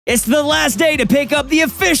It's the last day to pick up the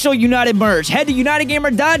official United merch. Head to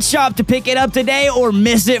UnitedGamer.shop to pick it up today or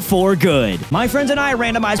miss it for good. My friends and I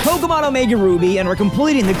randomized Pokemon Omega Ruby and we're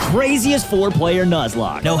completing the craziest 4-player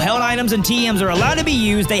Nuzlocke. No held items and TMs are allowed to be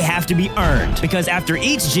used, they have to be earned. Because after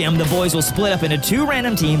each gym, the boys will split up into 2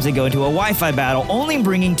 random teams and go into a Wi-Fi battle, only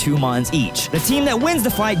bringing 2 mons each. The team that wins the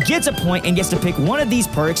fight gets a point and gets to pick one of these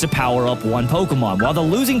perks to power up 1 Pokemon, while the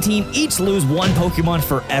losing team each lose 1 Pokemon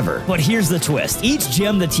forever. But here's the twist. Each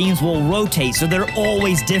gym, the teams will rotate, so they're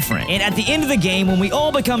always different. And at the end of the game, when we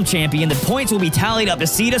all become champion, the points will be tallied up to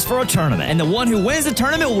seed us for a tournament, and the one who wins the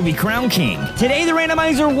tournament will be crowned king. Today, the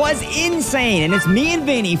randomizer was insane, and it's me and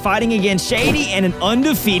Vinny fighting against Shady and an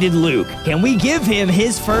undefeated Luke. Can we give him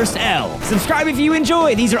his first L? Subscribe if you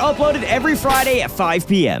enjoy. These are uploaded every Friday at 5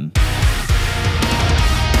 p.m.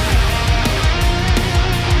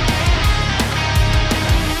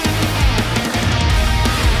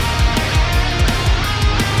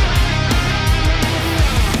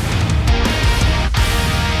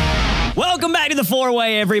 Welcome back to the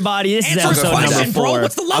 4-Way, everybody. This is episode number 4.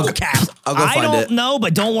 What's the level cap? I'll go find it. I don't know,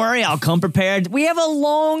 but don't worry. I'll come prepared. We have a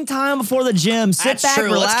long time before the gym. Sit back,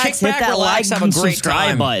 relax, hit that like and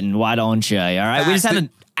subscribe button. Why don't you? All right. We just had an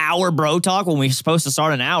hour bro talk when we were supposed to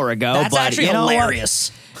start an hour ago. That's but actually you know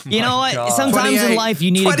hilarious. You know what? Sometimes in life you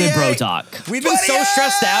need a good bro talk. We've been so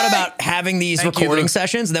stressed out about having these recording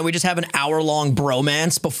sessions, and then we just have an hour-long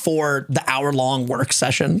bromance before the hour-long work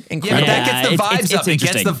session. Incredible. Yeah, but that gets the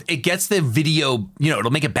vibes up. It gets the video. You know, it'll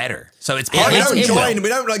make it better. So it's. We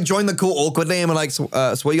don't like join the call awkwardly and we're like, so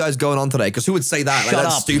what are you guys going on today? Because who would say that? Like,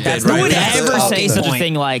 that's stupid. Who would ever say such a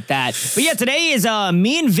thing like that? But yeah, today is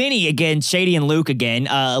me and Vinny against Shady and Luke again.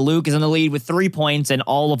 Luke is in the lead with 3 points, and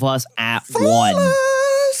all of us at 1.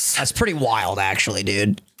 That's pretty wild, actually,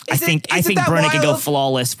 dude. I think Brennan could go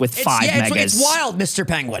flawless with 5 megas. It's wild, Mr.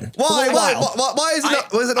 Penguin. Why is it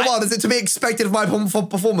not? Was it not wild? Is it to be expected of my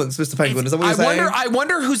performance, Mr. Penguin? Is that what you're saying? I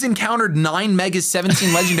wonder who's encountered 9 megas, 17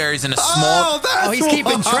 legendaries in a small. Oh, he's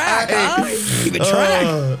keeping track. Huh? Keeping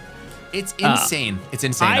track. It's insane. It's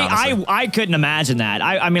insane. Honestly. I couldn't imagine that.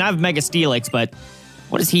 I mean, I have Mega Steelix, but.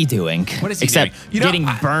 What is he doing? What is he doing? Getting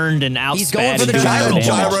burned and outspat. He's going for the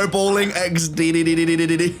gyro balling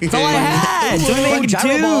XD. That's all I had.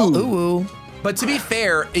 Gyro ball. But to be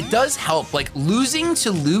fair, it does help. Like, losing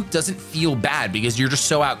to Luke doesn't feel bad because you're just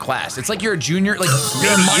so outclassed. It's like you're a junior, like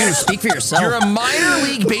speak for yourself. You're a minor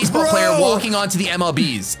league baseball player walking onto the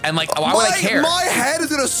MLBs, and like, why would I care? My head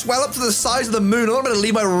is gonna swell up to the size of the moon. I'm gonna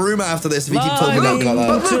leave my room after this if you keep talking about me like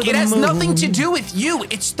that. But Luke, it has nothing to do with you.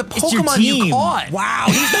 It's the Pokemon you caught. Wow,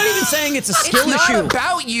 he's not even saying it's a skill issue. It's not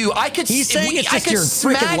about you. He's saying it's just your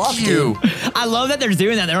freaking luck, dude. I love that they're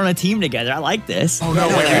doing that. They're on a team together. I like this. Oh no,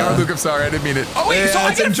 wait, Luke, I'm sorry, I didn't mean it. Oh wait, so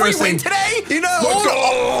I get a free win today? You know,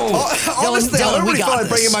 honestly, I don't really feel like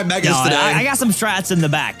bringing my megas today. I got some strats in the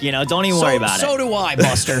back. You know, don't even worry about it. So do I,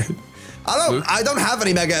 Buster. I don't have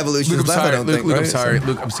any mega evolutions left. I don't think. Luke, I'm sorry.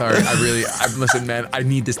 Luke, I'm sorry. Listen, man. I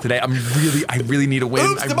need this today. I really need a win.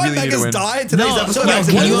 Oops, did my megas die in today's episode?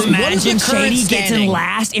 Can you imagine Shady gets in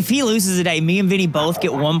last? If he loses today, me and Vinny both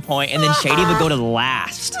get 1 point, and then Shady would go to the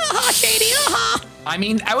last. Shady, I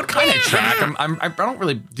mean, I would kind of track. I don't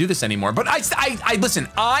really do this anymore. But I listen.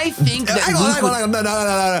 I think that hang on.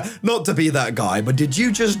 No. Not to be that guy, but did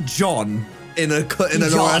you just John? In an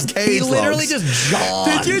RSK He literally just John.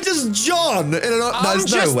 Did you just John?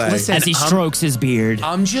 There's no way. Listen, as he strokes his beard.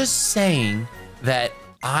 I'm just saying that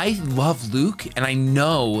I love Luke, and I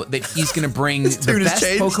know that he's gonna bring the best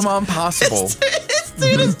Pokemon possible.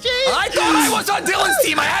 I thought I was on Dylan's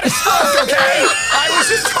team. I had a stroke, okay? I was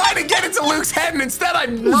just trying to get into Luke's head, and instead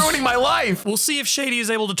I'm ruining my life. We'll see if Shady is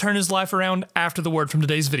able to turn his life around after the word from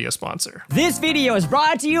today's video sponsor. This video is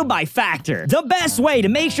brought to you by Factor, the best way to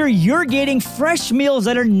make sure you're getting fresh meals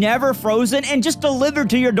that are never frozen and just delivered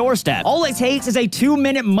to your doorstep. All it takes is a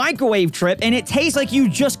 2-minute microwave trip, and it tastes like you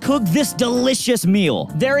just cooked this delicious meal.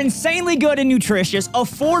 They're insanely good and nutritious,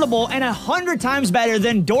 affordable, and 100 times better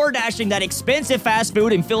than DoorDashing that expensive fast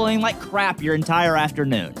food and feeling like crap your entire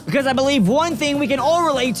afternoon. Because I believe one thing we can all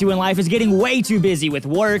relate to in life is getting way too busy with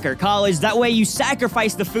work or college. That way you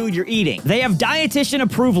sacrifice the food you're eating. They have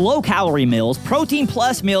dietitian-approved low-calorie meals,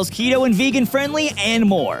 protein-plus meals, keto and vegan-friendly, and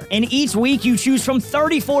more. And each week you choose from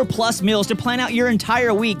 34+ meals to plan out your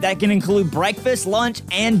entire week that can include breakfast, lunch,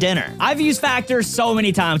 and dinner. I've used Factor so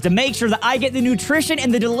many times to make sure that I get the nutrition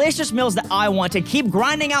and the delicious meals that I want to keep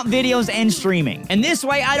grinding out videos and streaming. And this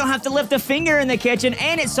way I don't have to lift a finger in the kitchen kitchen,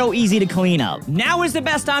 and it's so easy to clean up. Now is the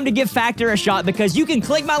best time to give Factor a shot because you can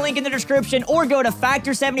click my link in the description or go to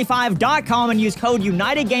factor75.com and use code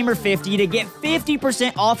UnitedGamer50 to get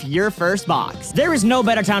 50% off your first box. There is no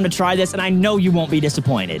better time to try this, and I know you won't be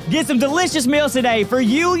disappointed. Get some delicious meals today for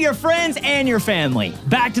you, your friends, and your family.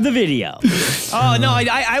 Back to the video. Oh, no,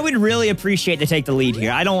 I would really appreciate to take the lead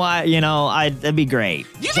here. I don't want, you know, that'd be great.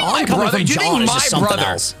 You think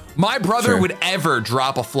my brother would ever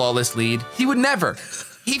drop a flawless lead? He would never.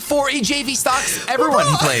 He JV stocks everyone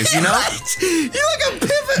he plays, you know? You're like a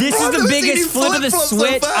pivot. This is the biggest flip of the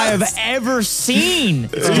switch I have ever seen.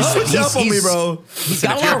 Switch up on me, bro. He's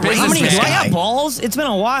got a lot of range. How many? Do I have balls? It's been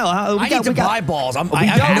a while. I need to buy balls. I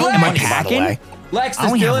have no money, by the way. Lex,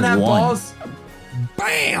 does Dylan have balls?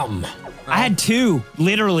 Bam! I had 2,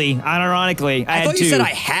 literally, unironically. I thought you said I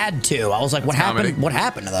had 2. I was like, what happened? What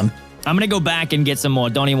happened to them? I'm gonna go back and get some more.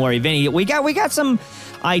 Don't even worry, Vinny. We got some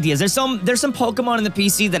ideas. There's some Pokemon in the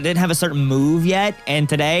PC that didn't have a certain move yet, and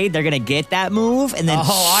today they're gonna get that move, and then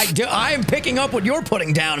I am picking up what you're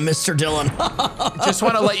putting down, Mr. Dylan. Just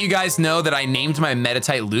want to let you guys know that I named my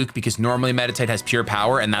Meditite Luke because normally Meditite has pure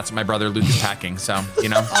power, and that's what my brother Luke is packing. So you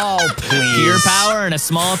know. Oh please. Pure power and a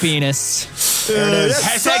small penis. There it is.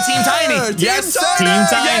 Hashtag Team Tiny. Yes, sir. Team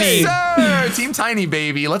Tiny. Yes, sir. Team Tiny,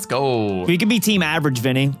 baby. Let's go. We could be Team Average,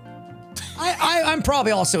 Vinny. I'm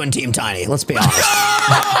probably also in Team Tiny. Let's be honest.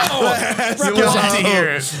 You love to hear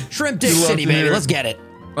it. Shrimp Dick City, baby. Let's get it.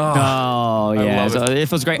 Oh yeah, so it. it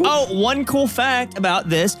feels great. Oh, one cool fact about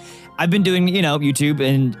this. I've been doing, you know, YouTube,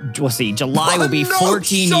 and we'll see. July will be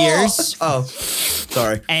 14 years. Oh,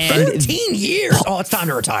 sorry. And 14 years. Oh, it's time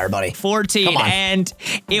to retire, buddy. 14, and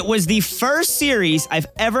it was the first series I've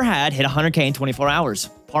ever had hit 100K in 24 hours.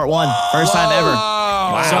 Part 1, first time ever.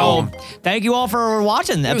 Wow. So, thank you all for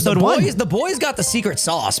watching episode 1. The boys got the secret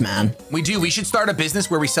sauce, man. We do. We should start a business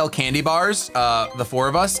where we sell candy bars, the 4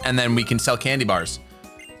 of us, and then we can sell candy bars.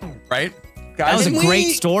 Right? That was a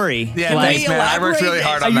great story. Yeah, thanks, man. I worked really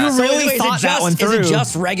hard on that. You really thought that one through. Is it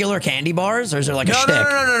just regular candy bars, or is there like a shtick?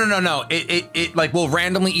 No. It like will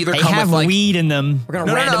randomly either They come have with like weed in them. We're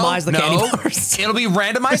gonna randomize the candy bars. It'll be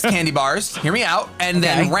randomized candy bars. Hear me out. And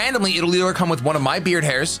then randomly, it'll either come with one of my beard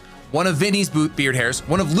hairs, one of Vinny's beard hairs,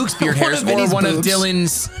 one of Luke's beard hairs, or one of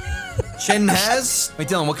Dylan's chin hairs. Wait,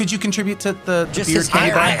 Dylan, what could you contribute to the just beard his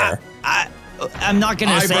hair? I'm not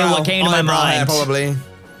gonna say what came to my mind. Probably.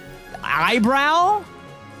 Eyebrow?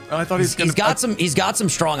 Oh, I thought he's got some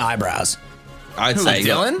strong eyebrows. I'd say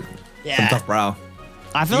Dylan. Yeah. Some tough brow.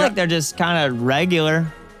 I feel like they're just kind of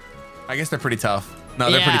regular. I guess they're pretty tough. No,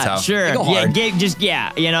 they're pretty tough. Sure. They go hard.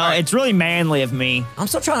 You know, it's really manly of me. I'm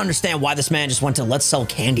still trying to understand why this man just went to let's sell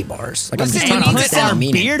candy bars. Like, I'm Listen, just trying to put understand our the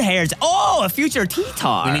meaning. beard hairs. Oh, a future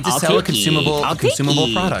tea-tar. We need to sell a consumable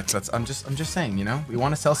product. I'm just saying, you know, we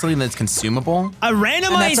want to sell something that's consumable. A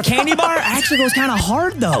randomized candy bar actually goes kind of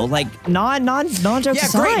hard though. Like non-jokes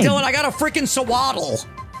aside. Great, Dylan. I got a freaking swaddle.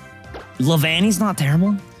 Levani's not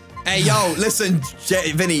terrible. Hey, yo, listen,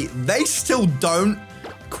 Vinny, they still don't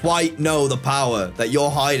quite know the power that you're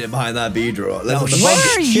hiding behind that Beedrill.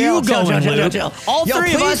 Where are you going, Luke? All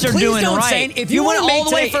three of us are doing don't right. Say, if you went want all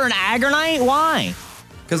the way for an Agronite, why?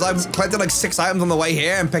 Because I collected like 6 items on the way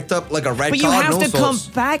here and picked up like a red card. But you have and to all come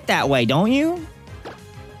sorts. back that way, don't you?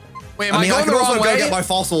 Wait, I mean, I going can the also wrong go way? get my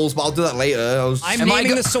fossils, but I'll do that later. I'm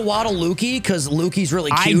naming the Swaddle Lukey because Lukey's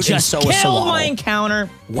really cute. I just and so is killed Swaddle. my encounter.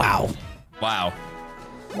 Wow. Wow.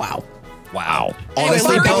 Wow. Wow.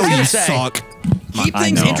 Honestly, Anyway, bro, you say. suck. Keep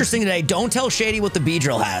things interesting today. Don't tell Shady what the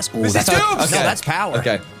Beedrill has. Ooh, This is no, Dupes. that's power.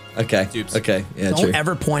 Okay. Dupes. Okay. Yeah, Don't true.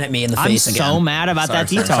 ever point at me in the I'm face again. so mad about that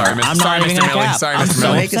tea-tar. I'm Sorry, not even Mr. gonna Millie. cap. Sorry, I'm Mr. so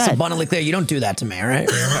Millie. Make this upset. abundantly clear. You don't do that to me, all right?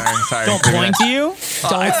 Sorry. Don't point to you.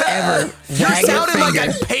 Don't ever. You're wag your sounding like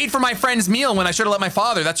I finger. paid for my friend's meal when I should have let my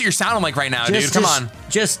father. That's what you're sounding like right now, dude. Come on.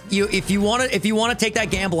 Just if you want to take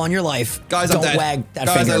that gamble on your life, Guys, don't I'm dead. wag that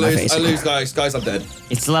Guys, finger I in my lose. face. I lose, guys. Guys, I'm dead.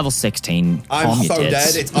 It's level 16. I'm Calm your so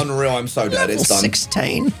tits. dead. It's unreal. I'm so dead. It's done.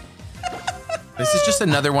 16. This is just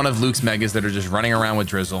another one of Luke's megas that are just running around with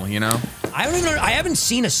Drizzle, you know? I haven't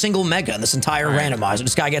seen a single mega in this entire randomizer.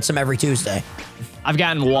 This guy gets them every Tuesday. I've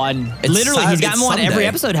gotten one. It's Literally, he's gotten it's one every Sunday.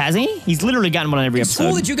 episode, hasn't he? He's literally gotten one on every It's cool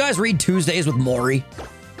episode. that you guys read Tuesdays with Maury.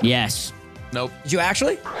 Yes. Nope. Did you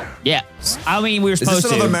actually? Yeah. I mean, we were Is supposed this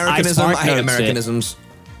to. another Americanism? I hate Spark notes it. Americanisms.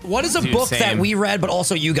 What is a Dude, book that same. we read, but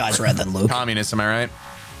also you guys read then, Luke? Communist, am I right?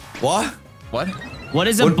 What? What? What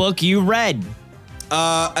is a book you read?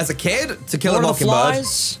 As a kid, To Kill a Lord of the Mockingbird.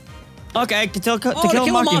 Flies? Okay, To Kill To Kill a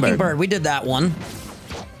Mockingbird. Mockingbird. We did that one.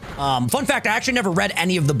 Fun fact, I actually never read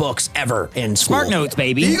any of the books ever in school. Spark notes,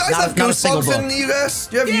 baby. Do you guys have not a single Goosebumps in book. you guys?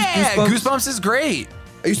 Do you have Yeah, Goosebumps? Goosebumps is great.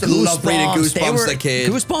 I used to love reading Goosebumps as a kid.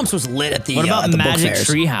 Goosebumps was lit at the What about the book Magic fairs.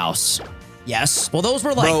 Treehouse? Yes. Well, those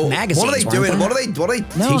were like Bro, magazines. what are they doing? What are they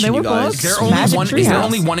No, teaching they were you guys? books. Is there only Magic one? Is there Treehouse.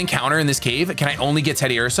 only one encounter in this cave? Can I only get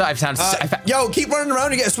Teddy Ursa? I've found. Yo, keep running around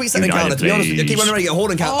and get a sweet scent United encounter. To be honest, Please. keep running around and get a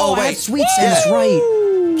hold encounter. Oh, Oh, wait. that's sweet. That's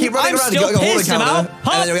right. Keep running I'm around and still get a hold pissed encounter. about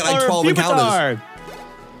And then you'll get like 12 encounters.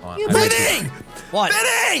 Vinny! What?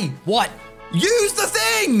 Vinny! What? Use the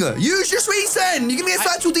thing! Use your sweet scent! You can get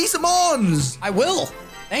actual decent mons! I will.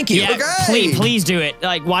 Thank you. Yeah, Okay. please do it.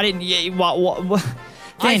 Like, why didn't you? What?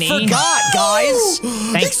 Vinny. I forgot, guys.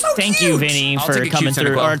 Thank you, Vinny, I'll for take a coming cute Santa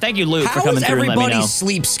through. Claus. Or thank you, Luke, for How coming is through and let me know. everybody's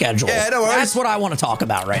sleep schedule? Yeah, no worries. That's what I want to talk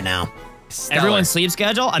about right now. Everyone's sleep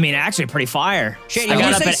schedule? I mean, actually pretty fire. Shady, I when got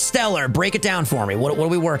you up say at stellar, break it down for me. What are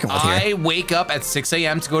we working with here? I wake up at 6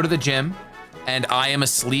 a.m. to go to the gym, and I am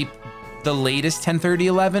asleep the latest 10:30,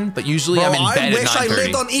 11. But usually Bro, I'm in bed I at wish I 9:30.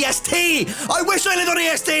 lived on EST! I wish I lived on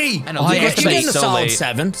EST! I know. Oh, Luke yeah, goes to You're bed getting a so solid late.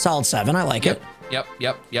 7. Solid 7. I like it. Yep.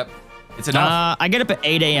 It's enough. I get up at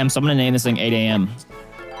 8 a.m., so I'm going to name this thing 8 a.m.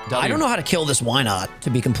 I don't know how to kill this why not, to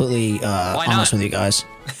be completely honest with you guys.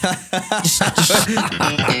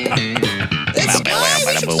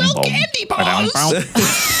 Candy bars.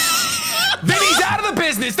 Vinny's out of the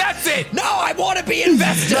business. That's it. No, I want to be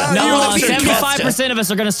invested. No, I wanna be 75% of us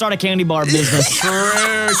are going to start a candy bar business.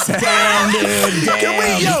 Damn, dude.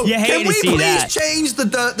 Damn. You hate Can to we see please that. change the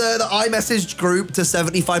iMessage group to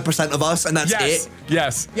 75% of us and that's it?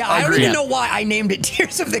 Yes. Yeah, I don't even Yeah. know why I named it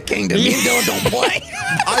Tears of the Kingdom. Me and Dylan don't play.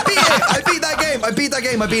 I beat it. I beat that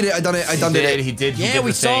game. I beat it. I done it. He did. Yeah,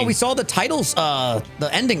 we saw the titles, the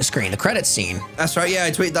ending screen, the credits scene. That's right. Yeah, I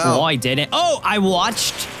tweeted that Oh, out. I didn't. Oh, I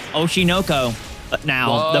watched Oshinoko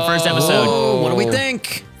now, the first episode. Oh, what do we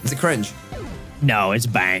think? Is it cringe? No, it's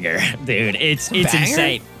banger, dude. It's Banger?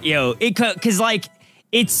 insane. Yo, cause like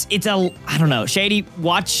it's a I don't know. Shady,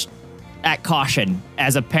 watch at caution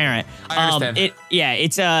as a parent. I understand.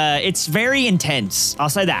 It's very intense. I'll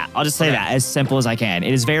say that. I'll just say that as simple as I can.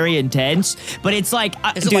 It is very intense, but it's like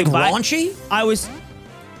Is it like raunchy?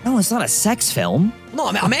 No, it's not a sex film. No,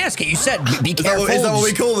 I'm asking. You said be Is careful. that what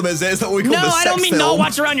we call them? Is that what we call No, the I sex don't mean film? not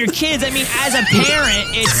watch around your kids. I mean, as a parent,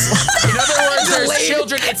 it's In other words, there's Delayed-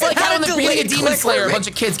 children. It's like how in the delayed beginning of Demon click Slayer, a rate. bunch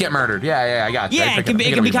of kids get murdered. Yeah, I got you. yeah, it can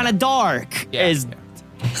be kind of dark. Yeah. Is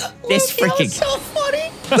this That was freaking so funny.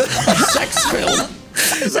 Sex film.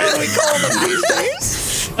 Is that what we call them these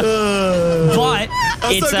days? but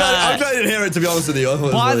I'm it's glad I didn't hear it, to be honest with you. I thought it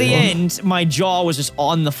was by really the fun. end, my jaw was just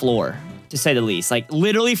on the floor, to say the least. Like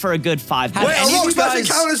literally for a good 5 minutes. Wait, any are of rock you smash guys-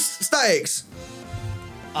 count as statics?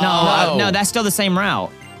 No, that's still the same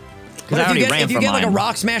route. Because I already ran If you from get like a mine.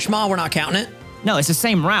 rock smash mall, we're not counting it. No, it's the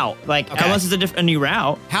same route. Like Okay. unless it's a new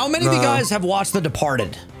route. How many of you guys have watched The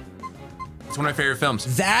Departed? It's one of my favorite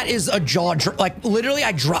films. That is a like literally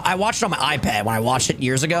I watched it on my iPad when I watched it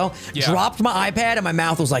years ago. Yeah. Dropped my iPad and my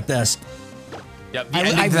mouth was like this. Yep. The I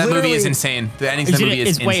ending to that movie literally- is insane. The ending to Is that it, movie is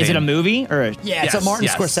insane. wait, is it a movie or? Yeah, it's a Yes, Martin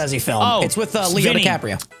yes. Scorsese film. Oh, It's with Leo Vinny,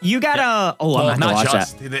 DiCaprio. You gotta. Oh, I'm Well, gonna have to not watch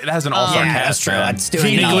just. that. It has an all-star Yeah, cast. that's true. man. It's doing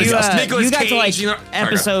Vinny, Nicolas you, Cage. Nicolas you got to like Cage, you know- Sorry,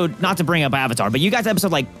 episode, not to bring up Avatar, but you got to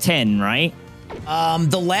episode like 10, right?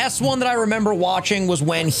 The last one that I remember watching was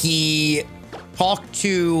when he talked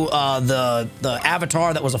to the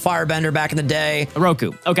Avatar that was a firebender back in the day,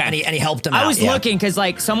 Roku. Okay. and he helped him out. I was yeah. looking because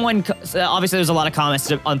like obviously there's a lot of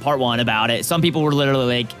comments on part 1 about it. Some people were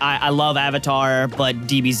literally like, I love Avatar, but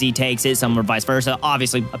DBZ takes it. Some were vice versa.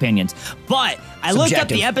 Obviously opinions. But I looked up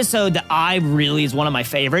Subjective. the episode that I really is one of my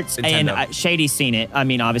favorites, and Nintendo. Shady's seen it. I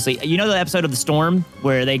mean, obviously, you know the episode of The Storm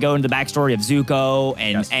where they go into the backstory of Zuko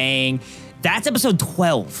and Aang. That's episode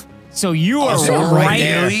 12. So you are so I'm right right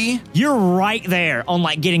there. there. You're right there on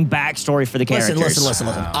like getting backstory for the characters. Listen.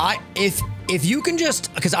 If you can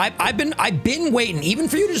just because I've been waiting even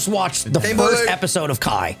for you to just watch the Game first Boy. episode of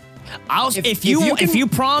Kai. If you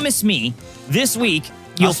promise me this week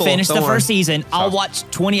you'll Hustle, finish the don't worry. first season, I'll watch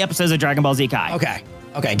 20 episodes of Dragon Ball Z Kai.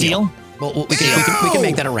 Okay, Deal? Well, we can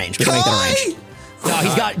make that arrange. We can make that arrange. No,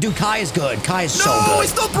 he's got dude. Kai is good. Kai is so No, good.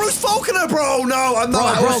 it's not Bruce Faulkner, bro. No, I'm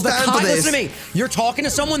not. I Bro, will the stand Kai, for this. listen to me. You're talking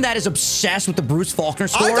to someone that is obsessed with the Bruce Faulkner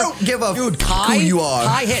score. I don't give a dude. f- Kai, who you are.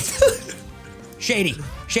 Kai hits. Shady.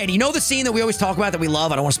 You know the scene that we always talk about that we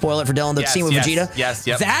love? I don't want to spoil it for Dylan. The Yes, scene with yes, Vegeta? yes,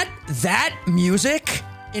 yep. That music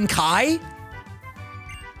in Kai,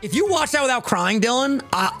 if you watch that without crying, Dylan,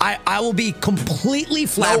 I will be completely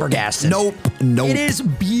flabbergasted. Nope. It is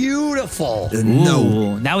beautiful. No.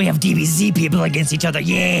 Ooh, now we have DBZ people against each other.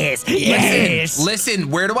 Yes. Yes. Listen,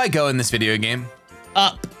 where do I go in this video game?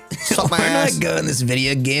 Up. Suck my Where do I ass. go in this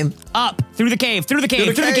video game? Up. Through the cave. Through the cave.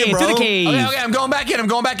 Through Through the the cave. cave, Through the bro. cave. Okay, I'm going back in.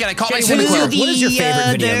 I caught my Jay, Santa what Claus. is your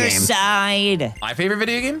favorite video other game? side. My favorite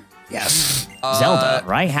video game? Yes. Zelda,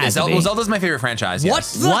 right? Has to be. Well, Zelda's my favorite franchise. What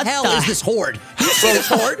Yes. the hell is this horde? You see this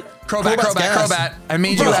horde? Crobat. I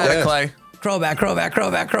made you out of clay. Crobat. That's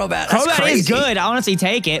Crobat crazy. is good. I honestly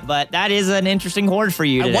take it, but that is an interesting horde for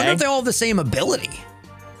you I today. wonder if they all have the same ability.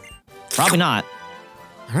 Probably not.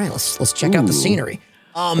 All right, let's check out the scenery.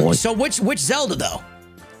 So which Zelda though?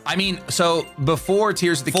 I mean, so before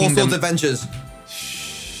Tears of the Four Kingdom, Swords Adventures.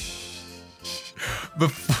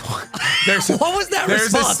 before What was that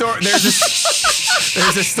response?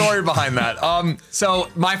 There's a story behind that. So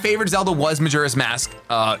my favorite Zelda was Majora's Mask,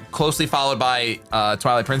 closely followed by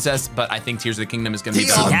Twilight Princess, but I think Tears of the Kingdom is going to be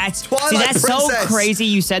better. That's Twilight so Princess. crazy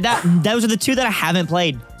you said that. Those are the two that I haven't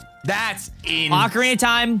played. That's in. Ocarina of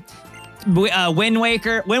Time, Wind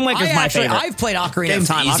Waker. Wind Waker's my favorite. I've played Ocarina of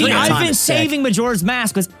Time. See, Ocarina of I've Time been is sick. saving Majora's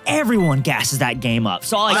Mask because everyone gasses that game up.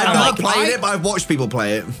 So like, I've I'm not like, played it, but I've watched people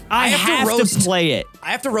play it. I have to play it.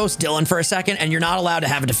 I have to roast Dylan for a second, and you're not allowed to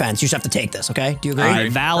have a defense. You just have to take this, okay? Do you agree? All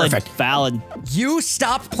right, valid, Perfect. valid. You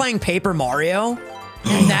stopped playing Paper Mario,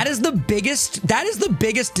 and that is the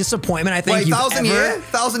biggest disappointment I think Wait, you've Thousand ever. Year?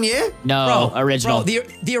 Thousand Year? No, original. Bro,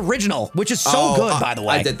 the original, which is so good, by the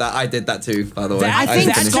way. I did that too, by the way. That- I think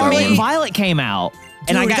that's finished Scarlet it. and Violet came out,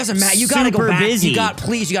 and I Dude, got it doesn't matter. You gotta go super back. busy. You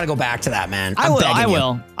gotta go back to that, man. I I'm will. begging I you.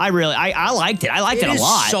 will. I liked it. I liked it a is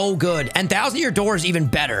lot. so good. And Thousand Year Door is even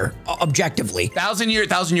better, objectively. Thousand Year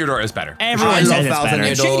Door is better. Everyone I says love it's Thousand better. Year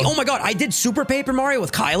And Door. Shady, oh my god, I did Super Paper Mario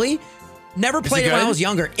with Kylie. Never played it when I good? was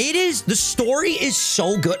younger. The story is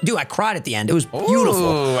so good. Dude, I cried at the end. It was beautiful.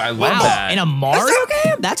 Ooh, I love Wow, that. in a Mario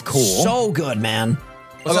game? That's cool. So good, man.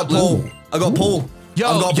 I got Paul.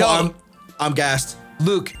 I'm gassed.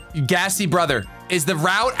 Luke, you gassy brother, is the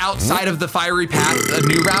route outside of the fiery path a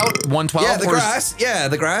new route? 112? Yeah, the or is- grass. Yeah,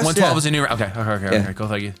 the grass. 112 yeah. is a new route. Okay, Yeah. cool.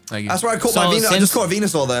 Thank you. That's where I caught So my Venus. I since- just caught a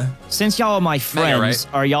Venusaur there. Since y'all are my No, you're friends,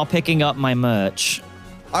 are y'all picking up my merch?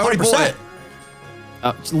 I already bought it.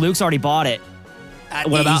 Luke's already bought it.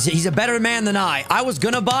 What about- He's a better man than I. I was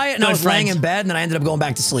gonna buy it, and I Good was laying friend. in bed, and then I ended up going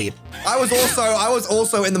back to sleep. I was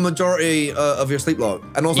also in the majority of your sleep log,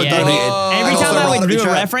 and also Yeah. donated. Every And time also I would Robbie do a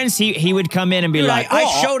Chat. reference, he would come in and be Dude, like, I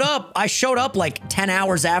 "Oh." showed up like 10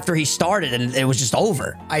 hours after he started, and it was just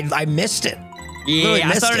over. I missed it. Yeah, Literally I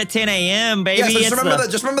missed started it. at 10 a.m., baby. Yeah, so It's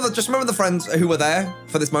just remember the friends who were there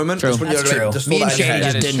for this moment. True. Just when That's you're true. Just Me saw and that in Shady your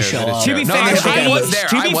just head. didn't show up. To be No, fair, I Shady, was there.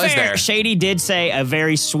 to I be was fair, there. Shady did say a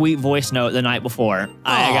very sweet voice note the night before.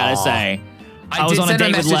 I gotta say. I was did on a send date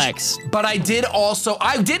with message, Lex. But I did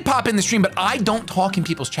pop in the stream, but I don't talk in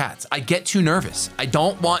people's chats. I get too nervous. I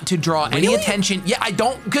don't want to draw any attention. Yeah, I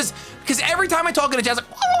don't, because every time I talk in a chat,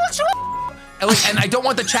 it's like, and I don't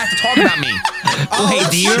want the chat to talk about me.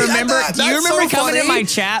 Wait, do you remember? Do you remember coming in my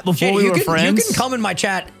chat before Shady, we were you friends? can come in my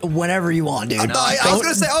chat whenever you want, dude. I was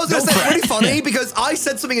gonna say it's really funny because I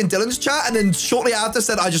said something in Dylan's chat and then shortly after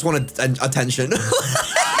said I just wanted attention.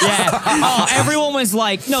 Yeah. Oh, everyone was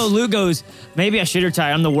like, no, Luke goes, maybe I should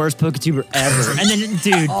retire. I'm the worst PokeTuber ever. And then,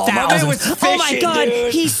 dude, my man was thousands. Oh my fishing, God,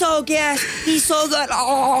 dude. he's so gassed. He's so good.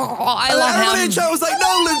 Oh, I love Everybody in him. chat was like,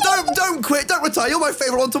 no, Luke, don't quit, don't retire. You're my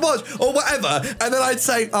favorite one to watch, or whatever. And then I'd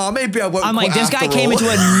say, oh, maybe I won't. I'm like, quit this guy after came all. into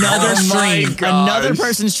another Oh my stream, gosh. another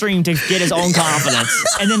person's stream to get his own confidence,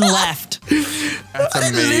 and then left. That's I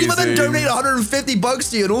didn't leave, but then amazing. donate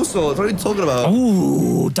 $150 to you and all sorts. What are you talking about?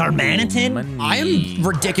 Ooh, Darmanitan. I am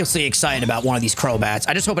ridiculously excited about one of these Crobats.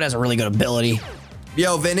 I just hope it has a really good ability.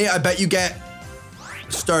 Yo, Vinny, I bet you get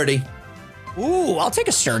sturdy. Ooh, I'll take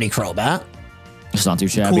a sturdy Crobat. It's not too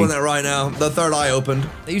shabby. Calling it right now. The third eye opened.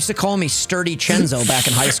 They used to call me Sturdy Chenzo back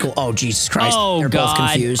in high school. Oh, Jesus Christ. Oh, They're God. both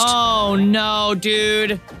confused. Oh, no,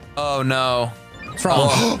 dude. Oh no. What's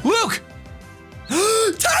wrong? Luke!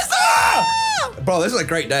 Tesla! Bro, this is a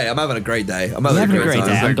great day. I'm having a great day. I'm having You're having a great time.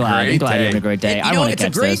 day. I'm glad. I'm great glad you're day. having a great day. You I know, want to it's a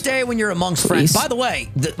catch great this. day when you're amongst friends. By the way,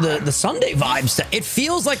 the Sunday vibes, it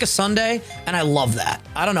feels like a Sunday, and I love that.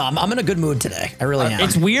 I don't know. I'm in a good mood today. I really am.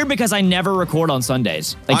 It's weird because I never record on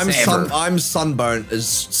Sundays. Like, I'm sunburnt as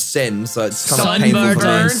sin, so it's kind of painful sunburnt for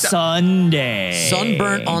on me. Sunday.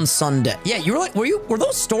 Sunburnt on Sunday. Yeah, you were like, were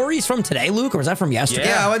those stories from today, Luke, or was that from yesterday?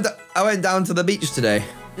 Yeah, I went down to the beach today.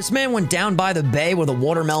 This man went down by the bay where the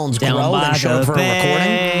watermelons Down grow, by then showed up the for a bay.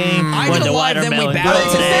 recording. I When did a the live, then we watermelon battled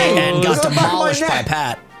grows. today and got Look at the back of my demolished by neck.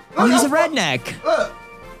 Pat. Oh, he's a redneck.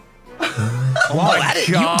 Oh my God.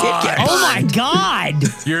 You did get Oh my God.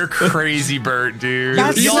 You're crazy, Bert, dude.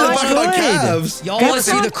 That's You not look back at my good. calves. Y'all want to That's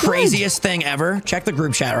see the not good. craziest thing ever? Check the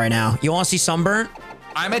group chat right now. You want to see sunburnt?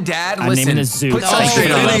 I'm a dad. I'm Listen, naming this zoo. put No, some Thank you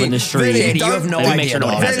straight for on. loving the street. Vinny, Shady, you have no Let me idea. make sure dog.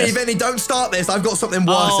 nobody has Vinny, this. Vinny, don't start this. I've got something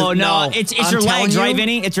worse. Oh, no. No, It's I'm your telling legs, you. right,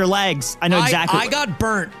 Vinny? It's your legs. I know exactly. I got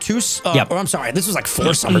burnt Yep. or I'm sorry, this was like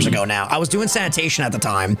 4 summers ago now. I was doing sanitation at the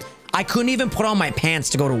time. I couldn't even put on my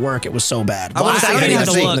pants to go to work. It was so bad. I wanna say I don't even have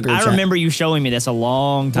to anything. look. I remember you showing me this a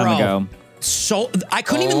long time ago. So I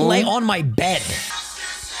couldn't even lay on my bed.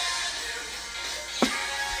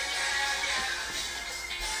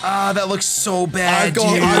 Ah, that looks so bad. I've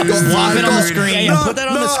got it on the screen. Yeah, put that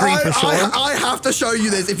on the screen for sure. I have to show you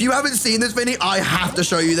this. If you haven't seen this, Vinny, I have to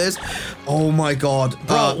show you this. Oh my god,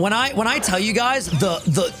 bro! When I tell you guys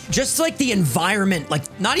the just like the environment,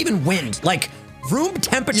 like not even wind, like room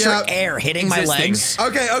temperature air hitting my legs.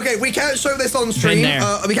 Okay, we can't show this on stream.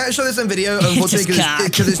 We can't show this in video, unfortunately,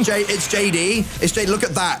 because it's JD. It's JD. Look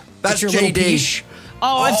at that. That's JD.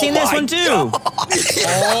 Oh, I've seen this one too.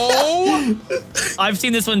 I've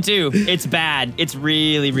seen this one too. It's bad. It's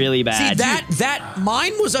really, really bad. See, that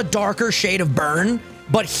mine was a darker shade of burn,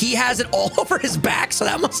 but he has it all over his back, so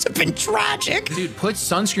that must have been tragic. Dude, put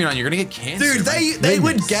sunscreen on. You're gonna get cancer. Dude, they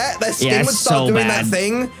would get their skin would start doing that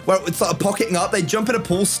thing where it would start pocketing up. They'd jump in a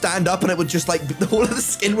pool, stand up, and it would just like all of the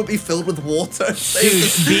skin would be filled with water.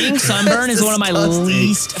 Dude, being sunburned is one of my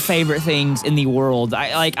least favorite things in the world.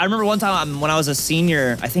 I remember one time when I was a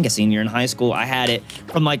senior in high school, I had it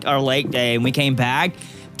from like our lake day, and we came back.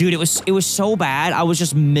 Dude, it was so bad. I was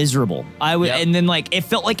just miserable. And then like it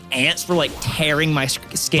felt like ants were like tearing my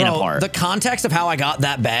skin apart. The context of how I got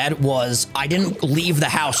that bad was I didn't leave the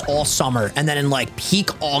house all summer, and then in like peak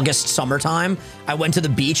August summertime, I went to the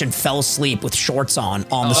beach and fell asleep with shorts on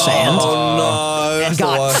the sand. Oh no! And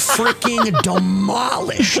got freaking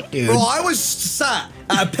demolished, dude. Bro, I was sat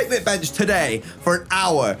at a picnic bench today for an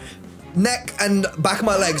hour. Neck and back of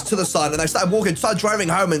my legs to the sun, and I started driving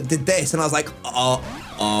home and did this, and I was like, oh.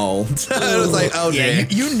 I was like, oh yeah.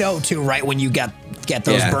 You know too, right? When you get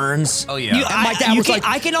those burns. Oh yeah. My dad was like,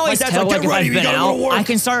 I can always tell like if I've been out. I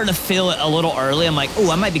can start to feel it a little early. I'm like,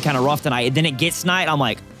 oh, I might be kind of rough tonight. And then it gets night. I'm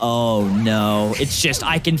like, oh no. It's just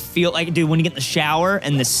I can feel like, dude, when you get in the shower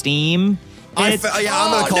and the steam. I'm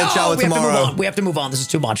gonna cold shower tomorrow. We have to move on. This is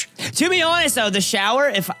too much. To be honest, though, the shower,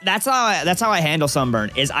 if that's how I handle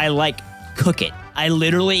sunburn, is I like cook it. I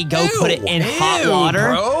literally go put it in hot water.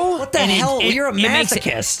 Bro. What the hell? You're a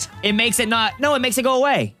masochist. It makes it go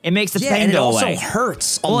away. It makes the pain go away. It also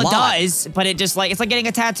hurts a lot. Well, it does, but it just like, it's like getting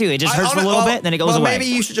a tattoo. It just hurts for a little bit, then it goes away. Maybe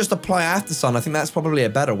you should just apply after sun. I think that's probably a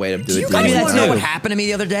better way to do it. You guys want to know what happened to me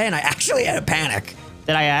the other day? And I actually had a panic.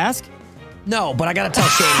 Did I ask? No, but I gotta tell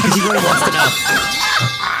Shane because he really wants to know.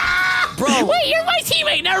 Bro. Wait, you're my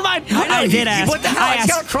teammate. Never mind. I did ask. What the hell? He's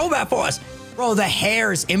got a crowbat for us. Bro, the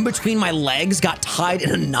hairs in between my legs got tied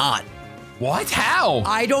in a knot. What? How?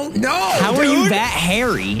 I don't know. How are you that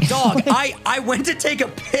hairy? Dog, I went to take a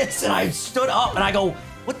piss and I stood up and I go,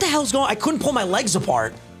 what the hell's going on? I couldn't pull my legs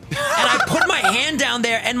apart. And I put my hand down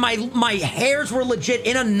there and my hairs were legit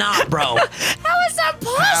in a knot, bro. How is that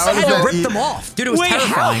possible? I had to rip them off. Dude, it was terrifying.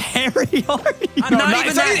 How hairy are you? I'm not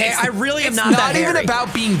even that hairy. I really am not that hairy. It's not even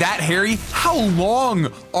about being that hairy. How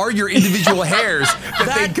long are your individual hairs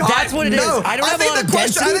that they got? That's what it is. I don't have a lot of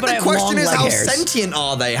density, but I have long leg hairs. I think the question is how sentient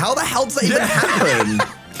are they? How the hell does that even happen?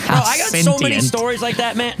 Bro, I got so many stories like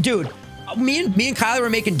that, man. Dude. Me and Kylie were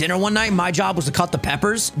making dinner one night. My job was to cut the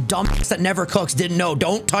peppers. Dumbass that never cooks didn't know.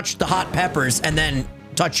 Don't touch the hot peppers and then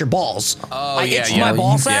touch your balls. Oh, I itched my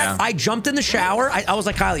ball sack. I jumped in the shower. I was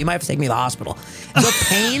like, Kylie, you might have to take me to the hospital. The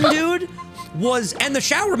pain, dude, was, and the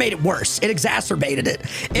shower made it worse. It exacerbated it.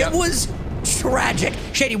 It was tragic.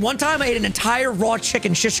 Shady, one time I ate an entire raw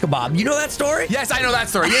chicken shish kebab. You know that story? Yes, I know that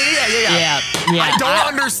story. Yeah. I don't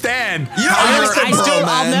understand.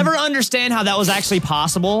 I'll never understand how that was actually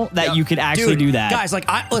possible that you could actually do that. Guys, like,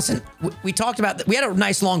 listen, we talked about, we had a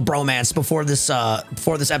nice long bromance before this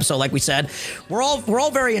episode, like we said. We're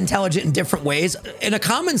all very intelligent in different ways. In a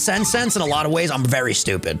common sense, in a lot of ways, I'm very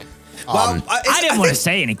stupid. Well, I didn't want to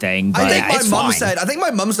say anything. But I think my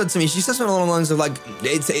mum said to me, she said something along the lines of like,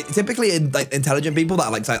 it's typically like intelligent people that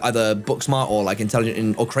are like either book smart or like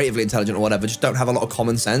intelligent or creatively intelligent or whatever, just don't have a lot of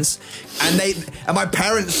common sense. And my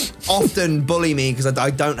parents often bully me because I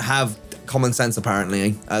don't have common sense,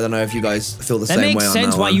 apparently. I don't know if you guys feel the same way on that. That makes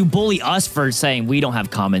sense why you bully us for saying we don't have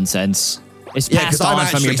common sense. It's passed on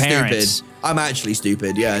from your parents. Stupid. I'm actually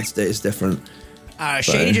stupid. Yeah, it's different.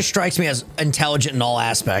 Shady just strikes me as intelligent in all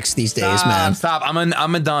aspects these days, man. Stop!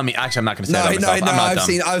 I'm a dummy. Actually, I'm not going to say that myself.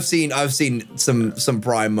 I'm not I've seen some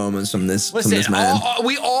prime moments from this man.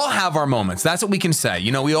 We all have our moments. That's what we can say.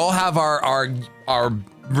 You know, we all have our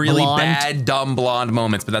really bad, dumb blonde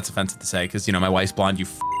moments. But that's offensive to say because you know my wife's blonde.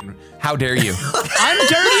 How dare you? I'm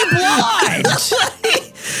dirty blonde.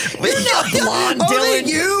 blonde, Only Dylan.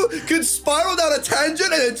 you could spiral down a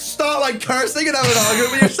tangent and then start like cursing and having an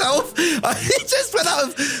argument with yourself. I just went out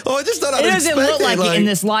of. Oh, I just thought It doesn't look like it in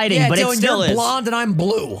this lighting, Yeah, but Dylan, it still you're is. blonde and I'm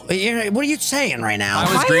blue. What are you saying right now? If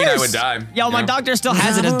I was green, I would die. Yo, my doctor still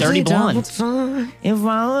has it as dirty blonde. If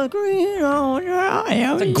I was green,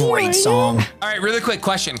 It's a great song. All right, really quick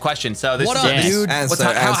question. So this What is up, dude?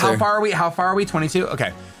 How far are we? How far are we? 22.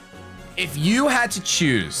 Okay. If you had to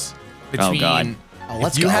choose between,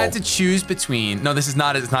 let's if you go. had to choose between, no, this is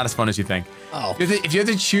not. It's not as fun as you think. Oh. If you had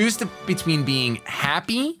to choose between being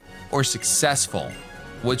happy or successful,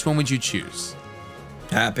 which one would you choose?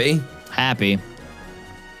 Happy. Happy.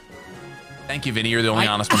 Thank you, Vinny. You're the only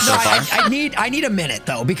honest one so far. I need a minute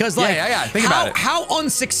though, because like, yeah. Think about it. How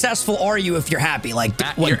unsuccessful are you if you're happy? Like,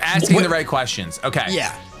 You're asking the right questions. Okay.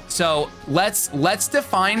 Yeah. So let's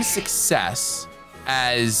define success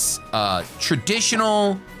as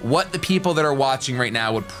traditional, what the people that are watching right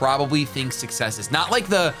now would probably think success is. Not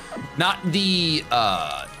the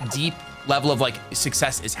deep level of like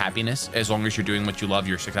success is happiness. As long as you're doing what you love,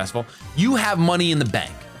 you're successful. You have money in the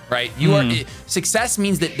bank, right? You are success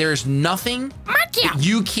means that there's nothing that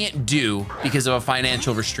you can't do because of a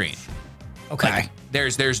financial restraint. Okay. Like,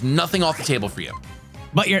 there's nothing off the table for you.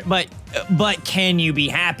 But can you be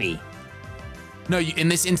happy? No, in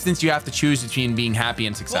this instance, you have to choose between being happy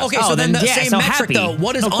and successful. Okay, so then the yeah, same so metric happy. though.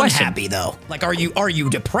 What is No question. unhappy though? Like, are you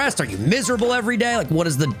depressed? Are you miserable every day? Like, what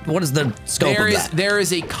is the scope of that? There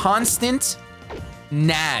is a constant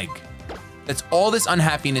nag. That's all this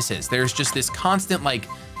unhappiness is. There's just this constant like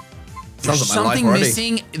there's Sounds like my life something already.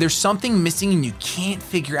 missing. There's something missing, and you can't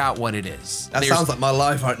figure out what it is. That sounds like my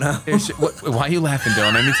life right now. Why are you laughing,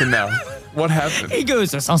 Dylan? I need to know what happened. He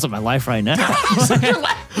goes, that sounds like my life right now.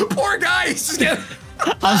 Poor guy. He's just getting...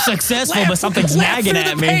 I'm successful, but something's Laugh nagging through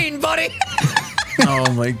at the me. pain, buddy.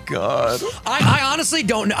 Oh my god. I honestly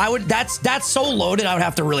don't know. I would. That's so loaded. I would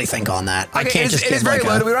have to really think on that. I can't just. It is give very like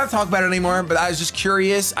loaded. We don't have to talk about it anymore. But I was just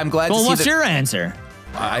curious. I'm glad to Well, see what's that. your answer?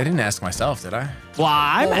 I didn't ask myself, did I? Well,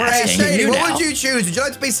 I'm Well, we're asking asking you you What now. would you choose? Would you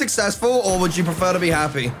like to be successful or would you prefer to be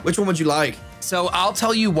happy? Which one would you like? So I'll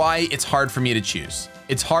tell you why it's hard for me to choose.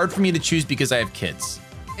 It's hard for me to choose because I have kids.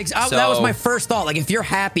 That was my first thought. Like, if you're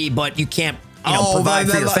happy but you can't, provide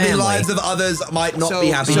for then your the family. lives of others might not be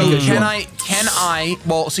happy. So because you can are. I?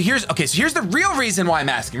 Well, so here's the real reason why I'm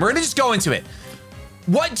asking. We're gonna just go into it.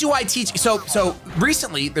 What do I teach? So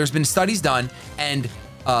recently there's been studies done, and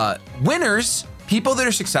winners, people that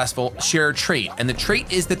are successful, share a trait, and the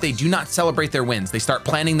trait is that they do not celebrate their wins. They start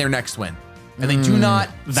planning their next win, and they do not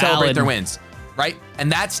celebrate their wins, right?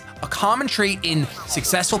 And that's a common trait in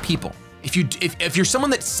successful people. If you're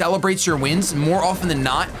someone that celebrates your wins, more often than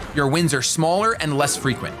not, your wins are smaller and less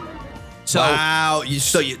frequent. So Wow,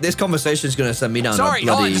 this conversation is gonna send me down. sorry, a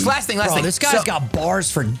bloody... just last thing. Bro, this guy's got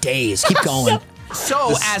bars for days. Keep going.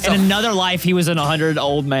 So as In a another life, he was an 100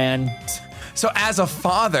 old man. So as a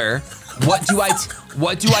father, what do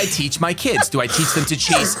I teach my kids? Do I teach them to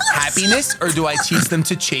chase happiness or do I teach them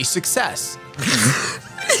to chase success?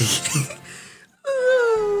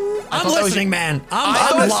 I'm listening, man.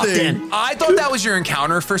 I'm locked in. I thought that was your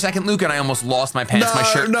encounter for a second, Luke, and I almost lost my pants. my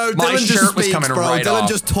shirt Dylan just was speaks, coming bro. right Dylan off.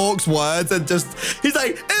 just talks words and he's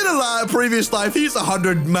like, in a previous life, he's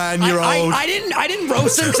 100-man-year-old. I didn't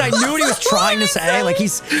roast him because I knew what he was trying to say. Like,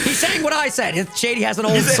 he's saying what I said. Shady has an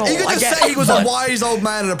old soul. He could I just get say it, he was but a wise old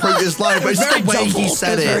man in a previous life, but it's just very the way he jumbled.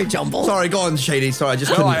 said It was it. very jumbled. Sorry, go on, Shady. Sorry, I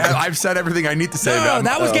just No, couldn't. I've said everything I need to say. No, man.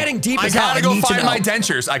 that was getting deep I as hell. gotta go need to find know. my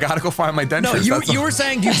dentures. I gotta go find my dentures. No, That's you all. were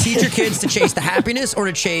saying, do you teach your kids to chase the happiness or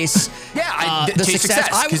to chase the chase success?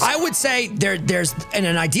 success, 'cause- I would say there's in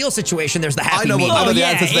an ideal situation, there's the happy I know what- medium. I know Oh the yeah,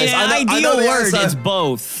 answer to this. in I an know- I know ideal the word, answer. it's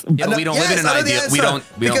both. Yeah, but we don't live in an I know the ideal. We answer,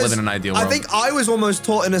 don't live in an ideal world. I think I was almost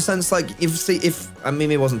taught in a sense like if I mean,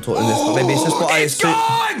 maybe I wasn't taught in this, but maybe it's just what I It's assume.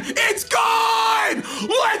 gone! It's gone!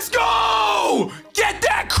 Let's go! Get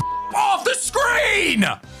that off the screen!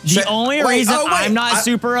 The only reason wait, I'm not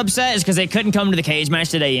super upset is because they couldn't come to the cage match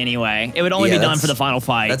today anyway. It would only be done for the final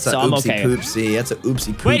fight, That's a so I'm oopsie okay. poopsie. That's a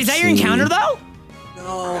oopsie poopsie. Wait, is that your encounter though?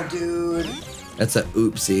 No, dude. That's a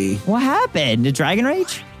oopsie. What happened? Did Dragon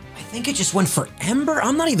Rage? I think it just went for Ember.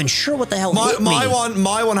 I'm not even sure what the hell My hit me.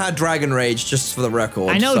 one had Dragon Rage, just for the record.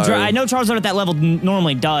 I know, so. I know Charizard at that level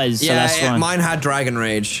normally does, so that's fine. mine had Dragon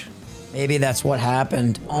Rage. Maybe that's what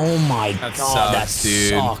happened. Oh my god, sucks, that dude.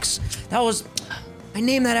 sucks. That was. I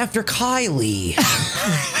named that after Kylie.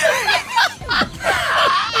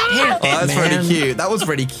 Damn it, That's man. pretty cute. That was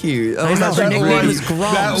pretty cute. I know, her nickname is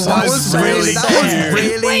Grumps. That was really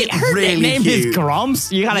Wait, her nickname cute. is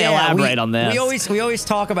Grumps? You gotta elaborate on this. We always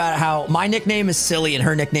talk about how my nickname is Silly and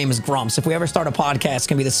her nickname is Grumps. If we ever start a podcast, it's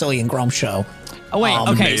gonna be the Silly and Grumps show. Oh, wait.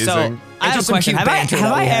 Okay, so Amazing. I have a just some question. cute Have banter I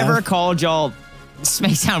that we ever have. called y'all? This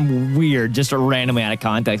may sound weird, just randomly out of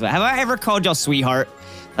context. But have I ever called y'all sweetheart?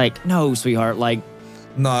 Like, no, sweetheart. Like,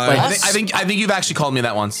 No. I think you've actually called me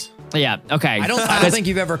that once. yeah. Okay. I don't think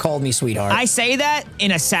you've ever called me sweetheart. I say that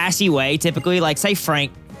in a sassy way, typically. Like, say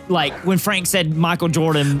Frank. Like when Frank said Michael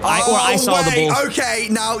Jordan, I saw the Bulls. Okay,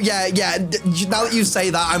 now, yeah. Now that you say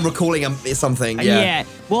that, I'm recalling something. Yeah.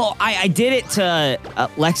 Well, I did it to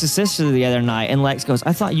Lex's sister the other night, and Lex goes,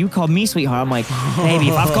 "I thought you called me sweetheart." I'm like, "Baby,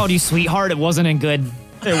 if I've called you sweetheart, it wasn't in good.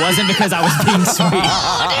 It wasn't because I was being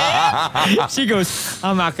sweet." She goes,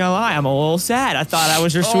 "I'm not gonna lie, I'm a little sad. I thought I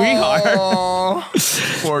was your sweetheart." Oh,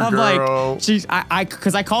 poor I'm girl. like, she's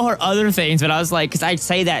because I call her other things, but I was like, because I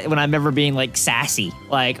say that when I'm ever being like sassy,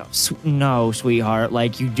 like, no, sweetheart,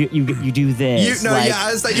 like you do this.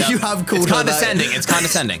 It's like you have called It's her condescending. that. It's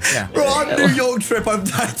condescending. Yeah. Bro, on New York trip, I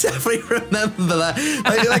definitely remember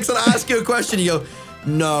that. Like, so I ask you a question, you go,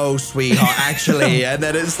 "No, sweetheart, actually," and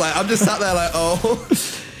then it's like I'm just sat there like, oh.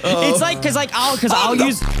 It's like because I'll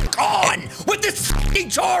use on with this fucking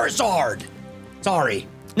Charizard. Sorry.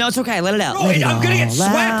 no, it's okay. Let it out. Bro, Let it I'm gonna get all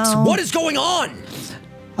swept. out. What is going on?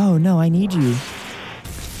 Oh no, I need you. That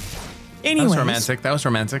Anyways, was romantic. That was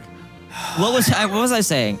romantic. what was I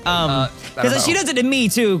saying? I don't Because she know. does it to me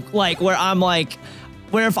too. Like where I'm like,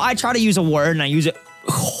 where if I try to use a word and I use it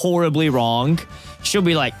horribly wrong, she'll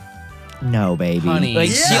be like, "No, baby." Honey. Like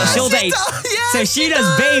Yeah, she'll she say, does. Yeah, so she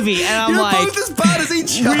does baby, and I'm You're like, both as bad as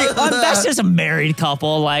each other. that's just a married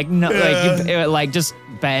couple. Like no, like just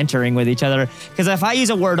bantering with each other. Because if I use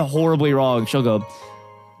a word horribly wrong, she'll go,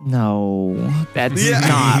 "No, that's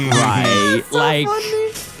not right." Like.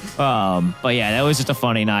 But yeah, that was just a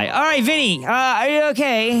funny night. All right, Vinny, are you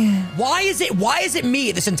okay? Why is it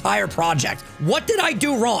me this entire project? What did I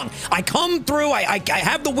do wrong? I come through, I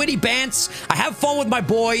have the witty bants, I have fun with my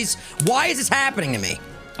boys. Why is this happening to me?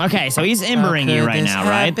 Okay, so he's embering you right now,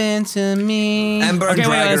 right? Happened to me. Ember and Okay,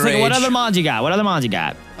 wait, Dragon let's think. What Rage. other mods you got? What other mods you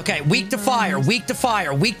got? Okay, weak to fire, weak to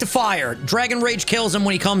fire, weak to fire. Dragon Rage kills him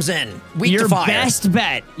when he comes in. Weak to fire.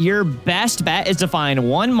 Your best bet is to find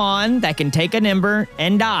one mon that can take an ember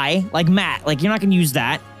and die, like Matt. Like you're not gonna use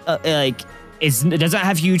that. It doesn't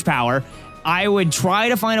have huge power. I would try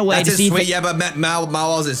to find a way That's to his see sweet, if yeah, but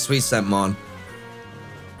Malwell's his sweet scent, mon.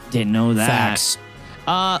 didn't know that. Facts.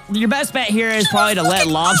 Your best bet here is probably to let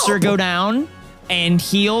Lobster go down and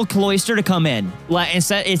heal Cloyster to come in.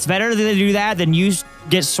 Instead, it's better to do that than you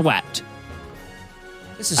get swept.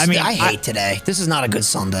 I hate today. This is not a good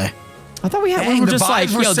Sunday. I thought we had Dang, we were the just like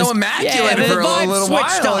vibes were yo, so this- immaculate yeah, for a Vibe little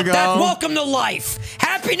switched while up. ago. That's welcome to life.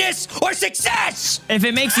 Happiness or success. If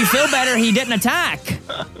it makes you feel better, he didn't attack.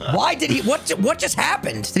 Why did he? What just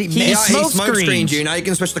happened? Did he He miss? Yeah, he smoke smoke screened screened you. Now you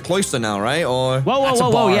can switch to Cloister now, right? Or Whoa, That's a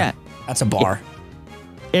whoa, bar. yeah. That's a bar.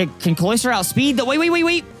 It can Cloyster outspeed the wait.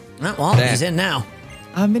 Oh, well, Yeah. he's in now.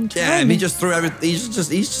 I've been yeah, trying. and he just threw everything. He's just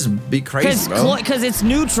be crazy, bro. Because it's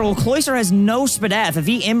neutral. Cloyster has no spadef. If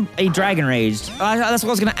he a Dragon Raged, that's what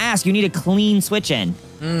I was gonna ask. You need a clean switch in.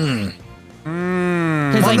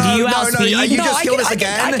 Because like, no, do you no, outspeed? you just heal this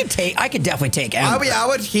again? I could definitely take Ember. I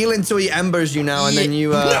would heal until he embers you now, and then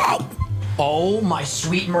you. No! Oh my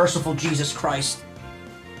sweet merciful Jesus Christ!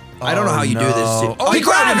 I don't know how you do this. no. Oh, he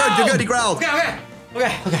growled. You're good. He growled.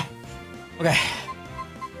 Okay.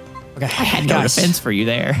 I had no Guys. defense for you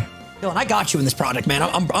there. Dylan, I got you in this project, man.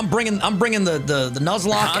 I'm bringing the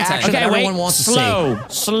Nuzlocke Contact. action that everyone wants to see.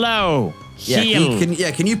 Slow. Yeah, Heal.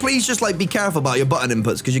 can you please just like be careful about your button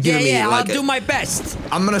inputs because you're giving me I'll like do my best.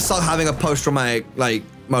 I'm gonna start having a post-traumatic like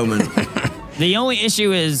moment. The only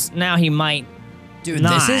issue is now he might. Dude,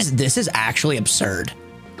 Not. this is actually absurd.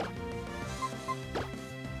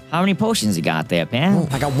 How many potions you got there, man?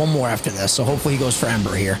 I got one more after this, so hopefully he goes for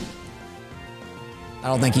Ember here. I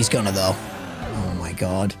don't think he's gonna though. Oh my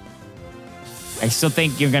god. I still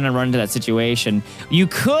think you're gonna run into that situation. You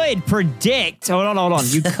could predict. Hold on.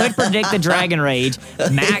 You could predict the Dragon Rage.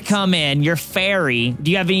 Matt come in. You're fairy. Do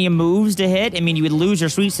you have any moves to hit? I mean, you would lose your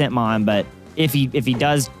Sweet Scent Mon, but if he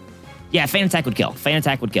does, yeah, Feint Attack would kill. Feint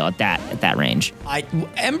Attack would kill at that range.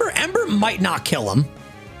 Ember might not kill him.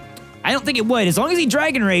 I don't think it would. As long as he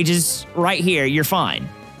Dragon Rages right here, you're fine.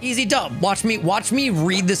 Easy dub. Watch me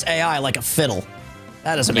read this AI like a fiddle.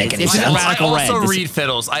 That doesn't make any It's sense. just I Radical also Red. read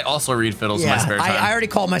fiddles. I also read fiddles in my Yeah, spare time. I already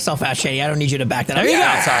called myself out shady. I don't need you to back that up. There you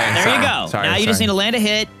Yeah. go. sorry, There you go. sorry, now you just sorry. need to land a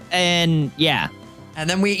hit, and yeah, And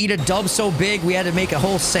then we eat a dub so big we had to make a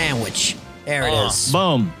whole sandwich. There it is.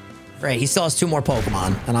 boom. Great. He still has 2 more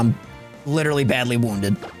Pokemon, and I'm literally badly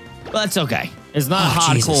wounded. Well, that's okay. It's not Oh,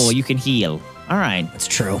 hardcore. Jesus. You can heal. All right. That's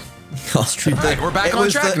true. That's true. All right, we're back on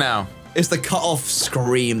track now. It's the cut-off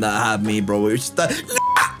scream that had me, bro. It was just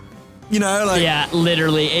the You know, like Yeah,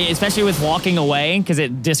 literally, especially with walking away because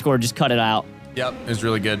Discord just cut it out. Yep, it was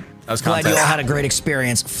really good. That was Glad content. you all had a great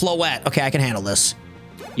experience. Floette. Okay, I can handle this.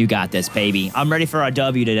 You got this, baby. I'm ready for our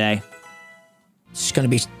W today. It's gonna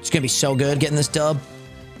be so good getting this dub.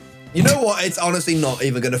 You know what? It's honestly not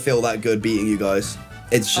even gonna feel that good beating you guys.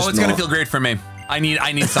 It's just Oh, it's gonna feel great for me. I need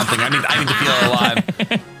something. I need to feel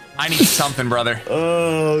alive. I need something, brother.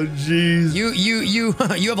 Oh, jeez. You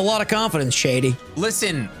have a lot of confidence, Shady.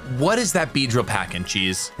 Listen, what is that Beedrill packing,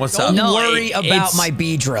 Cheese? What's up? Don't worry about my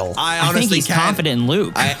Beedrill. I honestly think he's confident in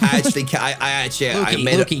Luke. I actually can. I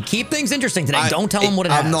made Lukey, keep things interesting today. Don't tell him what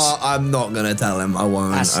it has. I'm not gonna tell him. I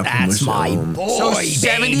won't. That's my boy, So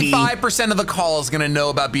baby. 75% of the call is gonna know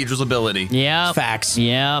about Beedrill's ability. Yeah. Facts.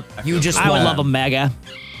 Yeah. You just I would won. love a mega.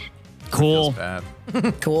 Cool. Bad.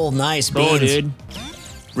 Cool, nice, Cool, beans. dude.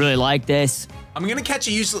 Really like this. I'm gonna catch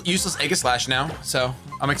a useless Aegislash now, so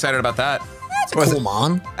I'm excited about that. That's a cool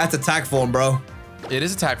mon. That's attack form, bro. It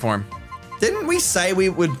is attack form. Didn't we say we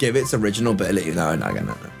would give its original ability? No.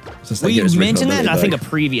 It's just like We give its original mentioned that in, I ability think, a back.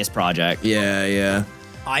 previous project. Yeah.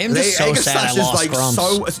 I am just so sad I lost Grumps.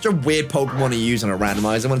 It's such a weird Pokemon to use on a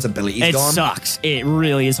randomizer when its ability's It gone. sucks. It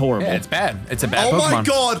really is horrible. Yeah, it's bad. It's a bad Oh Pokemon. my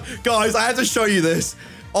god, guys, I have to show you this.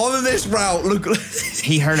 On this route, look.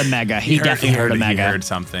 He heard a mega. He definitely heard a mega. He heard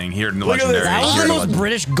something. He heard the Look at this. legendary. That was He the heard most legendary.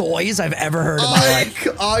 British goys I've ever heard in my life.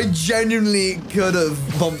 I genuinely could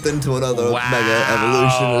have bumped into another Mega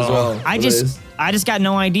Evolution as well. I just got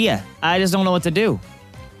no idea. I just don't know what to do.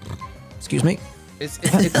 Excuse me. It's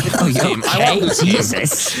the game. I want this game.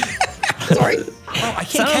 Jesus. Sorry. Oh, I can't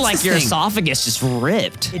Sounded catch like this your thing. esophagus just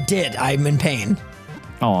ripped. It did. I'm in pain.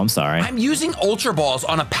 Oh, I'm sorry. I'm using Ultra Balls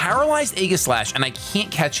on a paralyzed Aegislash, and I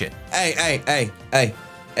can't catch it. Hey,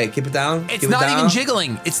 keep it down. It's keep not it down. even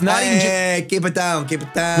jiggling. It's not even jiggling. Hey, keep it down. Keep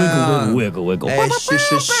it down. Wiggle, wiggle, wiggle. Hey,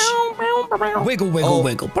 shush. Wiggle, wiggle, Oh,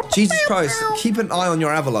 wiggle. Jesus Christ! Keep an eye on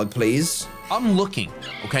your Avalog, please. I'm looking.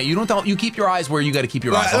 Okay, you keep your eyes where you got to keep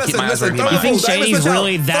your eyes. I'll keep my eyes where I listen, keep my You don't- eyes. think Davis, Shady's watch out.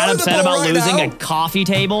 really that Throw the upset ball about right losing now. a coffee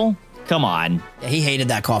table? Come on. Yeah, he hated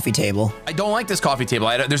that coffee table. I don't like this coffee table.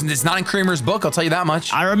 It's not in Creamer's book. I'll tell you that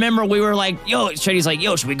much. I remember we were like, yo, Shady's like,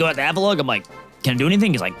 yo, should we go at the Avalog? I'm like, can I do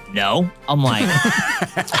anything? He's like, no. I'm like,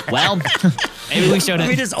 well, maybe we should Let me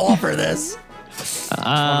have. just offer this.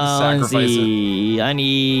 Let's sacrifice see.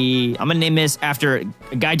 I'm gonna name this after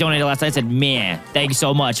a guy donated last night. Said, man, thank you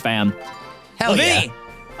so much, fam. Hell yeah.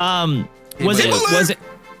 Vinny, was it?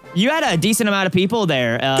 You had a decent amount of people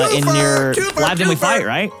there in your live Then We Fight,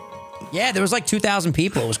 right? Yeah, there was like 2,000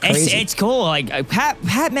 people. It was crazy. It's cool. Like Pat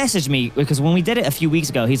messaged me because when we did it a few weeks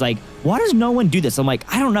ago, he's like, "Why does no one do this?" I'm like,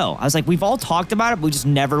 "I don't know." I was like, "We've all talked about it, but we just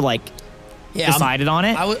never like decided on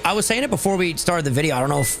it." I was saying it before we started the video. I don't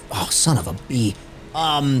know if son of a bee.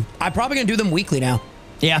 I'm probably gonna do them weekly now.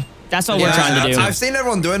 Yeah, that's what we're trying to do. I've seen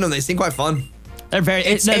everyone doing them. They seem quite fun. They're very.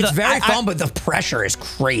 It's very fun, but the pressure is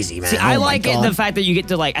crazy, man. See, I Oh my like it, God. the fact that you get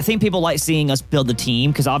to like. I think people like seeing us build the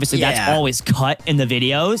team because obviously that's Yeah. always cut in the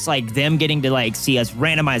videos. Like them getting to like see us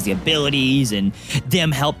randomize the abilities and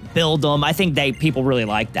them help build them. I think people really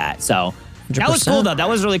like that. So. That was cool 100%. though. That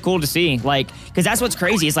was really cool to see. Like, because that's what's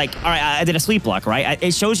crazy. It's like, all right, I did a sleep block, right?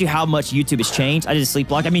 It shows you how much YouTube has changed. I did a sleep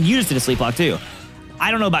block. I mean, you just did a sleep block too. I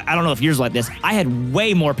don't know if yours like this. I had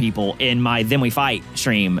way more people in my Then We Fight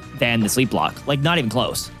stream than the sleep block. Like, not even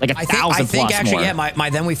close. Like I 1,000 think plus actually, more. yeah, my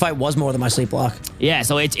Then We Fight was more than my sleep block. Yeah,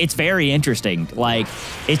 so it's very interesting. Like,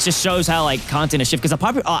 it just shows how like content has shifted.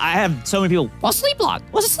 Because I have so many people. Well, sleep block.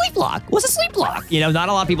 What's a sleep block? What's a sleep block? You know, not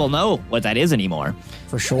a lot of people know what that is anymore.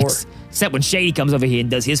 For sure. Except when Shady comes over here and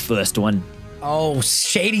does his first one. Oh,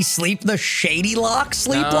 Shady Sleep, the Shady Lock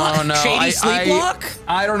sleep block? No, Shady sleep block?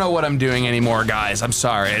 I don't know what I'm doing anymore, guys. I'm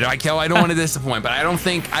sorry. I don't want to disappoint, but I don't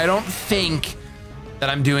think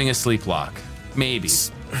that I'm doing a sleep block. Maybe.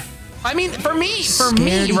 I mean, for me,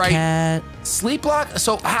 Scaredy right? cat. Sleep block.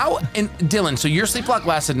 So and Dylan, so your sleep block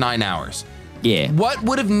lasted 9 hours. Yeah. What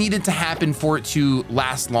would have needed to happen for it to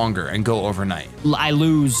last longer and go overnight? I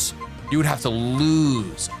lose. You would have to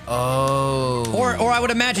lose. Oh. Or I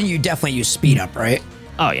would imagine you definitely use speed up, right?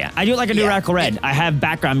 Oh yeah, I do it like I do Yeah. Radical Red. I have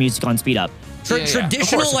background music on speed up. Yeah.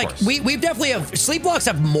 Traditional, Of course. we've definitely have sleep blocks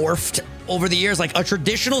have morphed over the years. Like a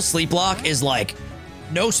traditional sleep block is like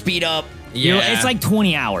no speed up. It's like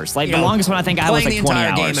 20 hours. Like You the know, longest one I think I had was like playing 20 the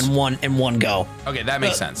entire hours. game in one go. Okay, that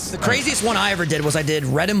makes sense. The craziest one I ever did was I did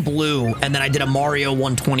Red and Blue, and then I did a Mario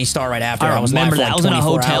 120 star right after. I was remember live that. I for was in a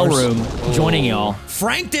 24 hotel hours. room joining y'all.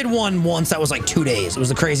 Frank did one once that was like 2 days. It was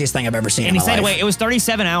the craziest thing I've ever seen. And he in my stayed life. awake. It was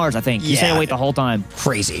 37 hours, I think. He stayed Yeah. awake the whole time.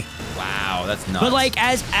 Crazy. Wow, that's nuts. But like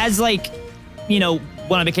as like you know,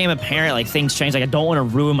 when I became a parent, like things changed. Like I don't want to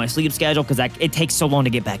ruin my sleep schedule because it takes so long to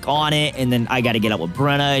get back on it, and then I got to get up with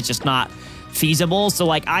Brenna. It's just not feasible. So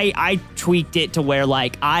like I tweaked it to where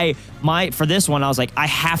like for this one I was like I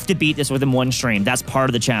have to beat this within one stream. That's part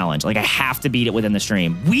of the challenge. Like I have to beat it within the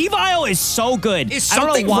stream. Weavile is so good. Is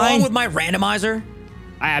something wrong with my randomizer?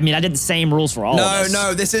 I mean, I did the same rules for all of us.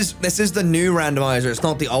 No, this is the new randomizer. It's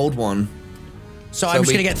not the old one. So I'm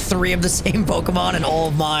just gonna get 3 of the same Pokemon and all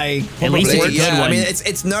of my. At least it's a good one. I mean, it's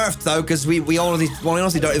nerfed though because we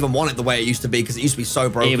honestly don't even want it the way it used to be because it used to be so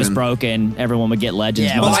broken. It was broken. Everyone would get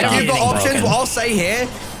legends. Yeah, But Well, like, you've got options. broken. What I'll say here,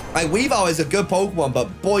 like Weavile is a good Pokemon,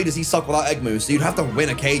 but boy does he suck without egg moves. So you'd have to win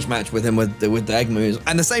a cage match with him with the egg moves.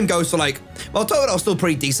 And the same goes for like, well, Totodile's still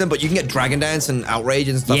pretty decent, but you can get Dragon Dance and Outrage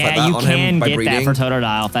and stuff like that on him by breeding. Yeah, you can get that for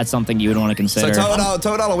Totodile if that's something you would want to consider. So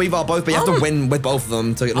Totodile or Weavile both, but you have to win with both of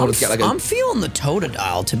them in order to get like a. I'm feeling the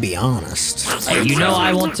Totodile, to be honest. Hey, you know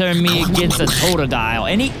I won't turn me against a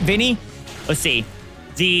Totodile. Vinny, let's see.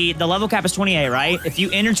 The level cap is 28, right? If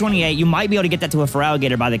you enter 28, you might be able to get that to a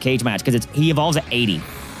Feraligatr by the cage match because he evolves at 80.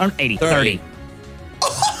 Or 80, 30.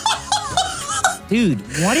 Dude,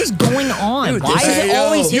 what is going on? Dude, Why is it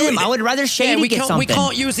always him? I would rather Shady get something. We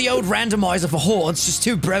can't use the old randomizer for Horde. It's just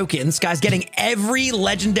too broken. This guy's getting every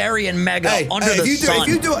legendary and mega under the sun. If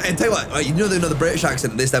you do it, and tell you what, you know they know the British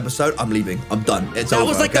accent in this episode, I'm leaving. I'm done. It's over. That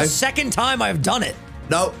was like okay? the second time I've done it.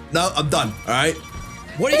 No, I'm done. All right.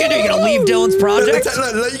 What are you gonna do? You gonna leave Dylan's project?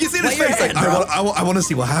 Look, you can see this face. Like, I want to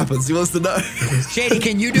see what happens. He wants to know. Shady,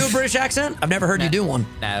 can you do a British accent? I've never heard you do one.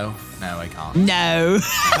 No, I can't. No.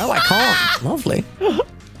 Oh, I can't. Lovely.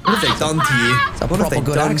 What have they done to you? What have they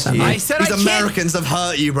done to you? I said These I can't. Americans have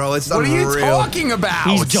hurt you, bro. It's What unreal. are you talking about?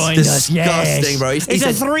 He's joined us, disgusting, yes. bro. It's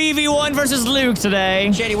a 3v1 versus Luke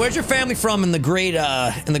today. Shady, where's your family from in the great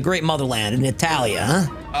motherland in Italia,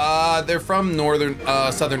 huh? They're from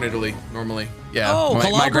southern Italy normally. Yeah. Oh, my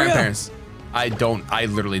Calabria? grandparents. I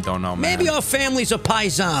literally don't know, man. Maybe our families are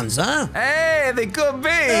paisans, huh? Hey, they could be.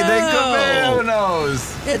 They could be. Who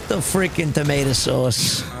knows? Get the freaking tomato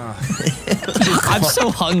sauce. I'm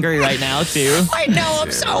so hungry right now, too. I know,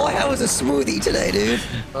 I was a smoothie today, dude.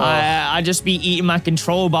 I just be eating my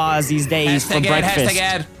control bars these days for breakfast.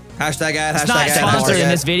 Hashtag ad. It's not sponsored in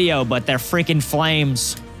this video, but they're freaking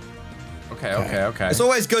flames. Okay. It's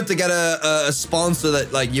always good to get a sponsor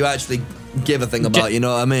that like you actually give a thing about. You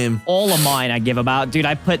know what I mean? All of mine I give about. Dude,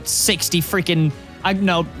 I put 60 freaking...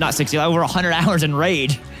 no, not 60, over 100 hours in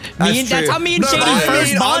Raid. That's how me and Shady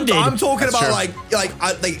first bonded. I'm talking about like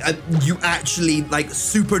you actually like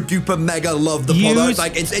super duper mega love the product.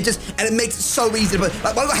 Like it makes it so easy. But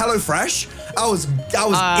like what about HelloFresh? That was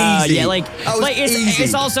easy. Yeah, easy.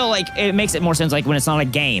 it's also like it makes it more sense like when it's not a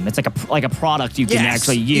game. It's like a product you can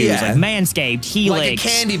actually use. Yeah. Like Manscaped, Helix. Like a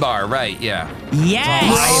candy bar, right? Yeah. Yes.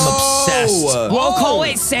 I am obsessed. We'll call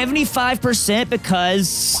it 75%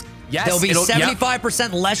 because... Yes, There'll be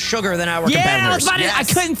 75% less sugar than our Yeah, competitors. I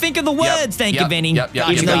couldn't think of the words. Thank you, Vinny.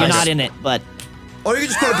 Even though you're not in it, but... Or you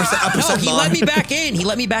can just put a percent. No, he let me back in. He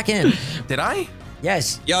let me back in. Did I?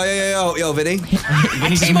 Yes. Yo, Vinny.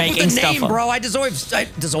 Vinny's Came up with making the stuff name, up. bro. I deserve. You said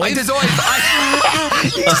it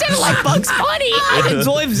like Bugs Bunny. I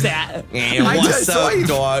deserve that. I just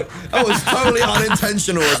dog. That was totally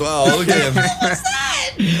unintentional as well. Look at him. What's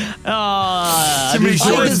that? Too many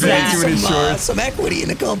shorts, man. Too many some, shorts. some equity in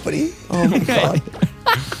the company. Oh my god.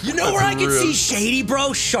 You know where I can see Shady,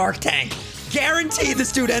 bro? Shark Tank. Guaranteed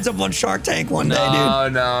this dude ends up on Shark Tank one day,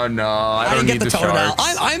 dude. No. I didn't get the Totodile.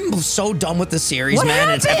 I'm so done with the series, What man.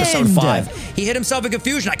 happened? It's episode 5. He hit himself in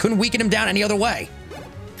confusion. I couldn't weaken him down any other way.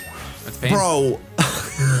 That's painful. Bro.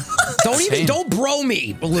 Don't bro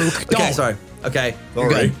me, Luke. Don't. Okay, sorry. Okay.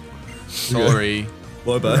 Good. Sorry.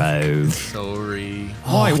 Bye bye. Bro. Sorry.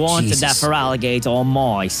 I wanted Jesus. that for alligator on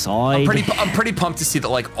my side. I'm pretty pumped to see that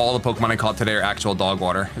like all the Pokemon I caught today are actual dog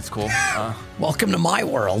water. It's cool. Welcome to my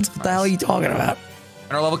world. What the hell are you talking about?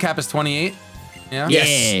 And our level cap is 28. Yeah.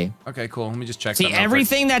 Yeah. Okay, cool. Let me just check. See, something real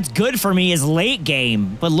everything that's good for me is late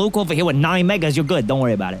game. But Luke over here with 9 megas, you're good. Don't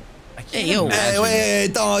worry about it. Hey, yo. Hey,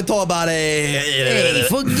 wait, don't talk about it. Hey,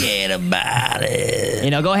 forget about it. You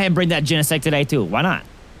know, go ahead and bring that Genesect today, too. Why not?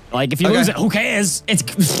 Like, if you lose it, who cares? It's...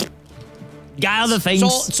 got other things.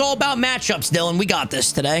 It's all about matchups, Dylan. We got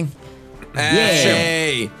this today.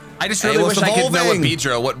 Hey. I just really wish what's I could know what evolving?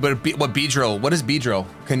 Beedrill. What Beedrill? What is Beedrill?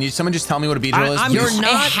 Can someone just tell me what a Beedrill is? You're it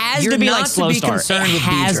not- has you're to be not like to slow be start. concerned It with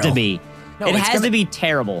has to Beedrill. be. No, it it's has gonna- to be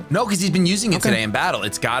terrible. No, because he's been using it today in battle.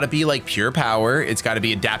 It's got to be like pure power. It's got to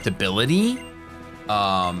be adaptability.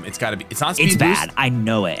 It's got to be. It's not speed It's bad. boost. I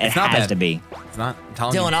know it. It It's not has bad. to be. It's not. I'm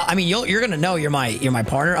telling Dylan, you. I mean, you're gonna know you're my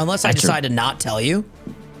partner unless I That's true. decide to not tell you.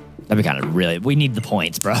 That'd be kind of really. We need the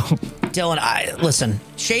points, bro. Dylan, listen.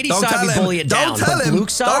 Shady's Don't side, tell we him. bully it Don't down. tell But him.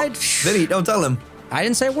 Luke's side, Vinny, don't tell him. I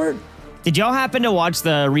didn't say a word. Did y'all happen to watch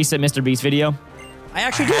the recent Mr. Beast video? I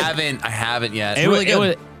actually did. I haven't yet. really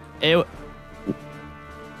good.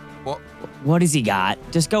 What has he got?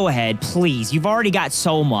 Just go ahead, please. You've already got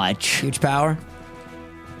so much. Huge power.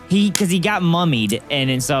 Because he got mummied,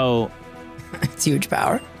 and so It's huge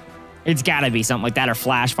power. it's got to be something like that or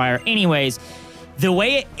flash fire. Anyways, the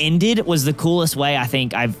way it ended was the coolest way I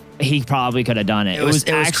think he probably could have done it. It was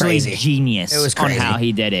actually crazy. Genius. It was crazy. On how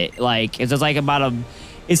he did it. Like it's just like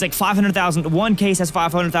it's like 500,000. One case has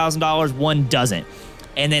 $500,000, one doesn't.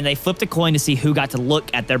 And then they flipped a coin to see who got to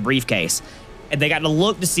look at their briefcase. And they got to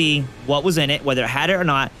look to see what was in it, whether it had it or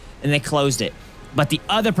not, and they closed it. But the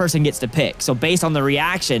other person gets to pick. So based on the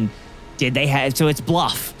reaction, did they have? So it's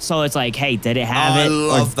bluff. So it's like, hey, did it have it? I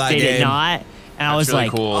love or that did game. it not? And I was really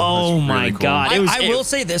like, cool. oh That's my really cool. God. I will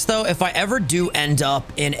say this, though. If I ever do end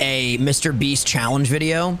up in a Mr. Beast challenge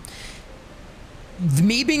video,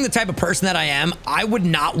 me being the type of person that I am, I would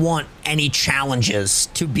not want any challenges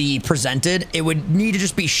to be presented. It would need to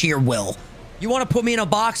just be sheer will. You want to put me in a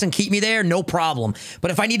box and keep me there? No problem.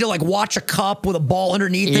 But if I need to like watch a cup with a ball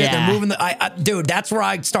underneath it, they're moving the, dude, that's where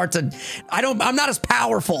I start to, I'm not as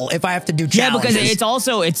powerful if I have to do challenges. Yeah, because it's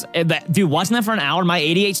also, dude, watching that for an hour, my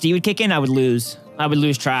ADHD would kick in. I would lose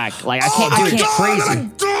track. Like I can't,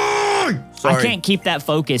 I can't keep that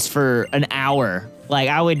focus for an hour. Like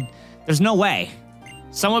there's no way.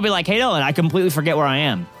 Someone would be like, hey, Dylan, I completely forget where I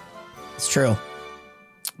am. It's true.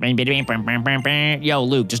 Yo,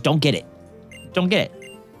 Luke, just don't get it. Don't get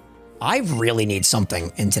it. I really need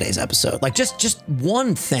something in today's episode. Like just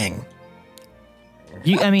one thing.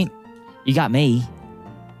 You got me.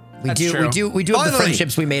 We do have the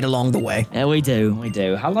friendships we made along the way. Yeah, we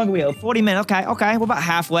do. How long are we? 40 minutes. Okay. We're about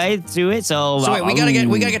halfway to it. So wait, we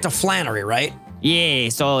gotta get to Flannery, right? Yeah.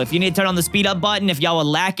 So if you need to turn on the speed up button, if y'all are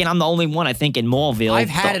lacking, I'm the only one I think in Moreville. I've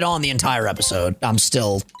had it on the entire episode. I'm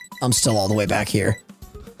still all the way back here.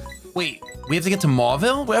 Wait, we have to get to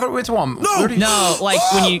Mauville? No, like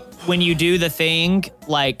when you do the thing,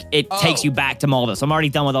 like it takes you back to Mauville. So I'm already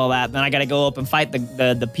done with all that. Then I got to go up and fight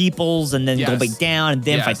the peoples, and then go back down, and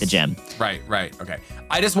then fight the gem. Right. Okay.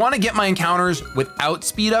 I just want to get my encounters without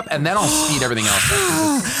speed up, and then I'll speed everything else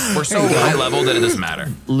up. We're so high level that it doesn't matter.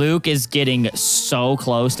 Luke is getting so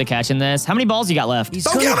close to catching this. How many balls you got left? He's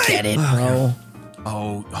gonna get it, bro.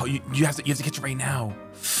 Oh, you have to catch it right now.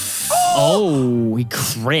 Oh, he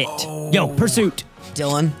crit. Yo, pursuit.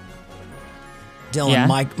 Dylan, Yeah?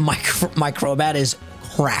 my Crobat is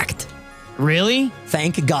cracked. Really?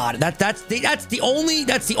 Thank God. That's the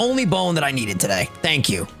only bone that I needed today. Thank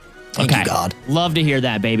you. Thank you, God. Love to hear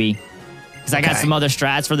that, baby. Because I got some other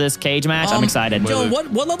strats for this cage match. I'm excited.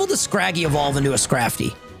 Dylan, what level does Scraggy evolve into a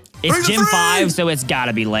Scrafty? It's Gym 5, so it's got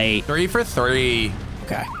to be late. 3 for 3.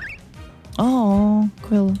 Okay. Oh,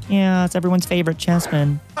 Quill. Yeah, it's everyone's favorite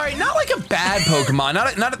chessman. All right, not like a bad Pokemon,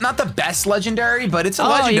 not the best legendary, but it's a Oh,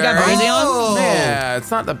 legendary. you got Brazion? Yeah, it's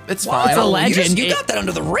fine. It's a legend. You got that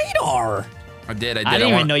under the radar. I did. I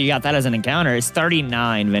didn't even know you got that as an encounter. It's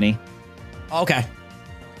 39, Vinny. Okay.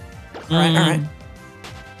 All right.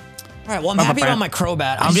 Well, I'm happy on my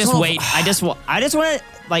Crobat. I just want to,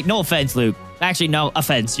 like, no offense, Luke. Actually, no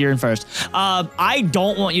offense. You're in first. I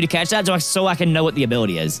don't want you to catch that so I can know what the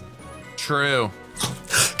ability is. True.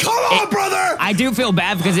 Come on, brother! I do feel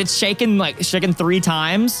bad because it's shaken 3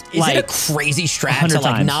 times. Is it a crazy strat to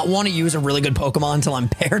like not want to use a really good Pokemon until I'm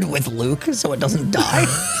paired with Luke so it doesn't die?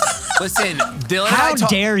 Listen, Dylan. How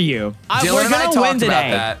dare you? Dylan and I win talked today.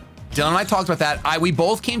 about that. Dylan and I talked about that. We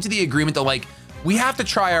both came to the agreement that like we have to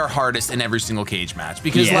try our hardest in every single cage match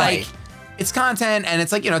because like it's content and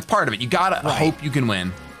it's like it's part of it. You gotta hope you can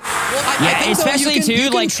win. Well, I think especially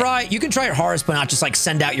you can try your hardest, but not just like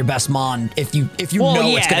send out your best mon if you it's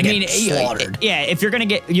gonna get slaughtered. Yeah, if you're gonna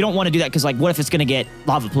you don't want to do that because like, what if it's gonna get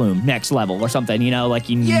Lava Plume next level or something? Like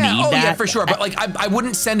you need that. Yeah, for sure. But like, I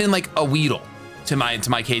wouldn't send in like a Weedle to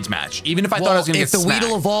my cage match, even if I thought I was gonna get smacked. If the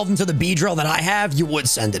Weedle evolved into the Beedrill that I have, you would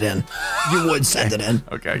send it in. You would send it in.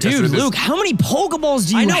 Okay, dude, Luke, how many Pokeballs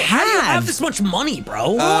do you have? How do you have this much money,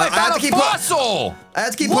 bro? I found a fossil. I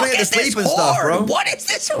have to keep putting it to sleep and stuff, bro. What is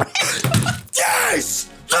this? Yes!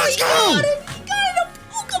 Let's go! Got a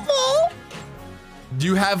Pokeball. Do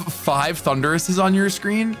you have 5 Thunderuses on your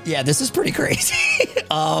screen? Yeah, this is pretty crazy.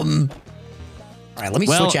 All right, let me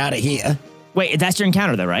switch out of here. Wait, that's your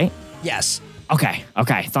encounter though, right? Yes. Okay.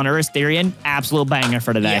 Thunderous Therian, absolute banger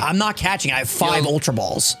for today. Yeah, I'm not catching. I have 5 Ultra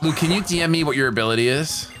Balls. Luke, can you DM me what your ability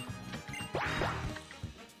is?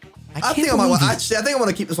 I think I want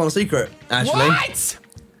to keep this one a secret. Actually, What?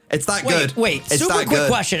 It's that good. Wait, it's super that quick good.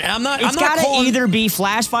 question. And It's gotta either be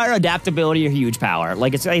flash fire, adaptability, or huge power.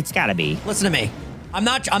 Like it's gotta be. Listen to me. I'm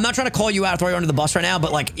not trying to call you out, throw you under the bus right now,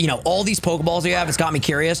 but like, you know, all these Pokeballs you have, it's got me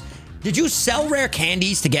curious. Did you sell rare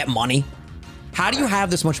candies to get money? How do you have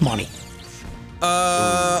this much money?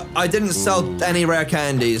 I didn't sell any rare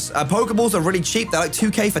candies. Pokeballs are really cheap. They're like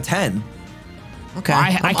 2K for 10. Okay.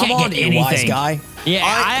 I can't I'm on get to you, anything. wise guy. Yeah,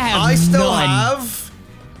 I still none. have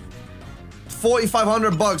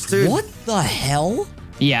 4,500 bucks, dude. What the hell?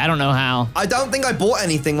 Yeah, I don't know how. I don't think I bought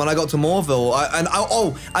anything when I got to Moorville.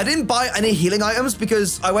 I didn't buy any healing items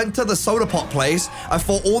because I went to the soda pop place. I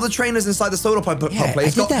fought all the trainers inside the soda pop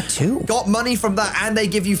place. I did that too. Got money from that, and they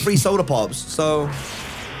give you free soda pops. So,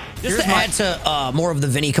 just to add to more of the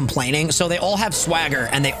Vinny complaining, so they all have swagger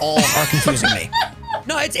and they all are confusing me.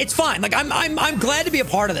 No, it's fine. Like I'm glad to be a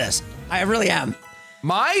part of this. I really am.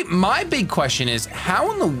 My big question is,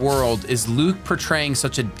 how in the world is Luke portraying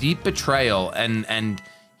such a deep betrayal and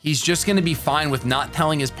he's just going to be fine with not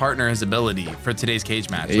telling his partner his ability for today's cage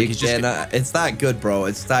match? Like he's just it's that good, bro.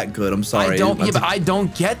 It's that good. I'm sorry. But I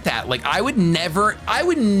don't get that. Like I would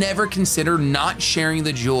never consider not sharing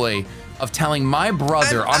the joy of telling my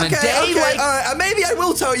brother on a day all like. right. Maybe I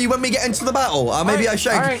will tell you when we get into the battle. Maybe I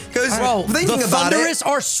should. Because thinking the about Thundurus it,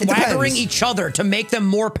 are swaggering each other to make them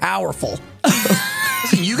more powerful.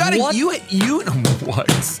 Listen, you gotta what? You what? What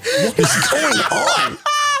is going on?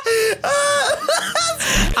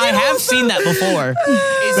 I have seen that before.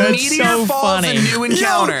 Is Meteor so Falls funny. a new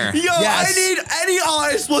encounter? Yo, yes. I need any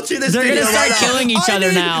eyes watching this They're video gonna start killing each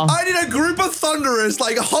other now. I need a group of Thundurus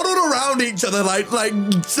like huddled around each other, like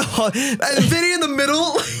and Vinny in the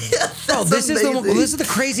middle. Bro, this is the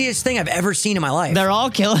craziest thing I've ever seen in my life. They're all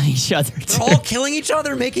killing each other. They're all killing each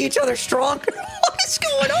other, making each other stronger. What is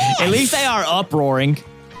going on? At least they are uproaring.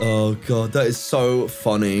 Oh god, that is so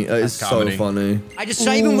funny. That is so funny. Should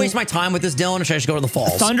I even waste my time with this, Dylan, or should I just go to the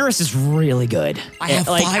falls? Thundurus is really good. I have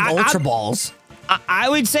 5 Ultra Balls. I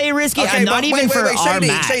would say risky. Okay, not even for our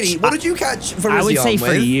match. Shady, what did you catch for Rizzy I would say for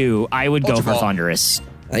with? you, I would go for Ball. Thundurus.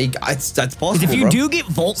 That's possible. If you do get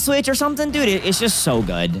Volt Switch or something, dude, it's just so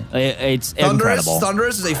good. It's incredible.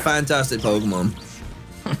 Thundurus is a fantastic Pokemon.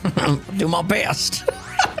 Do my best.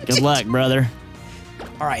 Good luck, brother.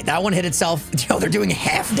 All right, that one hit itself. Yo, they're doing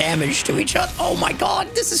half damage to each other. Oh my god,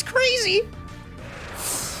 this is crazy.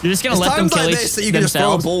 You're just gonna let them kill this that you can just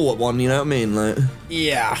throw a ball at one. You know what I mean? Like,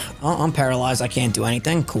 yeah, I'm paralyzed. I can't do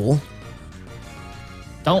anything. Cool.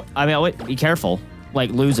 Be careful.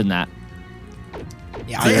 Like losing that.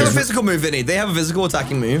 Yeah, they have a physical move, Vinny. They have a physical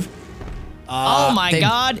attacking move. Oh my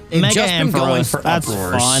god, Mega just been going Ampharos. for That's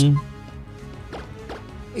uproars. fun.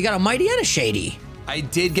 You got a Mighty and a Shady. I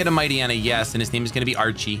did get a Mightyena, yes, and his name is going to be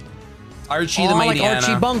Archie. Archie the like Mightyena.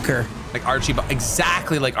 Archie Bunker. Like Archie,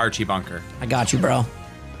 exactly like Archie Bunker. I got you, bro.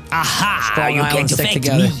 Aha! Strong You Island can't stick affect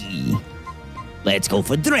together. me. Let's go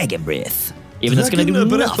for Dragon Breath. Even though it's gonna do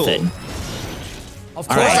nothing. Of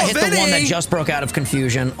course, I hit the one that just broke out of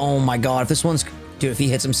confusion. Oh my god, if this one's... Dude, if he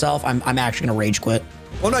hits himself, I'm actually gonna rage quit.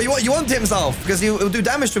 Well, no, you want to hit himself because he'll do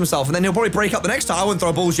damage to himself, and then he'll probably break up the next time. I wouldn't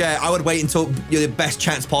throw balls yet. I would wait until you're the best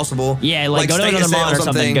chance possible. Yeah, like go to another mon or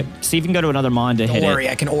something. See if you can go to another mon to hit it. Don't worry,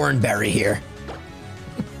 I can Oran Berry here.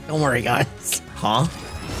 Don't worry, guys. Huh?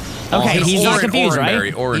 Okay, he's not confused,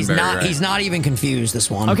 right? He's not even confused,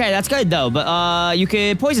 this one. Okay, that's good though. But you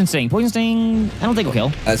could Poison Sting. Poison Sting, I don't think will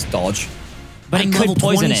kill. That's dodge. But it could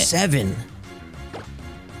poison 27. it.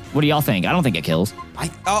 What do y'all think? I don't think it kills.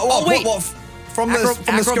 Wait. From the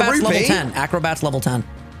Acrobat's level 10. Acrobat's level 10.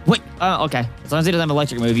 Wait. Okay. As long as he doesn't have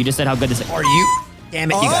electric move, you just said how good this is. Are you? Damn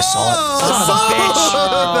it, you guys saw it. Son of a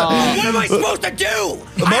bitch. What am I supposed to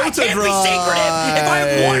do? I can't be secretive if I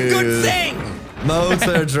have one good thing.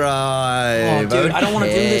 Motor drive. Oh, dude, I don't want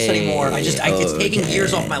to do this anymore. It's taking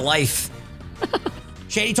years off my life.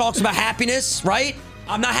 Shady talks about happiness, right?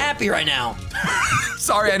 I'm not happy right now.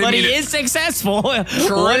 Sorry, I didn't But mean he is successful. 1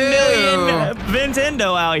 million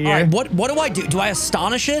Nintendo out here. All right, what do I do? Do I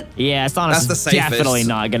astonish it? Yeah, Astonish That's the is safest. definitely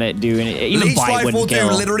not gonna do anything. Even Leech Bite Life will wouldn't kill.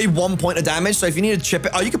 do literally 1 point of damage, so if you need to chip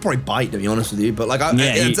it, you could probably Bite, to be honest with you, but like,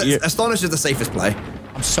 Astonish is the safest play.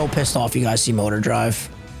 I'm so pissed off you guys see Motor Drive.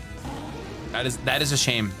 That is a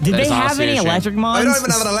shame. Did That they is have honestly any a shame. electric mons? I don't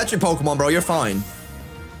even have an electric Pokemon, bro. You're fine.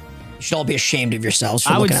 You should all be ashamed of yourselves for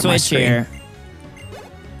I would looking at my switch screen. here.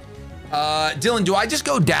 Dylan, do I just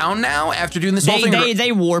go down now after doing this whole thing?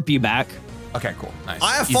 They warp you back. Okay, cool. Nice.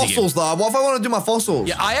 I have Easy fossils, game. though. What if I want to do my fossils?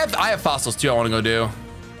 Yeah, I have fossils too. I want to go do.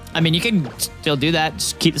 I mean, you can still do that.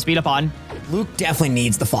 Just keep the speed up on. Luke definitely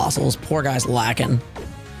needs the fossils. Poor guy's lacking.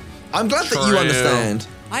 I'm glad that you understand.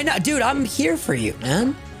 I know, dude. I'm here for you,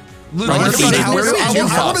 man. Luke, I want to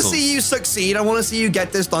fossils? see you succeed. I want to see you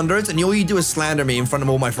get this thunderous, and all you do is slander me in front of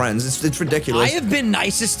all my friends. It's ridiculous. I have been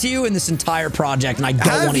nicest to you in this entire project, and I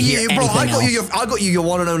don't want to hear anything else. I got you your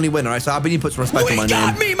one and only winner. Right? So I bet you put some respect on my name. We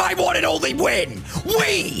got me my one and only win.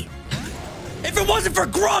 If it wasn't for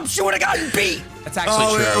Grumps, you would have gotten beat. That's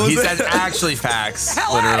actually true. That's actually facts.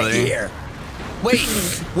 Hell literally. Out of here. Wait,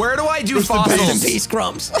 where do I do fossils? Rest in peace,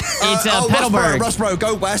 Grumps. It's Petalburg. Rustboro,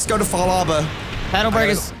 go west, go to Fall Harbor. Petalburg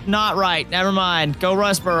is not right. Never mind. Go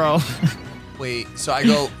Rustboro. Wait, so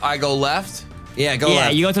I go left? Yeah, go yeah,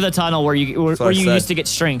 left. you go to the tunnel where you used to get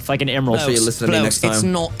strength, like an emerald. So you listen to me next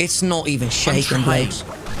time. It's not even shaking, Blakes.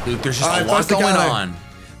 Luke, there's just a lot going on.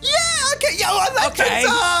 Yeah, okay, yo, Okay.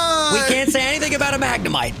 We can't say anything about a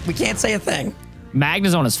Magnemite. We can't say a thing.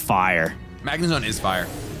 Magnezone is fire. Magnezone is fire.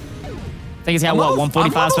 I think it's got, what,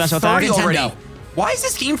 145 special attack? Already. Why is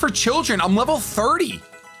this game for children? I'm level 30.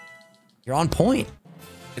 You're on point.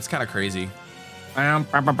 It's kind of crazy. Okay,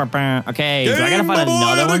 do I gotta find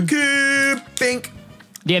another one? Think.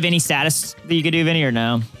 Do you have any status that you could do, Vinny, or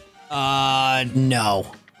no?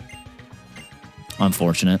 No.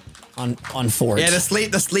 Unfortunate. Unfortunate. Yeah,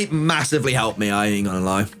 the sleep massively helped me. I ain't gonna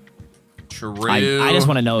lie. True. I just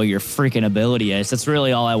want to know what your freaking ability is. That's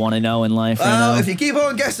really all I want to know in life right now. If you keep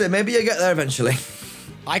on guessing, maybe you'll get there eventually.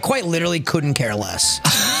 I quite literally couldn't care less.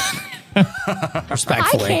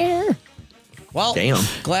 Respectfully. I care. Well, damn.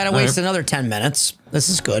 Glad I wasted another 10 minutes. This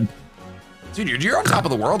is good. Dude, you're on top of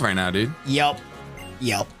the world right now, dude. Yep.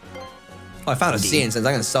 Oh, I found a sea incense.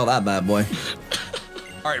 I'm gonna sell that bad boy.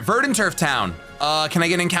 All right, Verdant Turf Town. Can I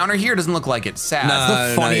get an encounter here? Doesn't look like it. Sad.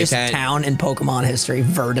 That's the funniest town in Pokemon history.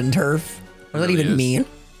 Verdant Turf. What does that even mean?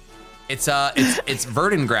 It's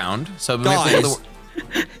verdant ground. So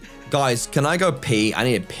guys, can I go pee? I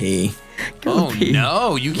need to pee. Oh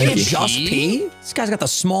no, you can't just pee? This guy's got the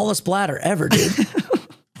smallest bladder ever, dude.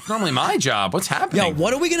 It's normally my job. What's happening? Yo,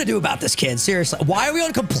 what are we gonna do about this kid? Seriously, why are we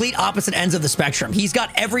on complete opposite ends of the spectrum? He's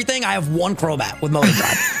got everything. I have one Crobat with Motor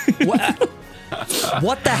Drive.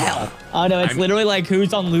 What the hell? Oh no, it's literally like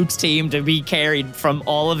who's on Luke's team to be carried from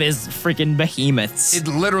all of his freaking behemoths. It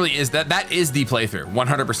literally is that is the playthrough,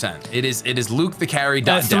 100%. It is Luke the carry.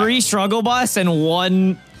 3 struggle bus and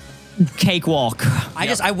 1 cakewalk.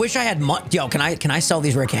 I wish I had money. Yo, can I sell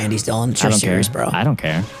these rare candies, Dylan? I don't serious, care. bro. I don't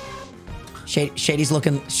care. Shady's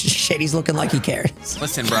looking like he cares.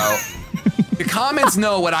 Listen, bro. The comments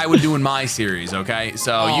know what I would do in my series, okay?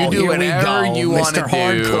 So you do whatever you want to do.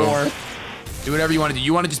 Hardcore. Do whatever you want to do.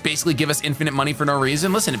 You want to just basically give us infinite money for no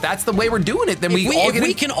reason? Listen, if that's the way we're doing it, then if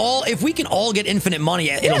we can all get infinite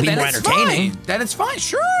money, it'll be more entertaining. Then it's fine.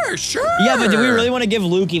 Sure. Yeah, but do we really want to give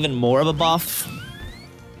Luke even more of a buff?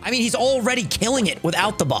 I mean, he's already killing it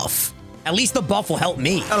without the buff. At least the buff will help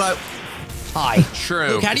me. Hello. Hi. True.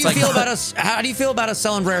 Luke, how do you feel about us? How do you feel about us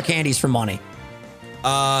selling rare candies for money?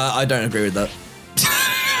 I don't agree with that.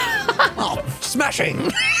 Oh,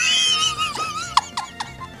 smashing.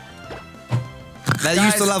 They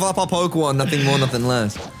used to level up our Pokemon, nothing more, nothing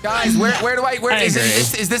less. Guys, where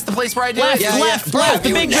is this the place where I do Left, it? left,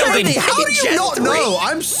 the big building. How do you not know?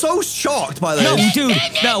 I'm so shocked by this. No, dude,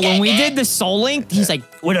 when we did the Soul Link, he's like,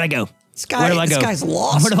 where do I go? Where do I go? This guy's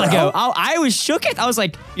lost, Where do I go? I was shook it. I was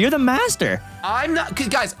like, you're the master. I'm not, cause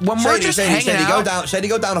guys, when we're just hanging out. Shady,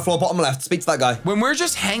 go down the floor, bottom left. Speak to that guy. When we're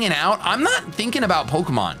just hanging out, I'm not thinking about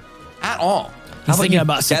Pokemon at all. He's thinking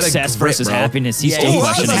about success versus happiness. He's he's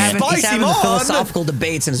having the philosophical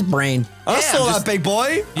debates in his brain. I saw that big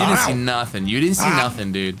boy. You didn't see nothing. You didn't see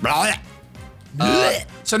nothing, dude.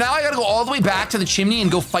 So now I gotta go all the way back to the chimney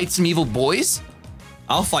and go fight some evil boys?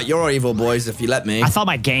 I'll fight your evil boys if you let me. I thought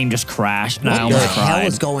my game just crashed. And I What the almost hell cried.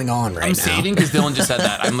 is going on right now? I'm saving because Dylan just said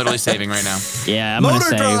that. I'm literally saving right now. Yeah, I'm gonna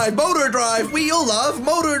save. Motor drive. We all love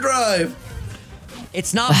motor drive.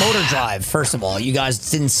 It's not motor drive, first of all. You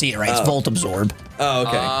guys didn't see it right. It's Volt Absorb. Oh,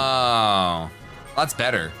 okay. Oh, that's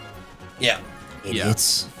better. Yeah.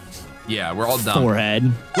 Idiots. Yeah, we're all dumb. Forehead.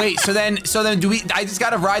 Wait, so then do we? I just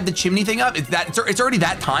gotta ride the chimney thing up. It's already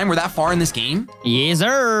that time. We're that far in this game. Yes,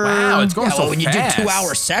 sir. Wow, it's going so when fast. you do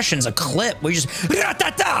 2-hour sessions, a clip, we just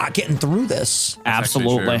getting through this.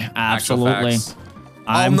 Absolutely, Actually true. absolutely. Actual facts.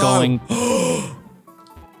 I'm going.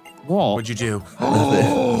 Whoa. What'd you do?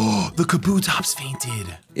 Oh, the Kabutops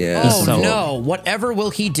fainted. Yeah. Oh so- no! Whatever will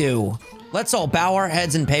he do? Let's all bow our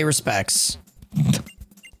heads and pay respects.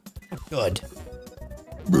 Good.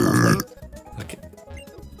 Okay.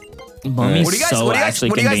 Mommy's What do you guys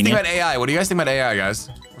think about AI? What do you guys think about AI, guys?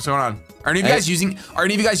 What's going on? Are any of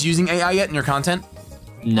you guys using AI yet in your content?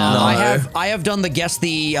 No. I have done the guess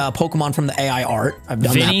the Pokemon from the AI art. I've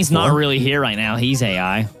done Vinny's that before. not really here right now. He's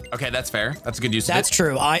AI. Okay, that's fair. That's a good use of it. That's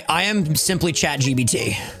true. I am simply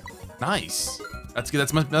ChatGPT. Nice. That's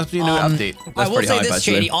good. Must be a new update. I will say this,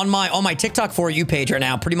 Shady, on my TikTok For You page right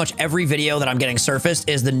now, pretty much every video that I'm getting surfaced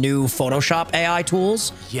is the new Photoshop AI tools,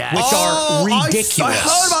 which are ridiculous. I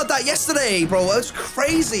heard about that yesterday, bro. That's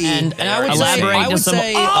crazy. And I would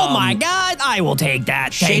say, oh my God, I will take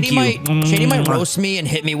that. Shady might roast me and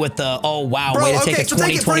hit me with the, oh wow, way to take a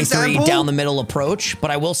 2023 down the middle approach.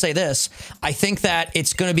 But I will say this, I think that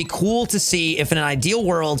it's going to be cool to see if in an ideal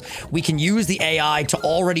world we can use the AI to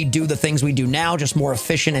already do the things we do now, just more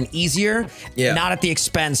efficient and easier, not at the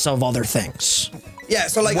expense of other things. Yeah,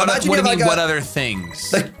 so like, what imagine do you mean, what other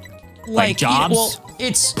things? Like jobs? Well,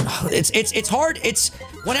 it's hard. It's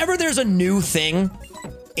whenever there's a new thing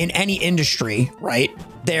in any industry, right?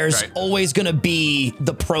 There's always gonna be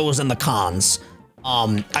the pros and the cons.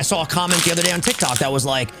 I saw a comment the other day on TikTok that was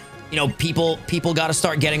like, you know, people got to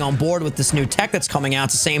start getting on board with this new tech that's coming out.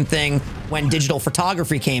 It's the same thing when digital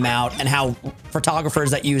photography came out and how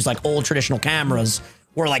photographers that use like old traditional cameras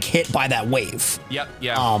were like hit by that wave. Yep.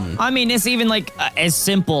 Yeah. I mean, it's even like as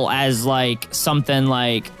simple as like something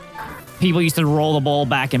like people used to roll the ball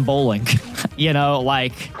back in bowling, you know,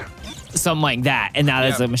 like something like that. And now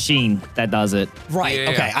there's a machine that does it. Right.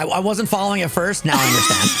 Yeah, okay. I wasn't following at first. Now I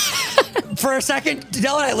understand. For a second,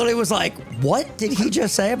 Dylan, I literally was like, what did he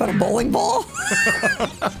just say about a bowling ball?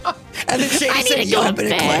 And then Shady said, yup, and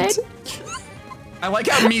it clicked. I like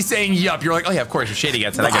how me saying yup, you're like, oh yeah, of course, if Shady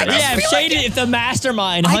gets it, I got it. Yeah, if Shady, it's a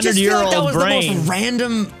mastermind, 100-year-old brain. The most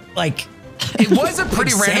random, like... It was a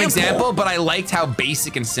pretty random example, but I liked how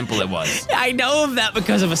basic and simple it was. I know of that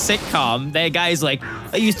because of a sitcom. That guy's like,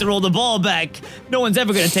 I used to roll the ball back. No one's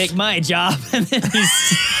ever going to take my job. And then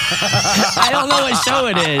he's... I don't know what show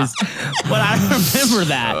it is, but I remember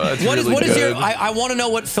that. What is your... I want to know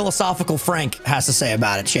what Philosophical Frank has to say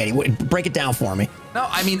about it, Shady. Break it down for me. No,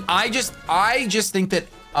 I mean, I just think that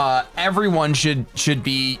everyone should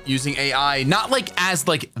be using AI, not like as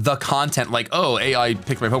like the content, like, oh, AI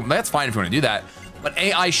picked my Pokemon. That's fine if you want to do that. But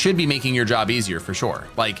AI should be making your job easier for sure.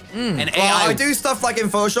 Like, and AI. Well, I do stuff like in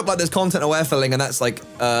Photoshop, like there's content aware filling, and that's like,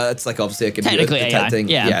 it's like obviously a computer technically detecting.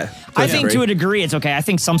 AI. Yeah. I think to a degree it's okay. I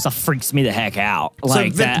think some stuff freaks me the heck out.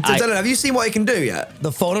 Like so, Dylan, have you seen what it can do yet?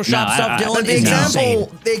 The Photoshop stuff,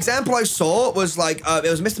 Dylan. The example I saw was like it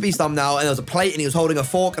was Mr. Beast thumbnail, and there was a plate, and he was holding a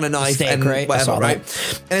fork and a knife and whatever, right?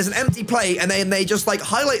 And there's an empty plate, and then they just like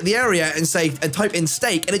highlight the area and say and type in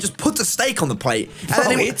steak, and it just puts a steak on the plate.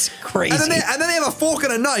 And then it's crazy. And then they have a fork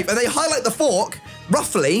and a knife, and they highlight the fork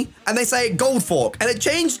roughly, and they say gold fork, and it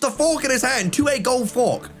changed the fork in his hand to a gold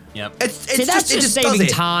fork. Yep. That's just saving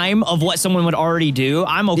time of what someone would already do.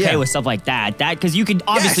 I'm okay with stuff like that. Because you could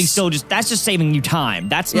obviously still that's just saving you time.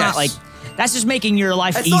 That's not like, that's just making your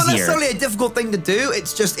life easier. It's not necessarily a difficult thing to do.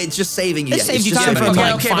 It's just saving you. It saves you time from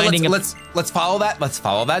like finding. Let's follow that. Let's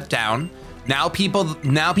follow that down. Now people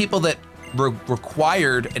that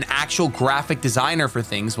required an actual graphic designer for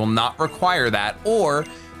things will not require that, or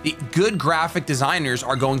the good graphic designers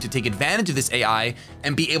are going to take advantage of this AI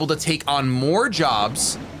and be able to take on more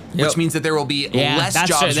jobs, which means that there will be less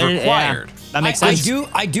jobs required. That makes sense.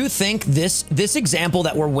 I do think this example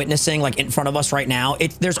that we're witnessing like in front of us right now,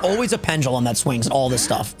 there's always a pendulum that swings all this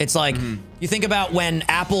stuff. It's like you think about when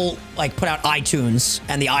Apple like put out iTunes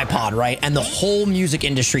and the iPod, right? And the whole music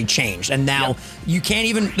industry changed. And now you can't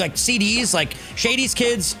even like CDs, like Shady's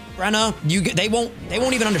kids, Brenna, they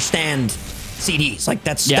won't even understand CDs. Like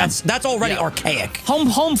that's already archaic.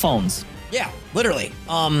 Home phones. Yeah, literally.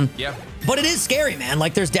 But it is scary, man.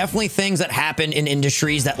 Like, there's definitely things that happen in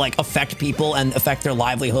industries that, like, affect people and affect their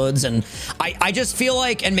livelihoods. And I just feel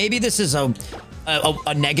like, and maybe this is a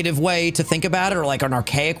negative way to think about it or, like, an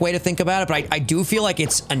archaic way to think about it, but I do feel like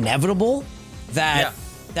it's inevitable that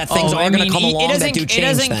things are going to come along that do change things.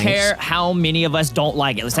 It doesn't care how many of us don't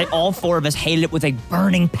like it. Let's say all 4 of us hated it with a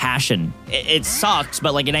burning passion. It sucks,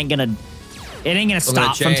 but, like, it ain't gonna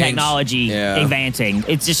stop from technology advancing.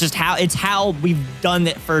 It's just how we've done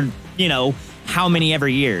it for, you know, how many ever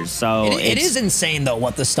years. So it is insane though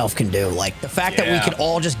what this stuff can do. Like the fact that we could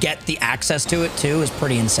all just get the access to it too is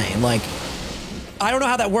pretty insane. Like I don't know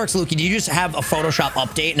how that works, Lukey. Do you just have a Photoshop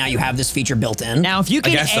update now you have this feature built in? Now if you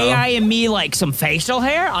can AI and me like some facial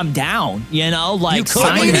hair, I'm down. You know, like you could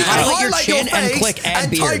highlight your chin and click add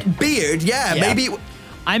beard. Type beard. Yeah, maybe.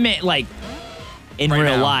 I meant like in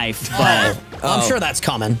real life, but I'm sure that's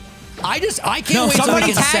coming. I can't wait.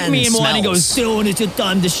 Somebody tagged me in one and goes, "Soon it's your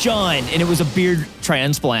time to shine," and it was a beard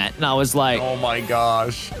transplant, and I was like, "Oh my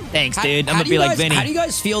gosh, thanks, dude." I'm gonna be like Vinny. How do you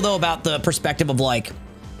guys feel though about the perspective of like,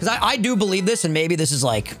 because I do believe this, and maybe this is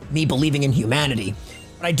like me believing in humanity,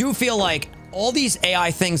 but I do feel like all these AI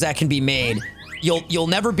things that can be made, you'll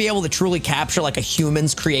never be able to truly capture like a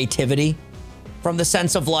human's creativity, from the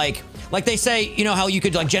sense of like, Like they say, you know how you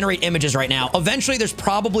could like generate images right now. Eventually, there's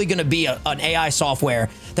probably going to be an AI software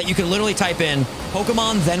that you can literally type in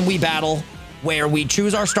Pokemon, then we battle, where we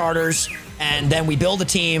choose our starters, and then we build a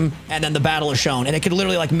team, and then the battle is shown. And it could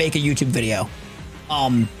literally like make a YouTube video.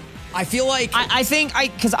 I feel like I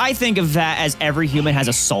think of that as every human has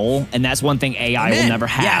a soul, and that's one thing AI will never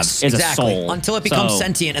have is a soul until it becomes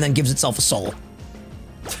sentient and then gives itself a soul.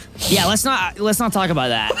 Yeah, let's not talk about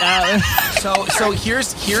that. So here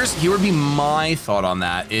would be my thought on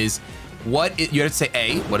that is you have to say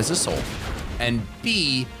A, what is a soul, and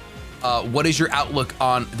B, what is your outlook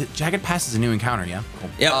on the Jagged Pass is a new encounter? Yeah.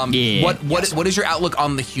 Cool. What is your outlook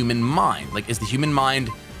on the human mind? Like, is the human mind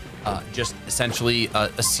just essentially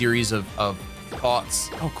a series of thoughts?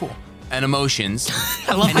 Oh, cool. And emotions.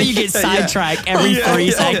 I love how you get sidetracked every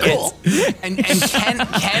 3 seconds. Cool. And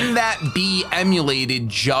can that be emulated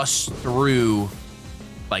just through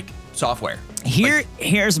like software?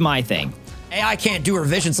 Here's my thing. AI can't do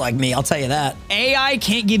revisions like me, I'll tell you that. AI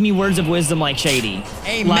can't give me words of wisdom like Shady.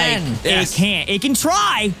 Amen. Like, it can't. It can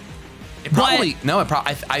try. It probably maybe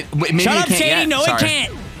shut up, it can't Shady. yet. No, Sorry. it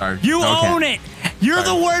can't. Sorry. You own it. You're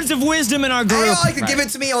the words of wisdom in our group. AI could give it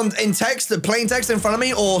to me in text, plain text in front of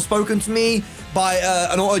me, or spoken to me by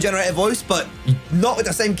an auto-generated voice, but not with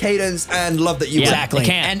the same cadence and love that you Exactly. It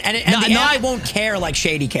can't. And the AI won't care like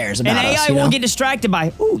Shady cares about us. And AI won't get distracted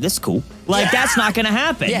by, ooh, this is cool. Like, that's not going to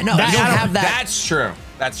happen. Yeah, no, you don't have that. That's true.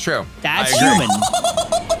 That's true. That's human.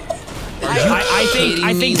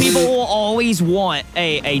 I think people will always want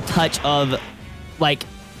a touch of, like,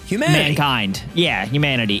 humanity. Mankind. Yeah,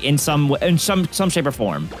 humanity in some shape or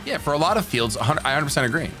form. Yeah, for a lot of fields, I 100%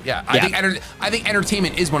 agree. Yeah, I think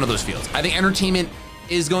entertainment is one of those fields. I think entertainment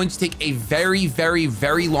is going to take a very, very,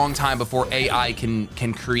 very long time before AI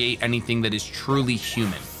can create anything that is truly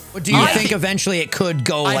human. But do you think eventually it could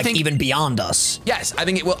go even beyond us? Yes, I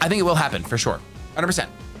think it will. I think it will happen for sure. 100%.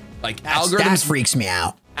 Like algorithms that freaks me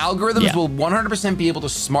out. Algorithms will 100% be able to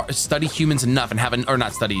study humans enough and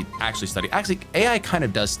actually study. Actually, AI kind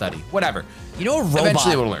of does study. Whatever. You know, a robot.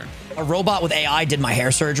 Eventually, it will learn. A robot with AI did my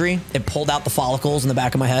hair surgery. It pulled out the follicles in the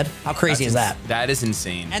back of my head. How crazy is that? That is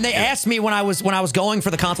insane. And they asked me when I was going for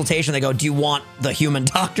the consultation. They go, "Do you want the human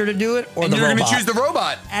doctor to do it or the robot?" You're gonna choose the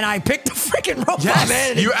robot. And I picked the freaking robot. Yes,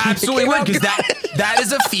 man. you absolutely would, because that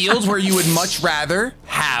is a field where you would much rather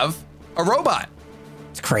have a robot.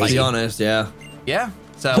 It's crazy. To be honest, yeah. Yeah.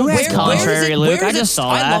 So who has contrary, Luke? I just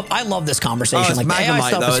saw that. I love this conversation. Like Magnemite, AI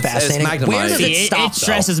stuff is fascinating. Where does it stop? It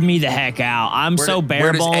stresses me the heck out. I'm so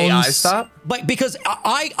bare bones. Where does AI stop? But because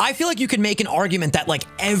I feel like you can make an argument that like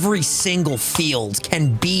every single field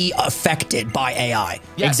can be affected by AI.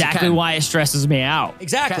 Yes, exactly why it stresses me out.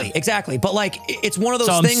 Exactly. But like it's one of those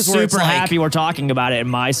so things where it's like, I'm super happy we're talking about it in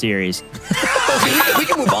my series. we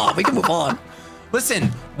can move on. We can move on.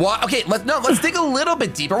 Listen, okay, let's dig a little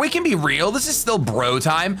bit deeper. We can be real. This is still bro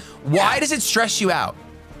time. Why does it stress you out?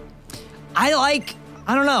 I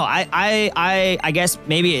don't know. I guess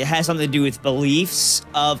maybe it has something to do with beliefs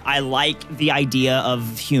of I like the idea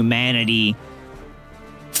of humanity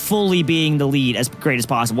fully being the lead as great as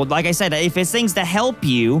possible. Like I said, if it's things to help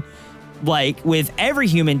you, like with every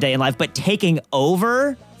human day in life, but taking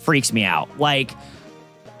over freaks me out. Like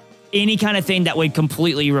any kind of thing that would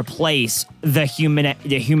completely replace the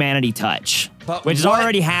humanity touch, which is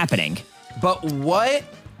already happening. But what?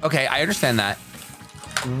 Okay, I understand that.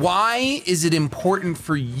 Why is it important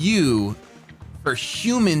for you, for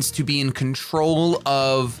humans to be in control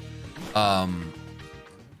of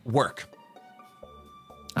work?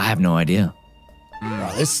 I have no idea.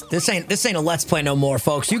 Bro, this ain't a Let's Play no more,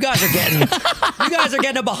 folks. You guys are getting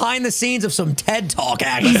a behind the scenes of some TED Talk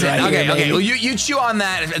action. Okay. Well, you chew on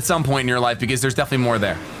that at some point in your life because there's definitely more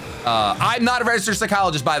there. I'm not a registered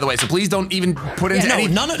psychologist, by the way, so please don't even put into any.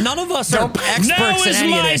 None of us are experts in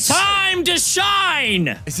any of this. Now is my time to shine.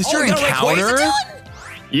 Is this your encounter?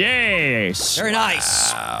 Yes. Very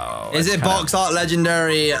nice. Wow, Is it box art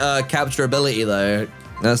legendary capture ability though?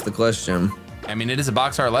 That's the question. I mean, it is a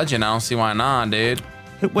box art legend. I don't see why not, dude.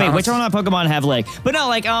 Wait, which one of my Pokemon have leg? But no,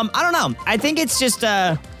 like, I don't know. I think it's just,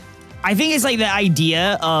 I think it's like the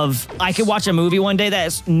idea of I could watch a movie one day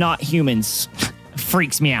that's not humans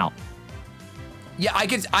freaks me out. Yeah, I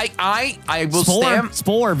will stand.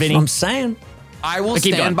 Spore, Vinny. I'm saying. I will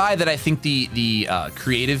stand by that. I think the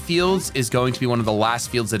creative fields is going to be one of the last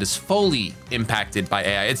fields that is fully impacted by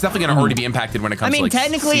AI. It's definitely going to already be impacted when it comes to like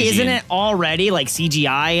technically, CG isn't it already like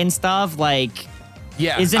CGI and stuff? Like,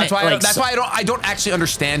 yeah, that's why I don't actually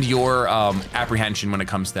understand your apprehension when it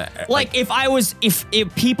comes to like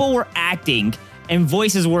if people were acting and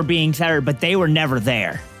voices were being uttered, but they were never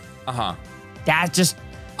there. Uh-huh. That just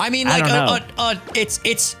I mean, I like, don't know.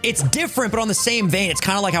 it's different, but on the same vein, it's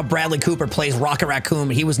kind of like how Bradley Cooper plays Rocket Raccoon,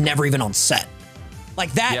 but he was never even on set.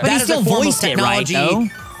 Like that. Yeah. But That he is still a form of voiced it, right, technology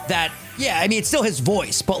though? that. Yeah, I mean, it's still his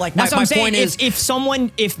voice, but like That's what my I'm saying. point is,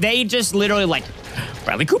 If they just literally like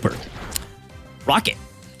Bradley Cooper, Rocket,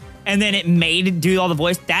 and then it made it do all the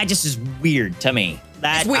voice, that just is weird to me.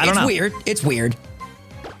 That I don't know. weird. It's weird.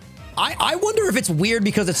 I wonder if it's weird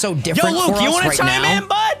because it's so Yo, different Luke, for you us want to right chime now. in,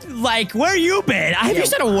 bud? Like, where you been? Have you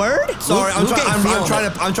said a word? Sorry, Luke ain't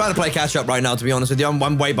feeling I'm trying to play catch up right now. To be honest with you,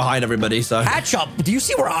 I'm way behind everybody. So Catch up. Do you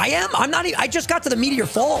see where I am? I'm not. I just got to the Meteor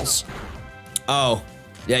Falls. oh.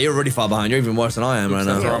 Yeah, you're really far behind. You're even worse than I am right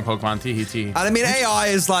now. That's the wrong Pokemon. THT. And I mean, AI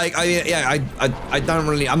is like, I don't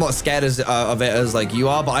really, I'm not scared of it as like you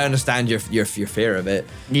are, but I understand your fear of it.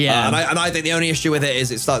 Yeah. And I think the only issue with it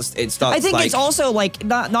is it starts. I think like, it's also like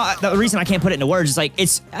not the reason I can't put it into words is like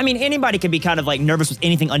I mean anybody can be kind of like nervous with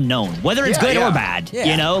anything unknown, whether it's good or bad. Yeah.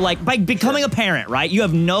 You know, like by becoming a parent, right? You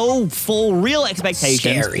have no full real expectations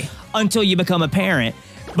Scary. until you become a parent.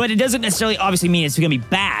 But it doesn't necessarily obviously mean it's going to be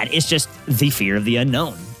bad. It's just the fear of the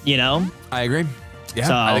unknown, you know? I agree. Yeah,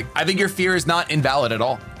 So- I think your fear is not invalid at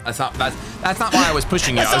all. That's not why I was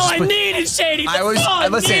pushing you. That's all I needed, Shady. That's all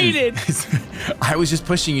I needed. I was just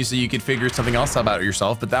pushing you so you could figure something else out about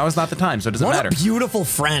yourself, but that was not the time, so it doesn't What matter. a beautiful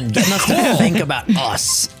friend getting us to think about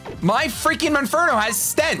us. My freaking Monferno has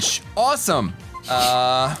stench. Awesome.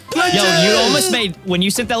 Yo, you almost made, when you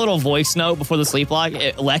sent that little voice note before the sleep log,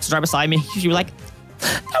 Lex was right beside me, you were like,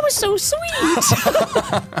 that was so sweet.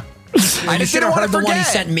 I just didn't have wanna heard the one he forget.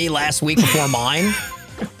 sent me last week before mine.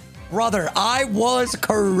 Brother, I was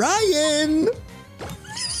crying.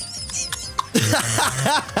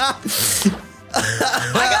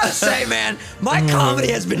 I gotta say, man, my comedy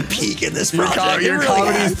has been peaking this project. Your It really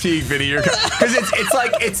comedy has. is peak, Vinny. Because it's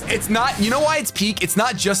like it's not. You know why it's peak? It's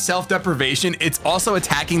not just self-deprivation. It's also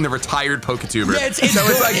attacking the retired Poketuber. Yeah, it's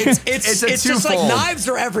a just like twofold. knives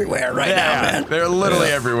are everywhere right now, man. They're literally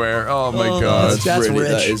everywhere. Oh my god. That's really- rich.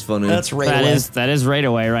 that is funny. That's right. that is right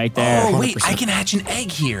away right there. Oh wait, I can hatch an egg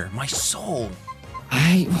here. My soul.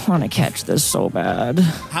 I want to catch this so bad.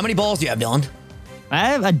 How many balls do you have, Dylan?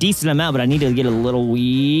 I have a decent amount, but I need to get a little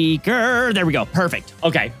weaker. There we go. Perfect.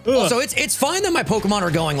 Okay. So it's fine that my Pokemon are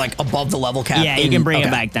going like above the level cap. Yeah, you can bring it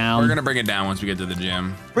back down. We're gonna bring it down once we get to the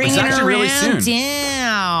gym. Bring It's it actually really around soon.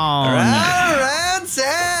 down. Around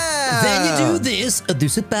town. Then you do this.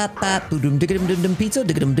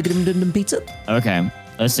 Pizza. Okay.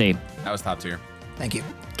 Let's see. That was top tier. Thank you.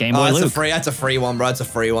 Game Boy Luke. That's a free one, bro. It's a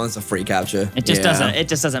free one. It's a free capture. It just Yeah.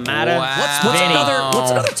 doesn't matter. Wow. What's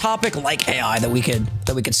another topic like AI that we could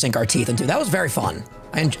sink our teeth into? That was very fun.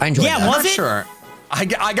 I enjoyed Yeah, that. was I'm it? sure. I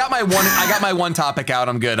got my one topic out.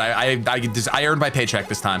 I'm good. I earned my paycheck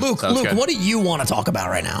this time. Luke, so it's good. what do you want to talk about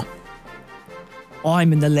right now?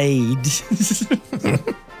 I'm in the lead.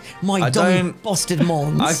 My I dumb don't- busted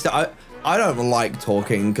mons. I don't like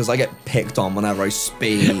talking because I get picked on whenever I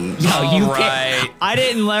speak. Yo, you All can't- right. I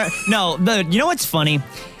didn't learn. No, you know what's funny?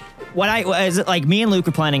 Is it like me and Luke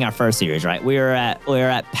were planning our first series, right? We were at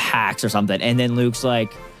PAX or something, and then Luke's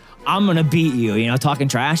like, "I'm gonna beat you," talking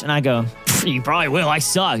trash, and I go, "You probably will. I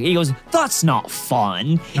suck." He goes, "That's not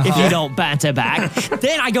fun if you don't banter back."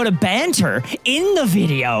 Then I go to banter in the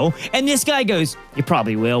video, and this guy goes, "You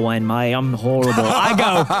probably will win, mate. I'm horrible." I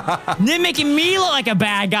go, they're making me look like a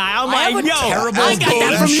bad guy. I'm I have like, a "Yo, terrible I got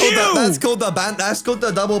that from you." That's called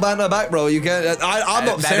the double banter back, bro. You get. I'm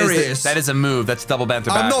not That is serious. that is a move. That's double banter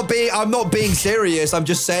back. I'm not being serious. I'm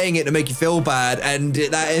just saying it to make you feel bad, and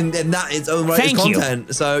that is own right Thank is you.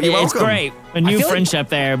 content. So you're welcome. It's great. A new feel like- friendship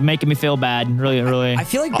there, making me feel bad. Really. I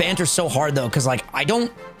feel like banter's so hard though, because like I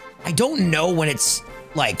don't know when it's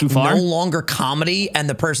like Too far? no longer comedy and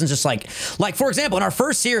the person's just like for example, in our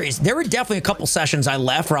first series, there were definitely a couple sessions I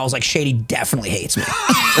left where I was like, Shady definitely hates me.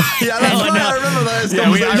 Yeah, that's right. I remember those. Yeah, I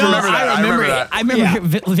remember that. I remember that. I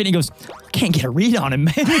remember Vinny goes, "Can't get a read on him,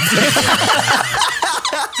 man."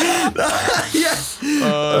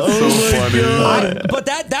 so funny. But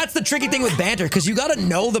that's the tricky thing with banter, because you got to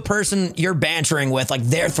know the person you're bantering with, like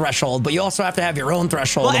their threshold, but you also have to have your own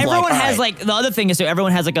threshold. Well, of everyone all has right, like the other thing is so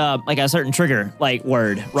everyone has like a certain trigger like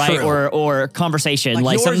word, right? True. Or conversation,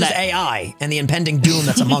 like yours something is that. AI and the impending doom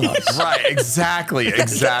that's among us. Right, exactly.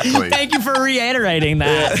 Thank you for reiterating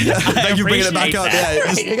that. Thank you for bringing it back up. Yeah,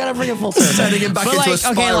 just You gotta bring it full circle. sending him back But into a like,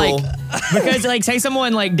 spiral. okay, like because like say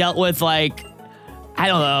someone like dealt with like I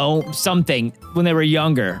don't know something when they were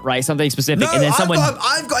younger, right? Something specific, No, and then someone.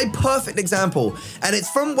 I've got a perfect example, and it's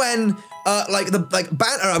from when like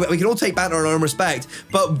banter. We can all take banter in our own respect,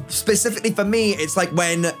 but specifically for me, it's like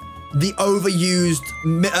when the overused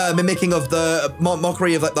mimicking of the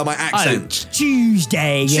mockery of like my accent. Oh,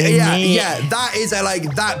 Tuesday. Yeah. That is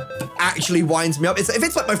that actually winds me up. If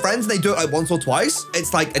it's like my friends and they do it like once or twice,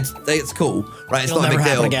 it's like it's cool, right? It's It'll not a never big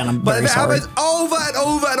happen deal. again. I'm but very if it sorry. happens over and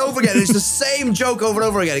over and over again, it's the same joke over and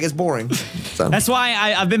over again. It gets boring. So. That's why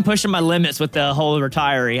I've been pushing my limits with the whole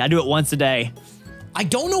retiree. I do it once a day. I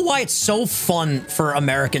don't know why it's so fun for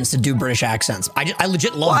Americans to do British accents. I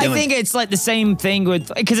legit love doing it. I think it's like the same thing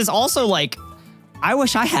with, because it's also like, I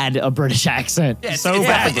wish I had a British accent so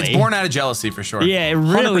badly. It's born out of jealousy for sure. Yeah, it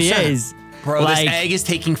really 100%. is. Bro, like, this egg is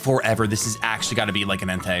taking forever. This is actually got to be like an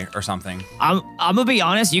ente or something. I'm gonna be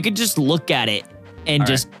honest. You could just look at it and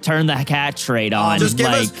just turn the catch rate on. Just give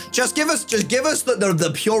us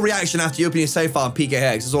the pure reaction after you open your safe file and PK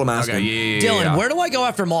Hex. That's all I'm asking. Okay, yeah. Dylan, where do I go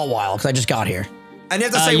after Mall Wild? Because I just got here. And you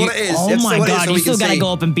have to say what it is. Oh my god, you still gotta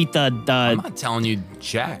go up and beat I'm not telling you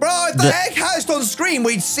jack. Bro, if the egg hatched on screen,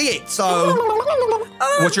 we'd see it. So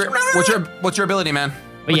What's your ability, man?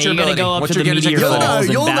 But What's yeah, your you gotta ability? go up What's to your the get meteor attack walls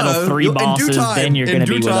ability? and battle 3 in due bosses, time, then you're in gonna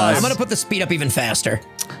due be with time. us. I'm gonna put the speed up even faster.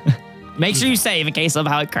 Make sure you save in case of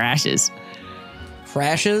how it crashes.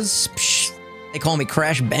 Crashes? Psh, they call me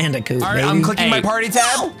Crash Bandicoot. All right, baby. I'm clicking my Hey. party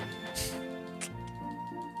tab.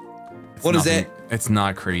 What is it? It's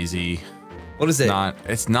not crazy. What is it?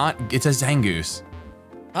 It's a Zangoose.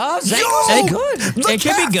 Oh, Yo! Zangoose is good. The It could be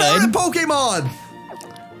cat good. ferret Pokemon.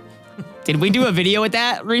 Did we do a video with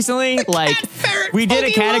that recently? Like, we did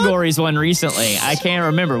a categories one recently. I can't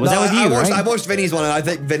remember. Was that with you, I right? watched Vinny's one, and I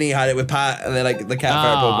think Vinny had it with Pat, and then like the cat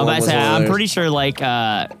ferret Pokemon. I'm about to was say, one of I'm theirs. pretty sure like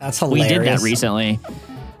That's we did that hilarious. recently.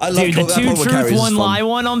 I love Dude, the that 2 Pokemon truth, carries is 1 fun. lie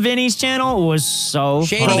one on Vinny's channel was so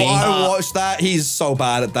Shady. Bro, funny. I watched that. He's so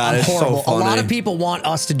bad at that. I'm It's horrible. so funny. A lot of people want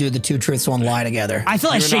us to do the 2 truths, 1 lie together. I feel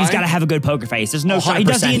like You and Shane's I? got to have a good poker face. There's no shot. He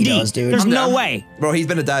does 100% he D&D. does, dude. There's I'm no down. way. Bro, he's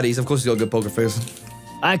been a daddy. So of course he's got a good poker face.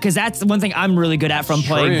 Because that's the one thing I'm really good at from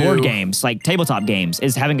playing board True. games, like tabletop games,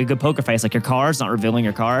 is having a good poker face, like your cards, not revealing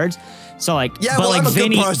your cards. So like, Yeah, but well, like I'm a good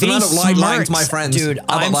Vinny, person. I Vinny don't like lying to my smirks. friends. Dude, How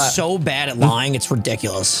about I'm that? so bad at lying, it's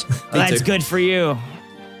ridiculous. That's too. good for you.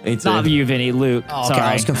 Me too. Not you, Vinny. Luke. Oh,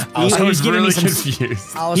 okay, Sorry. I was He was giving me really some.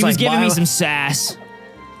 confused. I was He was like, giving why- me some sass.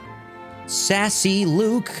 Sassy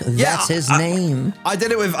Luke, that's his I- name. I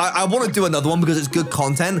did it with. I want to do another one because it's good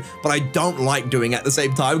content, but I don't like doing it at the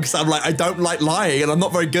same time because I'm like I don't like lying and I'm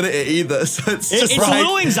not very good at it either. So it's just It's a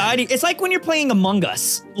little anxiety. It's like when you're playing Among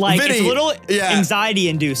Us. Like it's Vinny, a little yeah. anxiety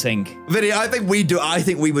inducing. Vinny, I think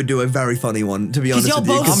we would do a very funny one. To be Because honest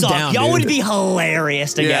y'all with you, both suck. down, Y'all dude. would be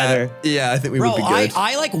hilarious together. Yeah, I think we Bro, would be I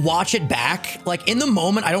good. like watch it back. Like in the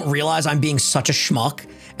moment, I don't realize I'm being such a schmuck.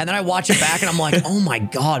 And then I watch it back and I'm like, oh my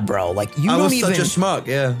God, bro. Like you I don't was even, such a schmuck.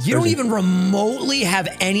 Yeah, you don't even remotely have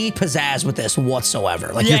any pizzazz with this whatsoever.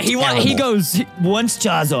 Like Yeah, you're he terrible. goes, once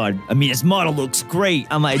Charizard, I mean, his model looks great.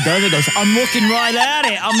 I'm like, does it? He goes, I'm looking right at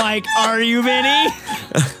it. I'm like, are you, Vinny?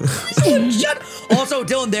 Also,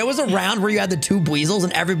 Dylan, there was a round where you had the 2 Buizzles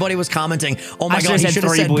and everybody was commenting, oh my I God, he should've should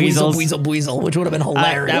have said said 3 Buizzle, Buizzles. Buizzle, which would have been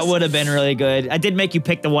hilarious. That would have been really good. I did make you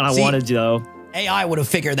pick the one I wanted to, though. AI would have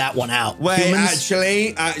figured that one out. Wait, Humans,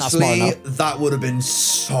 actually, smart enough. that would have been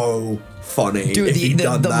so funny dude, if you'd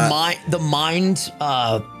done that.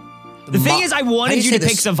 The thing is, I wanted you to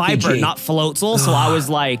pick Survivor, not Floatzel, so I was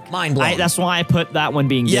like, Mind blown. that's why I put that one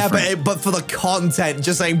being Yeah, different. but for the content,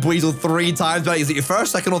 just saying Buizzle 3 times, like, is it your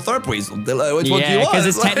first, second, or third Buizzle? Which one do you Yeah, want? because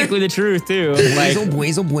it's Like- technically the truth, too. Like,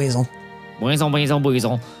 Buizzle. Weasel.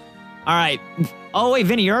 All right. Oh, wait,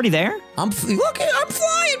 Vinny, you're already there? I'm flying,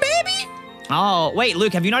 baby. Oh, wait,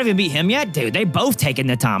 Luke, have you not even beat him yet? Dude, they both taken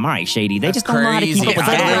the time. All right, Shady. They just don't know how to keep Crazy. up with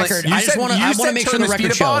For the that. record, You I just said- wanna- you I wanna said make turn sure the speed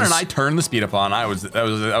record up on, shows. and I turned the speed up on. I was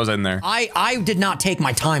in there. I did not take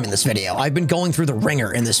my time in this video. I've been going through the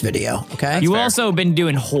ringer in this video, okay? You fair. also been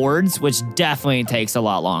doing hordes, which definitely takes a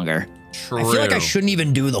lot longer. True. I feel like I shouldn't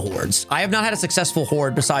even do the hordes. I have not had a successful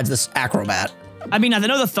horde besides this acrobat. I mean, I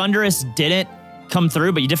know the Thunderous didn't come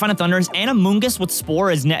through, but you did find a Thunderous and a Mungus with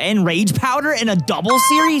Spore and Rage Powder in a double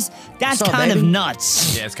series. That's What's up, kind of baby?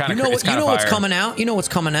 nuts. Yeah, it's kind You of. know It's what? You kind know of what's fire. coming out. You know what's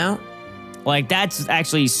coming out. Like, that's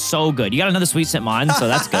actually so good. You got another Sweet Scent Mon, so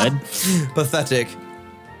that's good. Pathetic.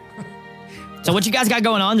 So what you guys got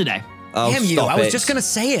going on today? Oh, Damn you! stop I was it. just gonna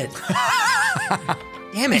say it.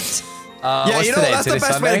 Damn it! Yeah, What's you know, today? that's the Today's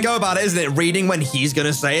best way to Sunday? go about it, isn't it? Reading when he's going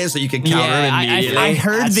to say it so you can counter him immediately. I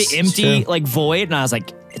heard That's the empty, true. like, void, and I was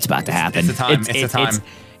like, it's about to happen. It's the time. It's the time.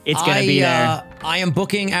 It's going to be there. I am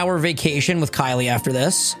booking our vacation with Kylie after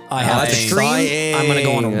this. I have That's to stream. I'm gonna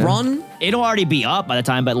go on a exciting. run. It'll already be up by the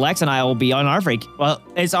time, but Lex and I will be on our vacation. Well,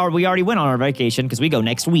 we already went on our vacation because we go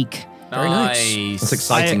next week. Very nice. That's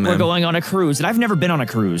exciting, man. We're going on a cruise, and I've never been on a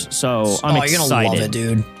cruise, so I'm Oh, excited. you're gonna love it,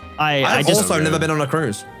 dude. I I've just also never been on a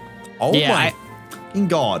cruise. Oh Yeah, my fucking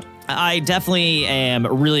God. I definitely am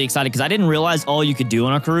really excited because I didn't realize all you could do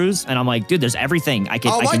on a cruise, and I'm like, dude, there's everything I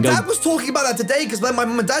can. Oh, I my can dad go. was talking about that today because when my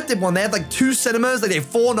mum and dad did one, they had like 2 cinemas, they had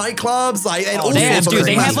 4 nightclubs, like and all They have, sorts of dude,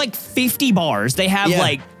 they things. have like 50 bars. They have Yeah.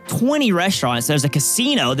 like 20 restaurants. There's a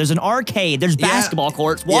casino. There's an arcade. There's basketball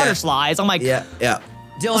courts, water slides. I'm like, yeah.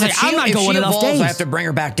 Dylan, like, I'm not going enough evolves, days. I have to bring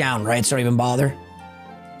her back down, right? So don't even bother.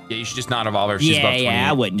 Yeah, you should just not evolve her if she's above 28.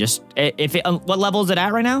 I wouldn't just. If it, what level is it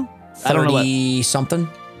at right now? I don't know. 30 something.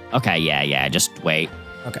 Okay, yeah. Just wait.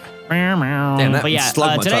 Okay. Damn, that But yeah,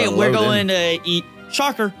 slugged my today title we're low, going to eat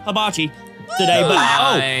shocker hibachi today. But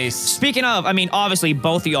Nice. speaking of, I mean, obviously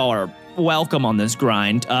both of y'all are welcome on this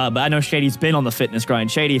grind. But I know Shady's been on the fitness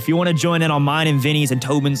grind. Shady, if you want to join in on mine and Vinny's and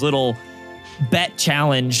Tobin's little bet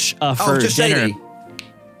challenge for just dinner. Shady.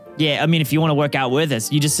 Yeah, I mean, if you want to work out with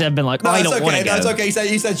us, you just have been like, No, I it's don't want okay. to go. No, it's okay.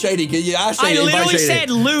 You said Shady. You asked I Shady. invite literally Shady. said,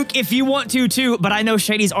 Luke, if you want to too, but I know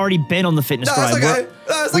Shady's already been on the fitness No, grind. it's okay.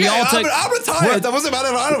 No, it's We okay. all took- I'm retired. That doesn't matter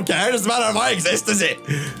if I don't care. It doesn't matter if I exist, does it?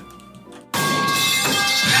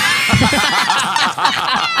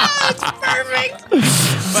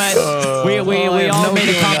 But we all no made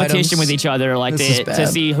a healing competition items. with each other, like This is to bad.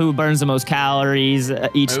 see who burns the most calories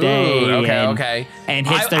each day. Okay. And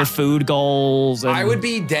hits their food goals. And I would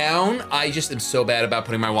be down. I just am so bad about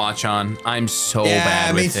putting my watch on. I'm so Yeah,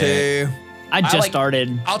 bad me with too. it. I just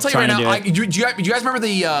started. I'll tell you right trying now. to do it. Do you guys remember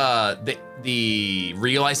the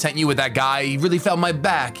reel I sent you with that guy? He really felt my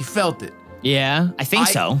back. He felt it. Yeah, I think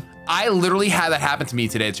so. I literally had that happen to me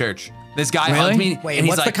today at church. This guy Really? hugged me. Wait, and he's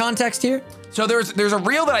what's like, the context here? So there's a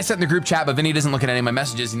reel that I sent in the group chat, but Vinny doesn't look at any of my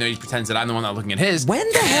messages. You know, he pretends that I'm the one not looking at his. When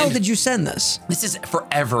the hell did you send this? This is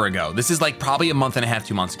forever ago. This is like probably a month and a half,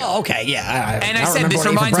 2 months ago. Oh, okay, yeah. And I said, this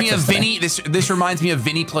reminds me of Vinny. This reminds me of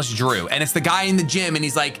Vinny plus Drew, and it's the guy in the gym, and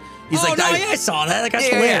he's like, I saw that. That guy's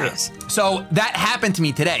hilarious. So that happened to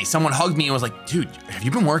me today. Someone hugged me and was like, dude, have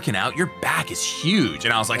you been working out? Your back is huge.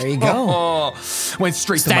 And I was like, There you go. Oh, went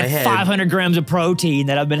straight to my That head. 500 grams of protein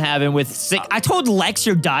that I've been having with sick. I told Lex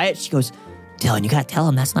your diet. She goes, Dylan, you gotta tell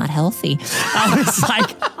him that's not healthy. I was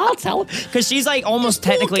like, I'll tell him. Because she's like almost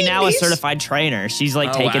technically now a certified trainer. She's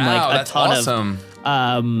like taken like a that's ton awesome.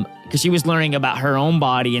 of, because she was learning about her own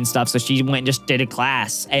body and stuff. So she went and just did a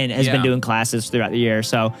class and has been doing classes throughout the year.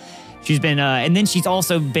 So she's been, and then she's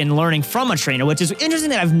also been learning from a trainer, which is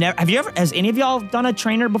interesting that I've never, has any of y'all done a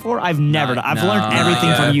trainer before? I've never done. I've learned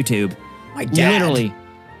everything from YouTube. My dad. Literally.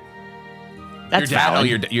 That's Your dad,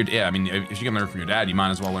 valid. yeah, I mean, if you can learn from your dad, you might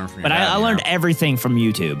as well learn from your But dad. I learned everything from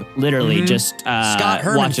YouTube. Literally, just Scott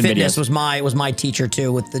Herman watching Fitness videos. was my teacher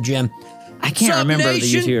too with the gym. I can't remember the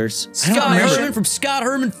YouTubers. I don't Scott remember. Herman from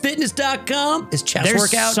ScottHermanFitness.com. His chest There's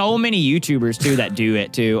workout. so many YouTubers too that do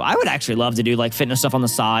it too. I would actually love to do like fitness stuff on the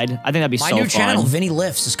side. I think that'd be My so new fun. channel, Vinny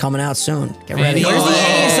Lifts, is coming out soon. Get ready. Where's the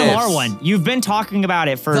Yes. ASMR one? You've been talking about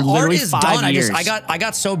it for The art literally is 5 done. years. I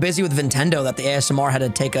got so busy with Nintendo that the ASMR had to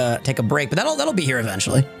take a break, but that'll be here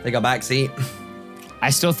eventually. Take a back seat. I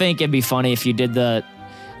still think it'd be funny if you did the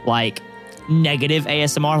like negative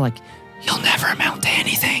ASMR, like you'll never amount to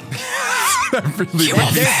anything. There's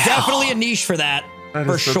definitely a niche for that,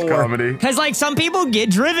 for sure. Because like some people get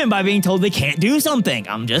driven by being told they can't do something.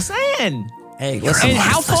 I'm just saying. Hey, listen. And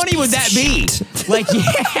how funny would that be? Like,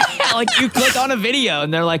 yeah, like you click on a video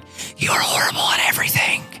and they're like, you're horrible at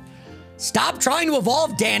everything. Stop trying to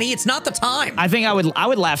evolve, Danny. It's not the time. I think I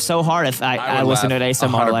would laugh so hard if I would listened to an laugh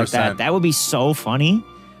ASMR like 100%. that. That would be so funny.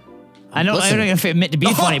 I don't know if it meant to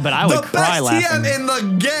be funny, but I would cry the laughing. best TM in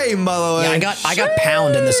the game, by the way. Yeah, I got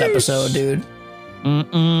pound in this episode, dude.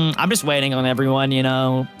 I'm just waiting on everyone, you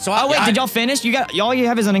know. So did y'all finish? All you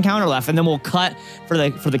have is an encounter left, and then we'll cut for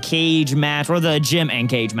the cage match or the gym and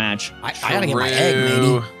cage match. I gotta get my egg,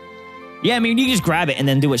 matey. Yeah, I mean you can just grab it and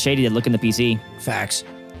then do what Shady did, look in the PC. Facts.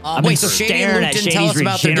 I've been Wait, so Shady and staring Luke at didn't tell Shady's us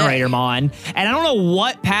about their day. regenerator mon, and I don't know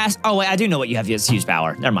what past. Oh wait, I do know what you have. It's huge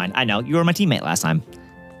power. Never mind. I know you were my teammate last time.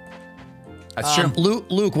 That's true.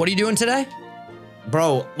 Luke, what are you doing today?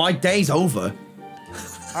 Bro, my day's over.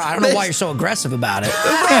 I don't know why you're so aggressive about it.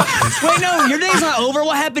 Wait, no, your day's not over.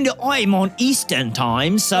 What happened to I'm on Eastern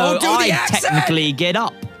time, so Oh, do the I accent. technically get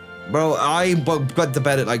up. Bro, I got to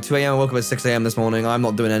bed at like 2 a.m. I woke up at 6 a.m. this morning. I'm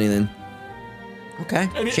not doing anything. Okay.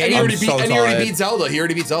 And Shady, he already so tired. beat Zelda. He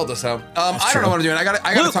already beat Zelda, so I don't true. know what I'm doing. I gotta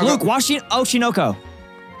talk Luke, about watch Oshinoko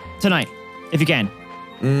tonight, if you can.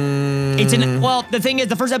 It's well, the thing is,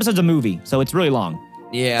 the first episode's a movie, so it's really long.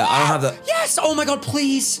 Yeah, I don't have the. Yes. Oh my God,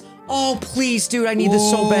 please. Oh, please, dude. I need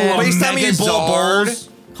this so bad. Please tell me you bought balls.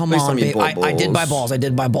 Come Please tell on, me you babe. bought I did buy balls. balls. I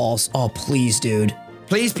did buy balls. Oh, please, dude.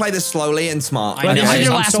 Please play this slowly and smart. Well, this is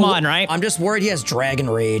your I'm last so- one, right? I'm just worried he has dragon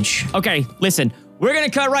rage. Okay, listen. We're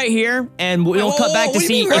gonna cut right here, and we'll cut back to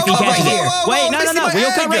see if he Whoa, catches whoa, it. whoa, whoa, Wait, whoa, no. missing my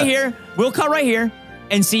We'll cut egg. right here. We'll cut right here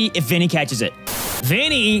and see if Vinny catches it.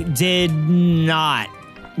 Vinny did not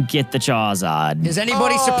get the Charizard. Is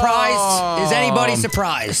anybody surprised? Is anybody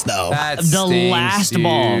surprised though? That The stinks, last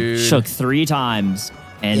ball dude. shook 3 times.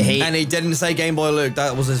 And And he didn't say Game Boy Luke.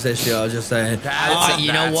 That was his issue. I was just saying.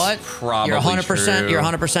 You know what? Probably You're 100%. true. You're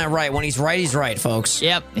 100% right. When he's right, folks.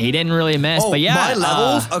 yep, he didn't really miss, Oh, but yeah. my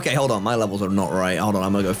levels. Okay, hold on. My levels are not right. Hold on.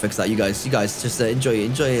 I'm gonna go fix that. You guys just enjoy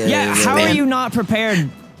it. Yeah, how man. are you not prepared?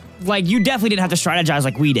 Like, you definitely didn't have to strategize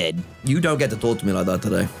like we did. You don't get to talk to me like that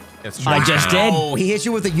today. That's true. I just did. Oh, he hit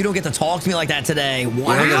you with it. You don't get to talk to me like that today. Wow.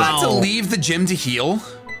 Are you allowed to leave the gym to heal?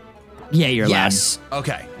 Yeah, you're Yes.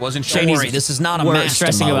 Okay, wasn't sure. Don't worry. This is not a We're master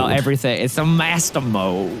stressing mode. about everything. It's a master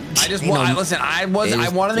mode. I just You want. know, Listen, I want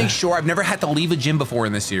to make sure. I've never had to leave a gym before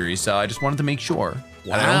in this series, so I just wanted to make sure.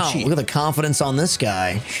 that I Wow. don't cheat. Look at the confidence on this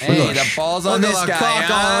guy. Hey, the ball's on this guy.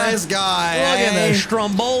 huh? on this guy. Look at hey. the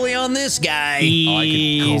Stromboli on this guy. Oh, I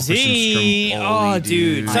could go for some Easy. Stromboli, Oh,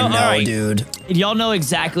 dude. dude. So, I know, all right. dude. Y'all know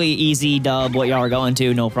exactly easy dub what y'all are going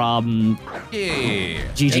to. No problem. Yeah.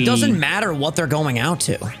 GG. It doesn't matter what they're going out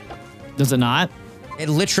to. Does it not? It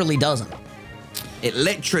literally doesn't. It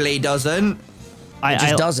literally doesn't. I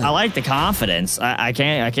just doesn't. I like the confidence. I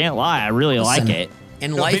can't lie. I really like Listen, it.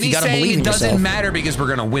 In No, life, you Vinny's gotta saying believe it in doesn't yourself. matter because we're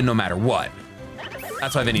gonna win no matter what.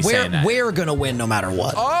 That's why Vinny's saying that. We're gonna win no matter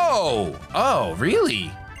what. Oh,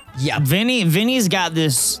 really? Yeah. Vinny's got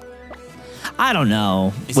this. I don't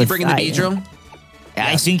know. Is he bringing the Beedrill?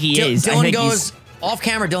 I think he is. I Dylan think goes off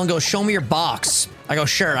camera. Dylan goes, "Show me your box." I go,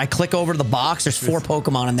 "Sure." I click over to the box. There's 4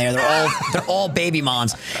 Pokemon in there. They're all baby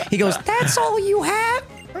mons. He goes, "That's all you have?"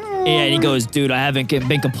 Yeah, and he goes, "Dude, I haven't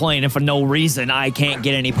been complaining for no reason. I can't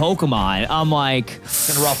get any Pokemon." I'm like,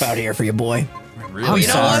 It's been rough out here for you, boy. Really? I'm You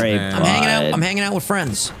know what? sorry, I'm hanging out. but- I'm hanging out with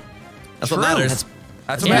friends. That's what True. matters.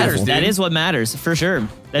 That's what Yeah, matters, dude. that is what matters for sure.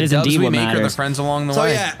 That is Dubs indeed we what make are the matters. friends along the So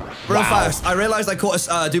way. yeah, real fast. I realized I caught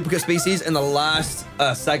a duplicate species in the last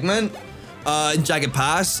segment in Jagged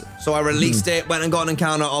Pass. So I released it, went and got an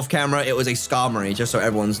encounter off camera. It was a Skarmory, just so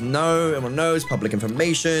everyone knows, public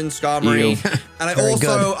information, Skarmory. Ew. And I Very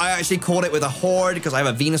also, good. I actually caught it with a Horde because I have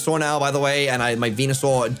a Venusaur now, by the way, and my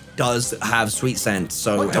Venusaur does have sweet scent.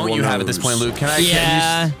 So What don't everyone you have at this knows. point, Luke? Can I?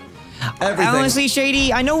 Yeah. Everything. Honestly,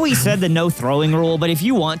 Shady, I know we said the no throwing rule, but if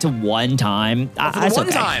you want to one time, For the that's one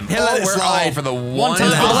okay. time. He'll let it slide. for the one time.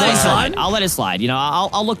 I'll let it One slide. time. I'll let it slide. You know,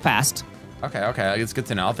 I'll look past. Okay. It's good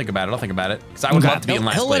to know. I'll think about it. Because I would Okay. love to be in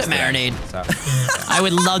last He'll place. let it marinate. there. So, I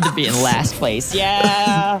would love to be in last place.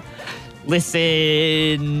 Yeah.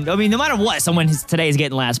 Listen, I mean, no matter what, someone today is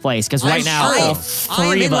getting last place because right now all I am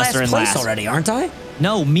 3 in of us last are in place last already, aren't I?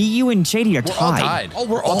 No, me, you, and Shady are we're all tied. tied. Oh,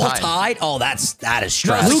 we're all tied. Oh, that is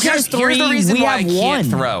stress. Luke has Here's the 3, reason we why have I can't 1.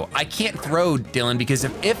 throw. I can't throw, Dylan, because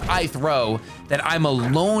if I throw, then I'm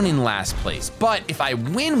alone in last place. But if I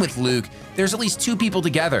win with Luke, there's at least 2 people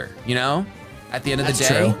together, you know? At the end of the That's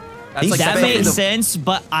day. true. That's like That the- makes sense,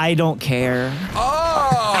 but I don't care.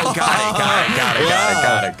 Oh,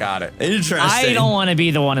 got it. Interesting. I don't want to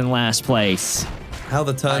be the one in last place. How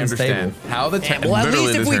the I turns understand. table. How the Well, at literally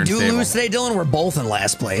least if the we turns do table. lose today, Dylan, we're both in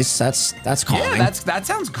last place. That's calming. Yeah, that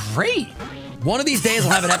sounds great. One of these days,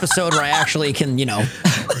 I'll have an episode where I actually can, get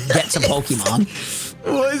some Pokemon.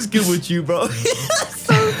 What is good with you, bro?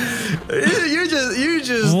 you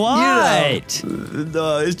just What?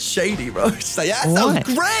 No, it's shady, bro. It's like, that sounds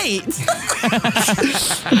great.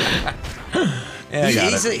 Yeah, I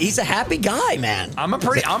got it. He's a happy guy, man. I'm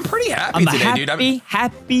pretty happy I'm a today, dude.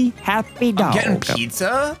 happy dog. I'm getting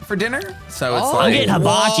pizza for dinner, so it's Oh, like I'm getting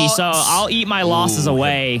hibachi, What? so I'll eat my losses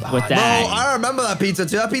away with Bro, that. I remember that pizza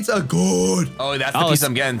too. That pizza good. Oh, that's the Oh, piece it's-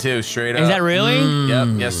 I'm getting too, straight up. Is that really? Yep.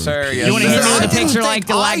 Yes, sir. Yes, You want to hit me I with a didn't picture think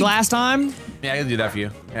like I- last time? Yeah, I can do that for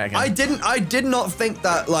you. Yeah, I can. I did not think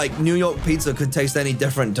that like New York pizza could taste any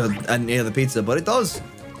different to any other pizza, but it does.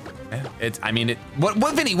 Yeah,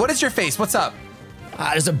 What, Vinny? What is your face? What's up?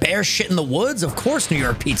 There's a bear shit in the woods. Of course, New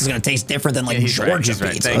York pizza's gonna taste different than like He's right, Georgia he's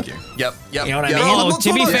right. pizza. Thank you. Yep. You know what I Yeah. mean? I'm Oh, not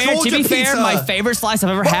to be talking about fair, Georgia pizza. my favorite slice I've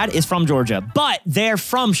ever had is from Georgia, but they're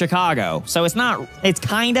from Chicago, so it's not. It's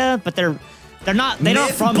kinda, but they're not. They're not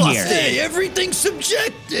from here. Hey, everything's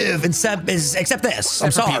subjective except this. I'm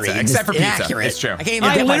for sorry. pizza. Except for It's pizza. inaccurate. It's true. I can't even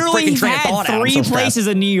I get my literally freaking train of had thought out. I'm 3 so stressed. places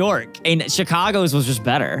in New York, and Chicago's was just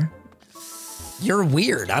better. You're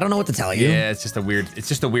weird. I don't know what to tell you. Yeah, it's just a weird The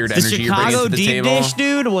energy you're bringing Chicago to the deep table. dish,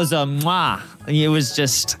 dude, was a mwah. It was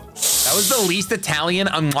just. That was the least Italian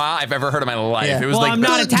I've ever heard in my life. Yeah. It was Well, like I'm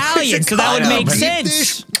not Italian, so that would Chicago make deep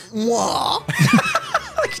sense. Mwah.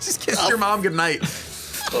 like just kissed your mom goodnight.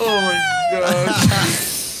 Oh my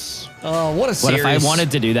gosh. Oh, what a What series. if I wanted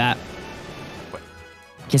to do that?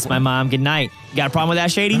 Kiss my mom goodnight. You got a problem with that,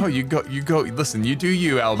 Shady? Oh, you go. Listen, you do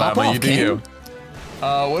you, Alabama. off, You do King. you.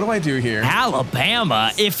 What do I do here?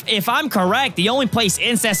 Alabama. If I'm correct, the only place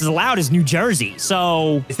incest is allowed is New Jersey.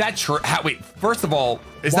 So, Is that true? Wait, first of all,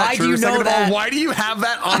 is Why that do true? you know Second of that? all, why do you have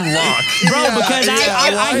that on lock? bro, because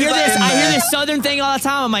I hear this. I hear there? this Southern thing all the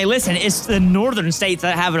time. I'm like, listen, it's the northern states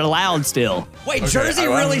that have it allowed still. Wait, Okay, Jersey I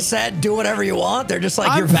love really it. said do whatever you want? They're just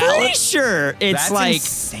like, I'm you're pretty valid? sure it's That's like.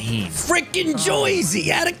 insane. Freaking Joyzy,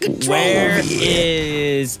 out of control Where over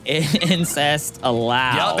here. is incest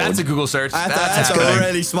allowed? Yep, that's a Google search. That's a good.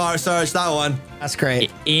 really smart search, that one. That's great.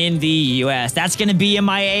 in the U.S. That's going to be in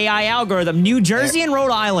my AI algorithm. New Jersey and Rhode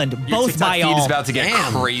Island, Your both TikTok by feed y'all. is about to get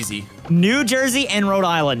Damn. crazy. New Jersey and Rhode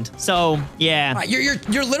Island. So yeah, Right,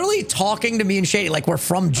 you're literally talking to me and Shady like we're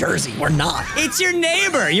from Jersey. We're not. it's your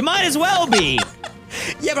neighbor. You might as well be.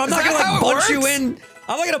 Yeah, but I'm not that gonna how like it bunch you works? in.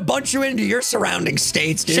 I'm not gonna bunch you into your surrounding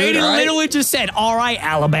states, dude. Shady all right? literally just said, "All right,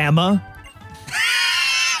 Alabama."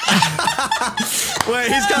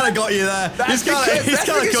 Wait, he's kind of got you there. He's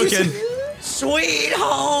kind of cooking. Sweet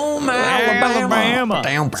home Alabama.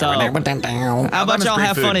 Alabama. So, How about Alabama's y'all great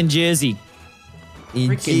have fun food. in Jersey?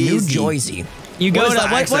 Freaking New Jersey. You go What to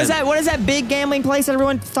is that what is accent? that big gambling place that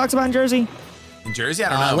everyone talks about in Jersey? In Jersey, I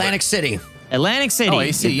don't know. Atlantic City. Atlantic City. Oh,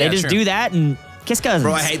 AC, they yeah, just sure. do that and kiss cousins.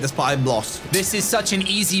 Bro, I hate this part. I'm lost. This is such an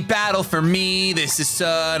easy battle for me. This is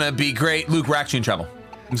gonna be great. Luke, we're actually in trouble.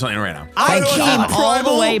 I'm telling you right now. I Thank came God.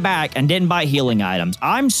 all the way back and didn't buy healing items.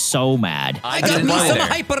 I'm so mad. I got didn't me buy some there.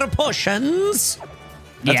 hyper potions.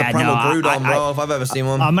 That's a primal Groudon, bro, if I've ever seen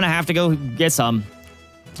one. I'm gonna have to go get some.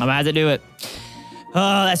 I'm gonna have to do it.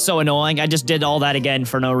 Oh, that's so annoying. I just did all that again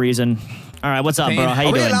for no reason. All right, what's up, bro? How you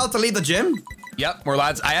Are we doing? allowed to leave the gym? Yep, we're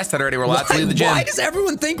allowed. I asked that already. We're allowed to leave the gym. Why does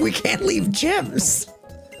everyone think we can't leave gyms?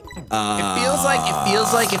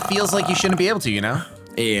 It feels like you shouldn't be able to. You know.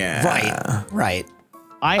 Yeah. Right.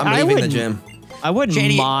 I'm I leaving the wouldn't. gym. I wouldn't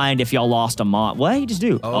Shady- mind if y'all lost a mod. What did you just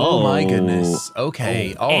do? Oh my goodness.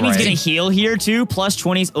 Okay. All right. And he's gonna heal here too. Plus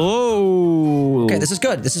 20s. Oh. Okay, this is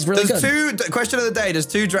good. This is really There's good. two. Question of the day. There's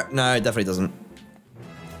two. No, it definitely doesn't.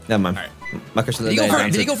 Never mind. All right. My question of Did the he, day. go is for,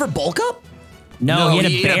 did he answered. go for bulk up? No, No, he had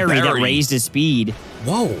he a ate a berry that berry. raised his speed.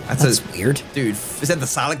 Whoa, That's that's a- weird. Dude, is that the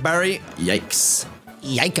Salic berry? Yikes.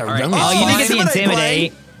 Yikes. right. Oh, Oh, you think fine. it's the Intimidate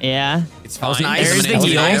intimidate? Yeah. It's fine. was nice. There's the That was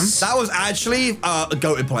heal. nice. That was actually a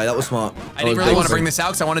goated play. That was smart. I didn't really want to bring this out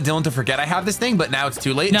because I wanted Dylan to forget I have this thing, but now it's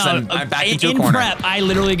too late. No, so I'm back into a in corner. prep, I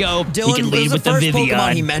literally go, he Dylan, can this lead is with the the first Pokemon he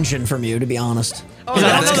Vivian. mentioned from you, to be honest. I don't know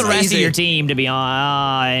that's the rest easy. of your team, to be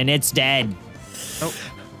honest, and it's dead.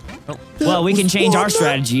 Well, we can change our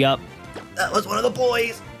strategy up. That was one of the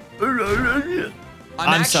boys.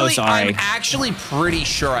 I'm so sorry. I'm actually pretty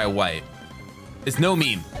sure I wipe. It's no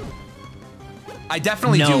meme. I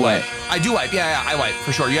definitely No do way. wipe. I do wipe. Yeah, I wipe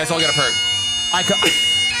for sure. You guys all get a perk.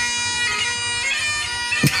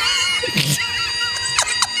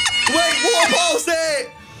 Wait, water pulse it!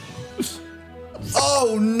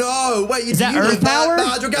 Oh no! Wait, Is that you Earth did that. power?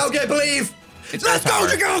 Nah, Dragalge, believe! It's Let's Earth go, power.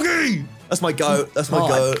 Dragalge! That's my goat. That's my God.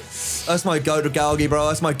 goat. That's my goat, Dragalge, bro.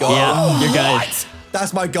 That's my goat. Yeah, you're good.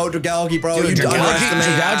 That's my goat, Dragalge, bro. Dude, You underestimate.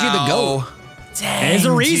 Dragalge the goat. There's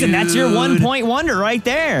a reason. That's your 1 point wonder right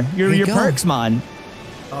there. Your you go. perks, man.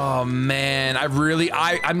 Oh man,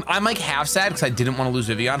 I'm like half sad because I didn't want to lose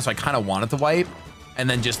Vivian, so I kind of wanted to wipe and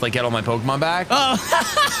then just like get all my Pokemon back. Oh,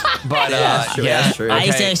 But that's true, that's true. I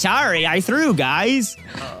Okay. said sorry. I threw, guys.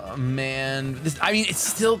 Man, I mean, it's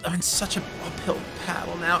still, I'm in such an uphill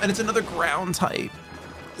battle now, and it's another ground type.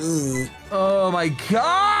 Oh my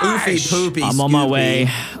gosh! Oofy poopy. I'm on my Scoopy. way.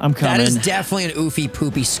 I'm coming. That is definitely an oofy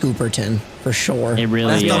poopy Scooperton, for sure. It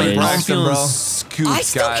really That's Donnie is. Braxton, feeling bro. scooped, I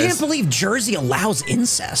still guys. can't believe Jersey allows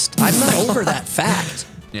incest. I'm not over that fact.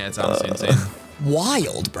 Yeah, it's honestly insane.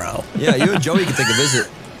 Wild, bro. Yeah, you and Joey can take a visit.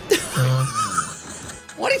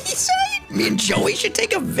 What did he say? Me and Joey should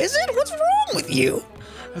take a visit? What's wrong with you?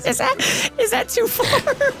 Is that too far?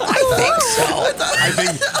 I think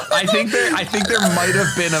so. I think there might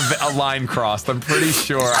have been a line crossed. I'm pretty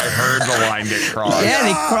sure I heard the line get crossed. Yeah,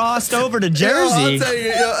 they crossed over to Yeah, I'll Jersey. take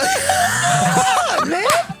it, yeah. Man.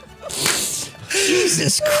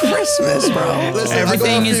 Jesus Christmas, bro. Listen, I got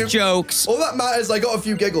Everything a is few- jokes. All that matters, I got a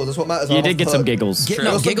few giggles. That's what matters. You I'm did off get the some hook. giggles. Gi- I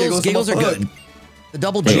no, got some giggles giggles are from good. my The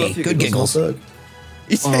double I got a G, few good giggles from my giggles. hook.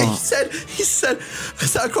 He said,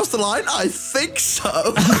 is that across the line? I think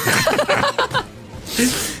so.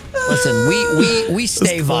 Listen, we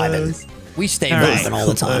stay vibing. We stay All right. vibing all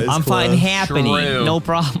the time. I'm fighting happening. True. No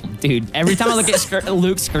problem, dude. Every time I look at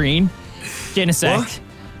Luke's screen, Genesect, What?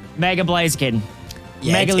 Mega Blaziken,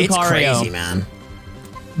 Yeah, Mega it's Lucario, crazy, man.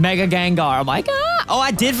 Mega Gengar. I'm like, Oh,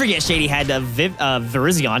 I did forget Shady had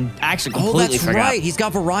Virizion. Actually, completely forgot. Right. He's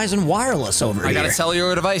got Verizon Wireless over here. I got a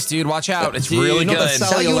cellular device, dude. Watch out. It's Dude, really not the good.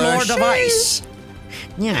 cellular device.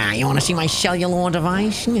 Yeah, you want to see my cellular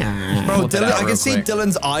device? Yeah. Bro, Whip it Dylan, out I can real see quick.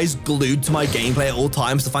 Dylan's eyes glued to my gameplay at all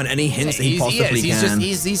times to find any hints that he possibly can.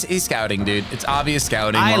 He's scouting, dude. It's obvious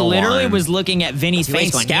scouting. I 101. literally was looking at Vinny's You face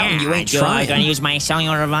ain't going, scouting, yeah, you ain't dude, trying. gonna use my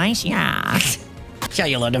cellular device? Yeah.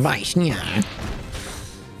 Cellular device. Yeah.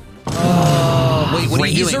 Wait, what are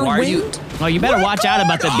you doing? Why are you? Wind? Oh, you better watch out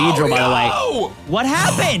about the Beedrill, by the way. What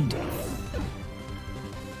happened?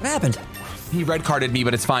 What happened? He red carded me,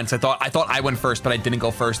 but it's fine. So I thought I went first, but I didn't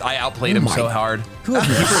go first. I outplayed him so hard. Totally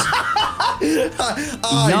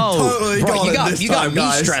Bro, got you got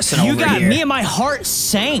me stressing You over got here. me and my heart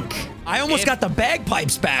sank. I almost got the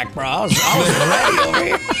bagpipes back, bro. I was ready over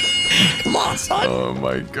here. Come on, son. Oh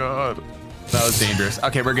my god, that was dangerous.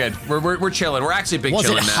 Okay, we're good. We're chilling. We're actually big Was it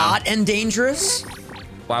chilling now. hot and dangerous?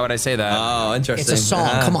 Why would I say that? Oh, interesting. It's a song.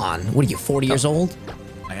 Come on. What are you, 40 years old?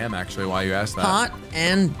 I am actually. Why you asked that? Hot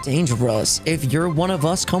and dangerous. If you're one of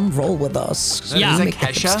us, come roll with us. Yeah. Is that Make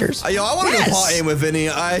Kesha? hipsters. Yo, I want to Yes. go partying with Vinny.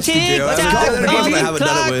 I actually do. Tick-tock, I haven't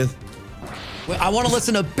done it with. I want to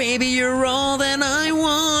listen to Baby You're All That I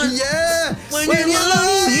Want. Yeah. When you're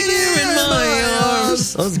lying here in my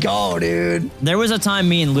arms. Let's go, dude. There was a time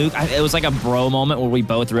me and Luke, it was like a bro moment where we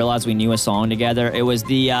both realized we knew a song together. It was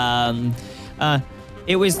the,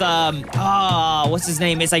 what's his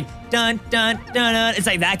name? It's like, dun, dun, dun, dun. It's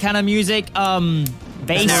like that kind of music.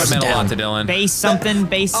 Bass. That meant a lot to Dylan. Bass something,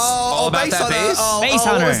 bass. All about that bass? Bass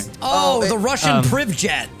Hunter. The Russian Priv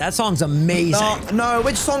Jet. That song's amazing. No,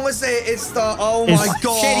 which song was it? It's the, oh my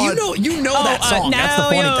god. Shady, you know that song. That's the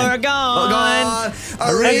funny Now you're thing. gone. Oh god.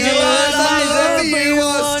 I realize I love you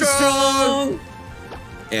was strong.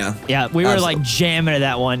 Yeah. Yeah, we were Absolutely. like jamming to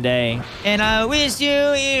that one day. And I wish you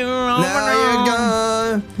were all Now you're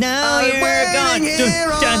gone. Now I'm you're waiting gone.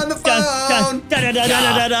 here on the phone.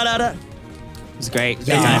 It was great. Good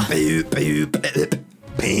Yeah. time.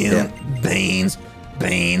 Beans. Beans.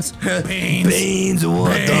 Beans,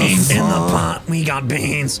 what the Beans in the fuck? pot. We got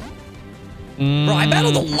beans. Bro, I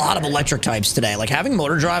battled a lot of electric types today. Like, having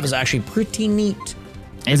motor drive is actually pretty neat.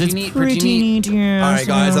 It's neat, pretty pretty neat. Yeah, All right,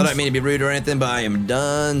 guys, I don't mean to be rude or anything, but I am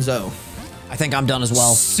done, so. I think I'm done as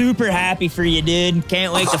well. Super happy for you, dude.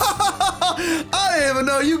 Can't wait to. I didn't even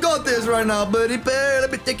know you got this right now, buddy. Bear,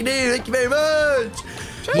 let me take it in. Thank you very much.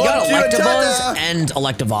 You got Welcome to Electivuzz Antenna. and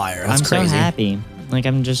Electivire. That's I'm crazy. so happy. Like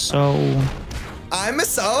I'm just so. I'm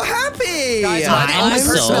so happy. Guys, am I the only I'm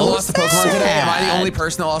person that so lost a Pokemon today? Am I the sad. only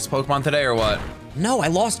person that lost a Pokemon today, or what? No, I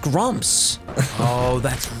lost Grumps. Oh,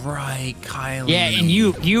 that's right, Kylie. Yeah, and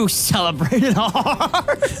you celebrated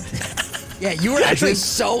hard. Yeah, you were actually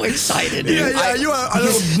so excited, dude. Yeah, you are a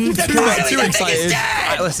little too excited.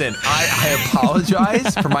 Listen, I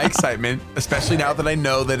apologize for my excitement, especially now that I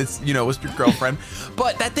know that it's, it was your girlfriend.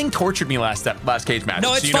 But that thing tortured me last cage match.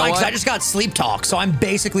 No, it's you know fine, because what? I just got sleep talk, so I'm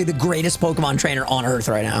basically the greatest Pokemon trainer on Earth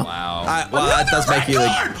right now. Wow. Well, that does make you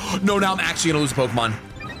like. No, now I'm actually gonna lose a Pokemon.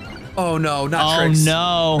 Oh no, not Oh, Tricks.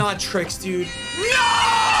 no. Not Tricks, dude.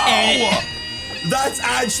 And- That's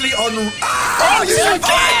actually on. Oh, you survived!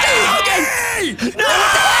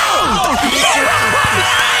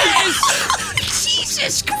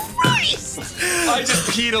 Jesus Christ! I just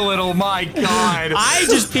peed a little. My God. I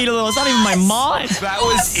just peed a little. It's not even my mod. That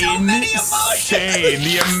was insane.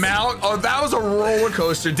 The amount. Oh, that was a roller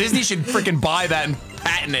coaster. Disney should freaking buy that and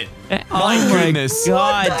patent it. My goodness.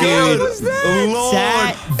 God, dude. Lord,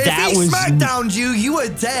 That if he was. smackdowned you were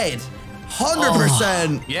dead.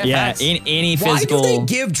 100%. Yeah, facts. in any Why physical. do they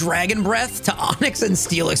give Dragon Breath to Onyx and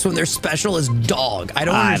Steelix when their special is Dog? I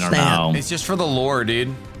don't I don't understand. know. It's just for the lore,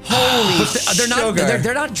 dude. Holy they're not. sugar.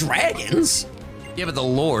 They're not dragons. Yeah, but the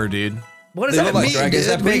lore, dude. What does They that look like mean? dragons.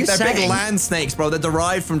 Dude? They're What are you big saying? land snakes, bro. They're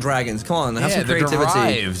derived from dragons. Come on, have Yeah, some they're creativity.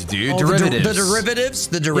 derived, dude. Oh, derivatives. The derivatives.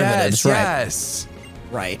 The derivatives. Yes, Right. yes.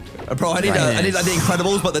 Right. Bro, I need the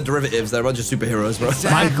Incredibles, but the derivatives. They're a bunch of superheroes, bro.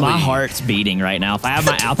 My heart's beating right now. If I have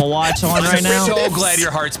my Apple Watch on right now. I'm so glad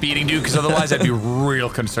your heart's beating, dude, because otherwise I'd be real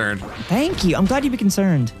concerned. Thank you. I'm glad you'd be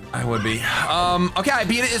concerned. I would be. Okay, I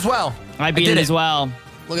beat it as well. I beat it as well.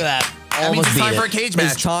 Look at that. That means Almost it's time beat for a it. cage It's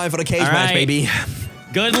match. time for the cage All match, right. baby.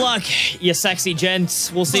 Good luck, you sexy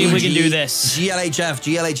gents. We'll see if we can do this.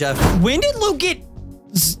 GLHF. When did Luke get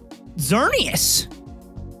Xerneas?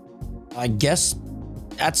 I guess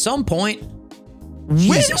at some point. When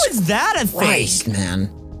Jesus was that a thing? Christ, man.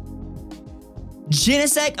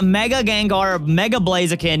 Genesect, Mega Gengar, Mega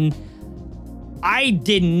Blaziken. I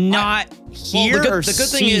did not hear or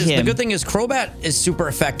see him. The good thing is Crobat is super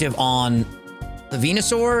effective on the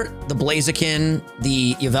Venusaur, the Blaziken,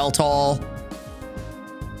 the Yveltal.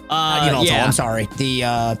 Yeah. I'm sorry.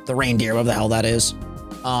 The reindeer, whatever the hell that is.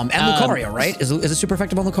 And Lucario, right? Is it super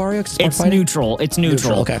effective on Lucario? It's neutral. It's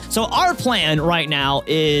neutral. Okay. So our plan right now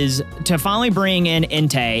is to finally bring in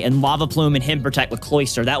Entei and Lava Plume and him protect with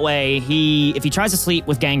Cloyster. That way, if he tries to sleep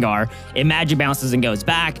with Gengar, it magic bounces and goes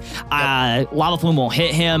back. Yep. Lava Plume won't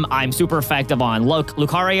hit him. I'm super effective on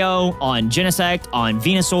Lucario, on Genesect, on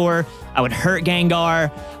Venusaur. I would hurt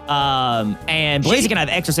Gengar. And Blaziken have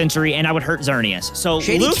extra sensory, and I would hurt Xerneas. So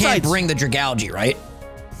Shady can't bring the Dragalge, right?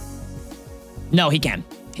 No, he can.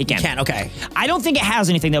 He can. He can, okay. I don't think it has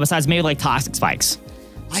anything, though, besides maybe, like, Toxic Spikes.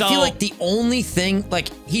 I feel like the only thing, like,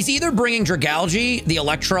 he's either bringing Dragalge, the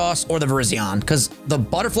Electros, or the Virizion, because the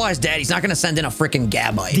Butterfly's dead. He's not going to send in a freaking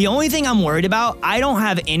Gabite. The only thing I'm worried about, I don't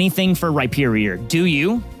have anything for Rhyperior. Do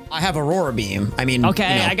you? I have Aurora Beam. I mean,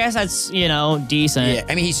 okay, I guess that's, decent. Yeah,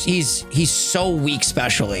 I mean, he's so weak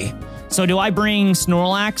specially. So do I bring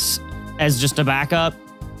Snorlax as just a backup?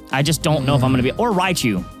 I just don't know if I'm going to be... Or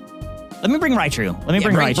Raichu. Let me bring Raichu. Bring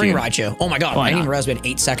Raichu. Bring Raichu. Oh my god, I didn't realize we had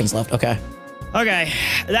 8 seconds left. Okay. Okay.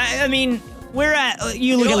 We're at...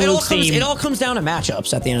 You look at Luke's team. It all comes down to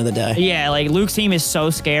matchups at the end of the day. Yeah, like, Luke's team is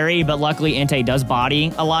so scary, but luckily Entei does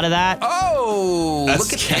body a lot of that. Oh,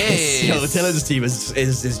 look at this. Yo, the Tillard's team is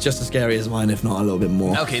just as scary as mine, if not a little bit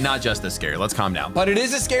more. Okay, not just as scary. Let's calm down. But it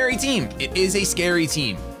is a scary team. It is a scary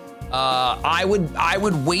team. I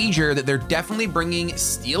would wager that they're definitely bringing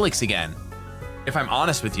Steelix again, if I'm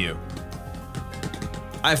honest with you.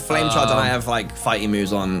 I have Flame Charge and I have like fighting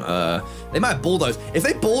moves on. They might have Bulldoze. If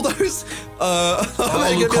they Bulldoze,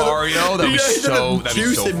 Lucario, that'd be so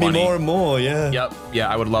juicing funny. Me more and more. Yeah. Yep. Yeah,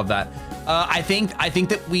 I would love that. I think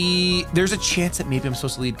that there's a chance that maybe I'm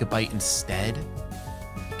supposed to lead Gabite instead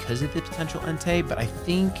because of the potential Entei, but I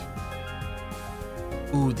think.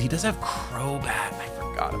 Ooh, he does have Crobat. I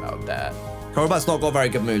forgot about that. Crobat's not got very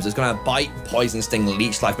good moves. It's gonna have Bite, Poison Sting,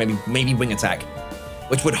 Leech Life, maybe Wing Attack,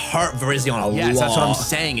 which would hurt Virizion a lot. Yes, that's what I'm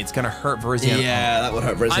saying. It's gonna hurt Virizion. Yeah, that would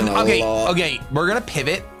hurt Virizion a lot. Okay, we're gonna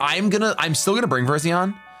pivot. I'm still gonna bring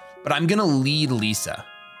Virizion, but I'm gonna lead Lisa.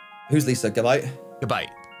 Who's Lisa? Gabite? Gabite.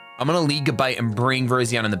 I'm gonna lead Gabite and bring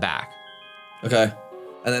Virizion in the back. Okay.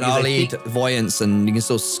 And then I'll lead Voyance, and you can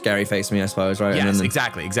still scary face me, I suppose, right? Yes, and then,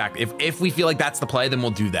 exactly. If we feel like that's the play, then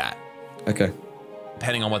we'll do that. Okay.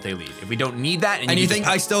 Depending on what they lead. If we don't need that, and you think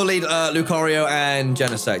I still lead Lucario and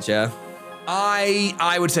Genesect, yeah?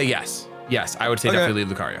 I would say yes. Yes, I would say definitely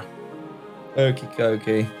lead Lucario. Okie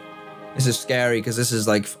dokie. This is scary because this is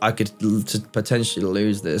like I could potentially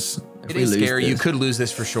lose this. It is scary. You could lose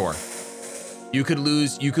this for sure. You could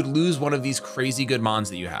lose one of these crazy good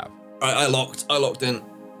mons that you have. I locked in.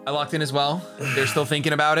 I locked in as well. They're still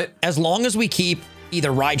thinking about it. As long as we keep either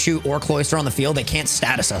Raichu or Cloyster on the field, they can't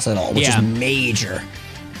status us at all, which is major.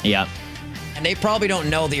 Yeah. And they probably don't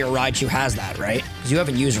know that your Raichu has that, right? Because you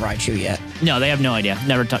haven't used Raichu yet. No, they have no idea.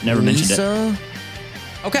 Never mentioned it.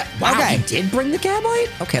 Okay. Wow, he did bring the Gabite?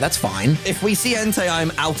 Okay, that's fine. If we see Entei,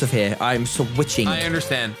 I'm out of here. I'm switching. I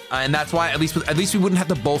understand. And that's why at least we wouldn't have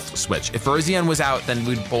to both switch. If Virizion was out, then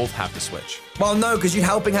we'd both have to switch. Well, no, because you're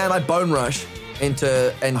helping hand like Bone Rush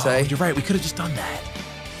into Entei. Oh, you're right. We could have just done that.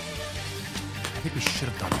 I think we should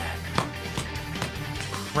have done that.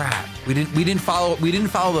 Crap. We didn't follow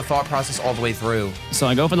the thought process all the way through. So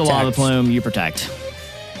I go for the Lava Plume, you protect.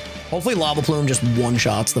 Hopefully Lava Plume just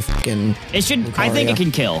one-shots the fucking It should Lucario. I think it can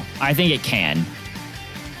kill. I think it can.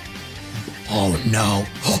 Oh no.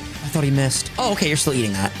 I thought he missed. Oh, okay, you're still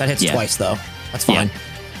eating that. That hits twice though. That's fine.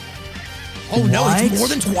 Yeah. Oh no, it's more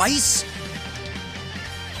than twice?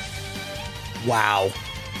 Wow.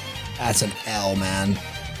 That's an L, man.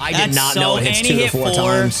 I did not know it hits 2 to 4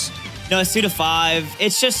 times. No, it's 2 to 5.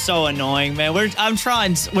 It's just so annoying, man. We're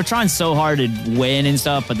trying so hard to win and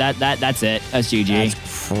stuff, but that's it. That's GG.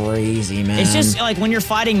 That's crazy, man. It's just like when you're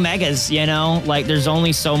fighting megas, like there's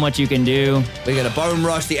only so much you can do. We're gonna Bone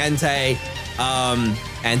Rush the Entei,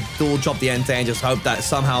 and dual drop the Entei and just hope that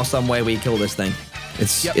somehow, some way we kill this thing.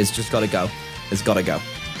 It's just gotta go. It's gotta go.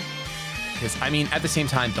 Because, I mean, at the same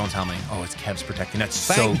time, don't tell me. Oh, it's Kev's protecting. That's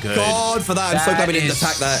so good. Thank God for that. I'm so glad we didn't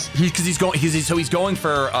attack that. Because he's going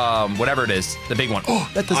for whatever it is, the big one. Oh,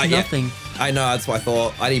 that does nothing. I know. That's what I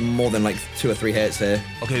thought. I need more than like 2 or 3 hits here.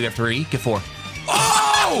 Okay, we have 3. Get 4.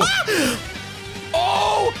 Oh!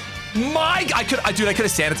 Oh my! Dude, I could have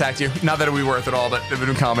sand attacked you. Not that it would be worth it all, but it would have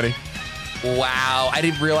been comedy. Wow, I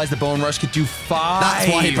didn't realize the Bone Rush could do 5.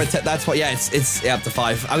 That's why he that's what. Yeah, it's up to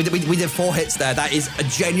 5. I mean, we did 4 hits there. That is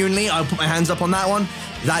genuinely. I'll put my hands up on that one.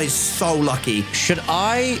 That is so lucky. Should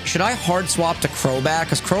I hard swap to Crobat?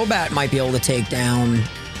 Because Crobat might be able to take down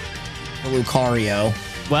the Lucario.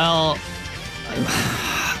 Well,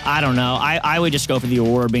 I don't know. I would just go for the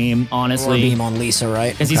Aurora Beam, honestly. Aurora Beam on Lisa,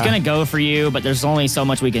 right? Because he's going to go for you, but there's only so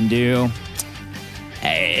much we can do.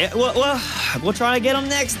 Hey, we'll try to get him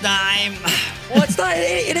next time. Well, it's not.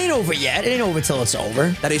 It ain't over yet. It ain't over till it's over.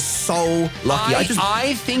 That is so lucky.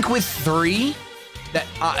 I think with 3, that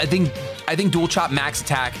I think dual chop max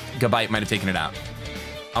attack Gabite might have taken it out.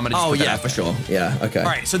 I'm gonna. Oh yeah, for sure. Yeah. Okay. All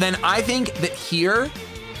right. So then I think that here.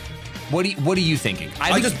 What are you thinking?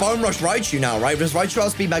 I just Bone Rush Raichu now, right? Does Raichu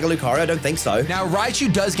outspeed Mega Lucario? I don't think so. Now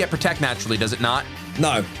Raichu does get Protect naturally, does it not?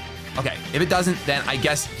 No. Okay. If it doesn't, then I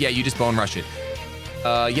guess yeah, you just Bone Rush it.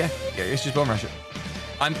 Yeah, it's just Bone Rush it.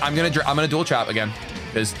 I'm gonna dual chop again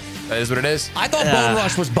because that is what it is. I thought Bone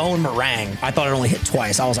Rush was Bone Meringue. I thought it only hit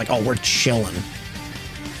twice. I was like, oh, we're chilling.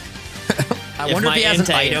 I wonder if he has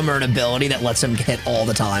an item or an ability that lets him hit all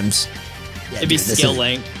the times. Yeah, it'd be Skill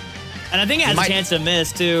Link. And I think it has a chance to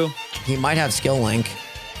miss, too. He might have Skill Link.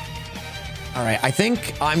 All right, I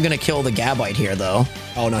think I'm going to kill the Gabite here, though.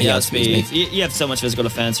 Oh, no, he outspeeds me. You have so much physical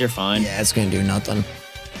defense, you're fine. Yeah, it's going to do nothing.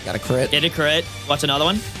 Got a crit. Get a crit. Watch another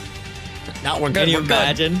one. No, we're good. Can you we're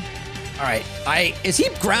imagine? Good. All right. Is he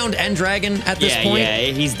ground and dragon at this point? Yeah,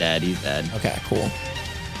 he's dead. He's dead. Okay, cool.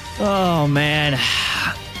 Oh, man.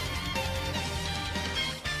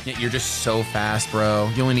 Yeah, you're just so fast, bro.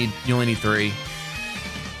 You only need 3.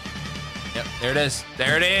 Yep, there it is.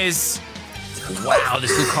 There it is. Wow,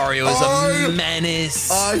 this Lucario is a menace.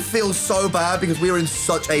 I feel so bad because we were in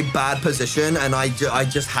such a bad position, and I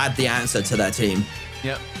just had the answer to their team.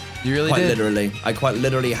 Yep, you really quite did. Literally, I quite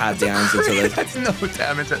literally had the answer to it. That's no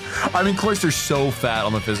damage. I mean, Cloyster's so fat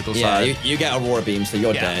on the physical yeah, side. You get Aurora Beam, so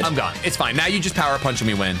you're dead. I'm gone. It's fine. Now you just power punch and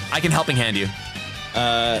we win. I can helping hand you.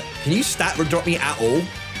 Can you stat drop me at all?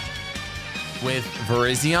 With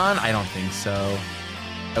Virizion? I don't think so.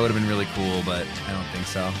 That would have been really cool, but I don't think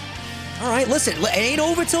so. All right, listen, it ain't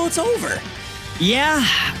over till it's over. Yeah,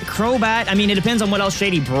 Crobat. I mean, it depends on what else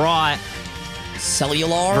Shady brought.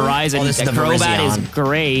 Cellular. Verizon. Oh, this is the Crobat Virizion. is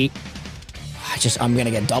great. I'm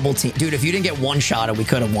gonna get double team, dude. If you didn't get one shot, we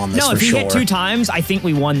could have won this. No, for if you sure. hit 2 times, I think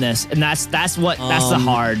we won this, and that's the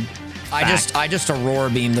hard. I just Aurora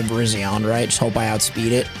Beam the Virizion, right? Just hope I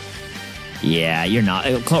outspeed it. Yeah, you're not.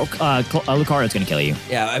 Lucario's gonna kill you.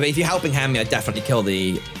 Yeah, I mean, if you're helping hand me, I'd definitely kill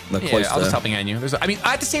the Cloyster. Yeah, I'll just helping hand you. I mean,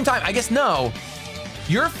 at the same time, I guess no.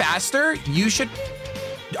 You're faster. You should.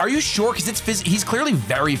 Are you sure? Because he's clearly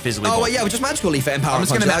very physically. Oh, well, yeah, we'll just Magical Leaf it and Power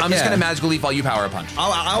Punch. I'm just gonna Magical Leaf while you Power Punch.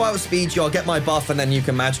 I'll outspeed you. I'll get my buff, and then you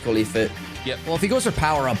can Magical Leaf it. Yep. Well, if he goes for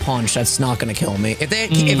Power Up Punch, that's not gonna kill me. If they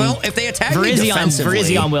attack me defensively,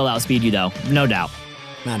 Virizion will outspeed you though, no doubt.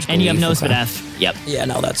 Magical and you have Leaf, no okay. Spadef. Yep. Yeah,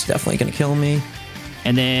 no, that's definitely gonna kill me.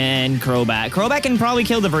 And then Crobat. Crobat can probably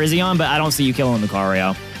kill the Virizion, but I don't see you killing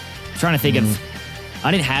Lucario. I'm trying to think of. I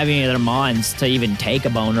didn't have any other mons to even take a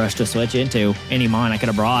Bone Rush to switch into. Any mon I could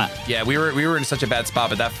have brought. Yeah, we were in such a bad spot,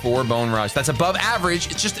 but that 4 Bone Rush, that's above average.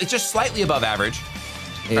 It's just slightly above average.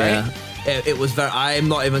 Yeah. Right? It was very. I'm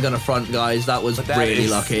not even gonna front, guys. That was really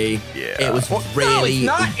lucky. Yeah. It was really.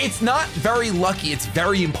 No, it's not very lucky. It's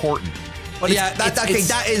very important. But yeah,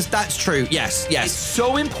 that's true. Yes. It's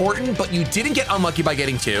so important, but you didn't get unlucky by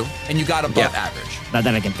getting 2, and you got above average. Not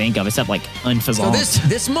that I can think of, except like Unfazant. So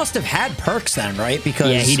this must have had perks then, right?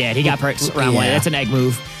 Because yeah, he did. He got perks round 1. That's an egg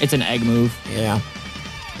move. It's an egg move. Yeah.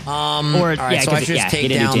 All right, yeah, so I should just take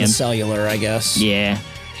down the cellular, I guess. Yeah.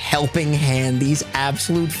 Helping hand, these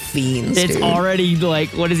absolute fiends. It's dude. already like,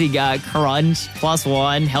 what has he got? Crunch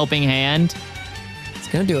 +1, helping hand. It's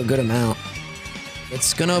gonna do a good amount.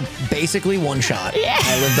 It's gonna basically one shot. Yeah.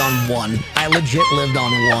 I lived on 1. I legit lived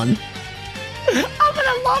on 1. I'm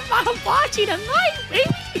gonna love my hibachi tonight,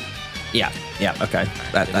 baby. Yeah. Okay.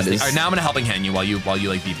 That is. All right, now I'm gonna helping hand you while you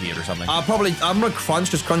like BP it or something. I'm gonna crunch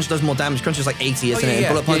because crunch does more damage. Crunch is like 80, isn't it? And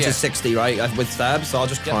bullet punch is 60, right? With stab, so I'll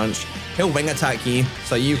just crunch. He'll wing attack you,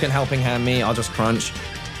 so you can helping hand me. I'll just crunch.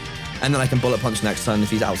 And then I can bullet punch next turn if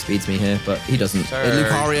he outspeeds me here, but he doesn't.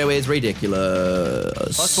 Lucario is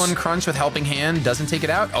ridiculous. +1 crunch with helping hand doesn't take it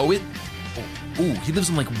out. Ooh, he lives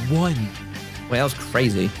on like 1. Wait, that was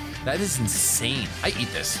crazy. That is insane. I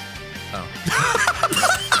eat this. Oh.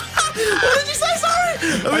 What did you say? Sorry.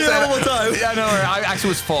 Let me one more time. Yeah, no, I actually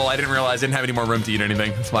was full. I didn't realize I didn't have any more room to eat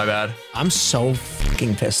anything. That's my bad. I'm so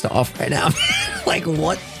fucking pissed off right now. Like,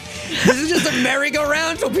 what? This is just a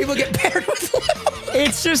merry-go-round so people get paired with little.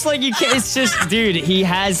 It's just like you can't. It's just, dude. He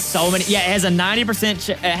has so many. Yeah, it has a 90%.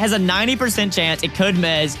 It has a 90% chance. It could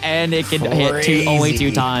miss, and it could hit only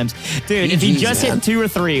 2 times. Dude, GG's, if he just man. hit 2 or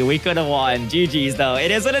 3, we could have won. GG's though. It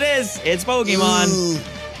is what it is. It's Pokemon.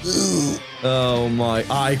 Oh my!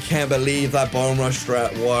 I can't believe that Bone Rush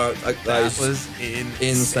strat worked. That was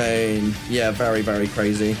insane. Yeah, very, very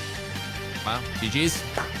crazy. Wow, GG's.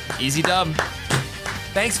 Easy dub.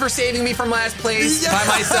 Thanks for saving me from last place by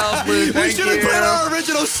myself, Luke. We should have played our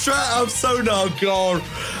original strat. I'm so not gone.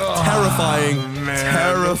 Terrifying. Man.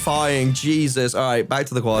 Terrifying. Jesus. All right, back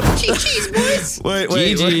to the quad. GG's, boys.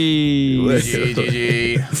 Wait. GG.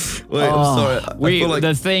 Wait, I'm sorry. I feel like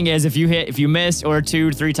the thing is, if you miss or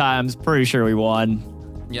 2 to 3 times, pretty sure we won.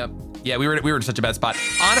 Yep. Yeah, we were in such a bad spot.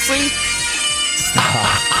 Honestly,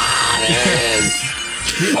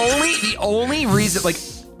 the only reason, like,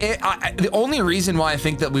 the only reason why I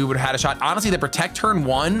think that we would have had a shot, honestly, the protect turn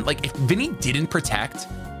 1, like, if Vinny didn't protect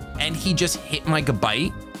and he just hit like a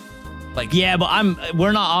bite, like, yeah, but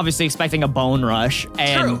we're not obviously expecting a bone rush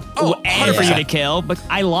and, True. and for you to kill, but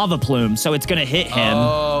I lava plume, so it's gonna hit him.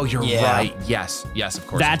 Oh, you're right. Yes, of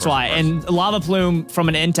course. That's why. And lava plume from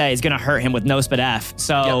an Entei is gonna hurt him with no spit F.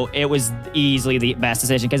 So it was easily the best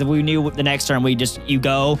decision because if we knew the next turn you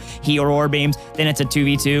go, he or orb beams, then it's a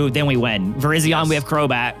 2v2, then we win. Virizion, we have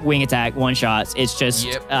Crobat, wing attack, one shots. It's just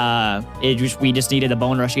we just needed a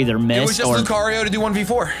bone rush either miss it was just or Lucario to do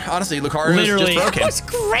 1v4 honestly. Lucario literally just broken. That was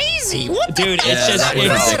crazy. What dude, the it's just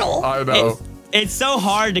I know. it's so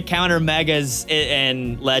hard to counter megas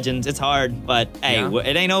and legends. It's hard, but hey,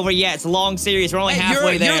 it ain't over yet. It's a long series. We're only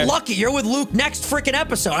halfway there. You're lucky. You're with Luke next freaking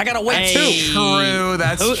episode. I gotta wait too. True,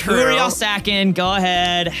 that's true. Who are y'all sacking? Go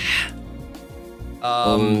ahead.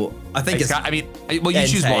 I think it's. Well, you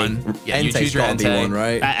choose one. Yeah, you choose your Entei one,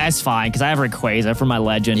 right? That's fine because I have Rayquaza for my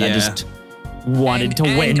legend. I just wanted to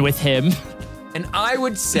win with him. And I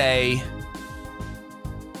would say,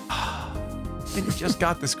 I just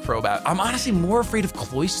got this Crobat. I'm honestly more afraid of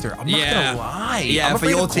Cloyster. I'm not gonna lie. Yeah, I'm for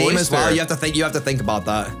your team as well, Cloyster. you have to think about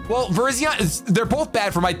that. Well, Virizion, they're both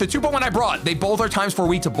bad for the 2 Pokemon I brought. They both are times 4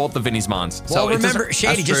 weak to both the Vinny's Mons. Well, So remember,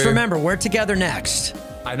 Shady, just remember, we're together next.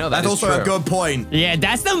 I know that's also true. a good point. Yeah,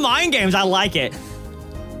 that's the mind games. I like it.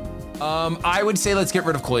 I would say let's get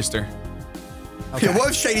rid of Cloyster. Okay. What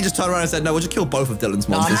if Shady just turned around and said, "No, we'll just kill both of Dylan's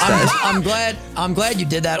mons No, instead"? I'm glad you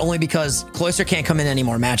did that only because Cloyster can't come in any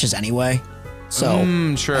more matches anyway. So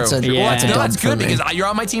True. That's a that's dub good for me. because you're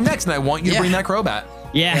on my team next, and I want you to bring that Crobat.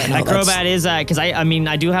 Yeah, that Crobat is because I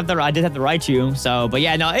did have the Raichu. So, but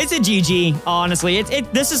yeah, no, it's a GG. Honestly,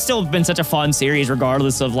 this has still been such a fun series,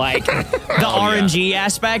 regardless of like the RNG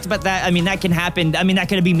aspect. But that can happen. That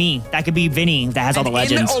could be me. That could be Vinny that has all the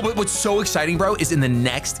legends. But what's so exciting, bro, is in the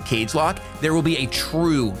next Cagelocke, there will be a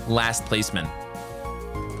true last placement.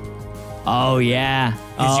 Oh yeah,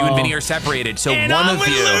 because you and Vinny are separated. So and one I'm of with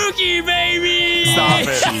you. Lukey, baby. Stop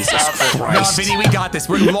it! Stop it! No, Vinny, we got this.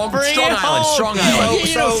 We're Strong Island. Strong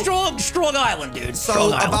Island. Strong Island, dude. So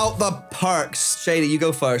about the perks, Shady, you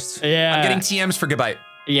go first. Yeah, I'm getting TMs for goodbye.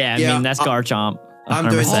 Yeah, I mean that's Garchomp. I'm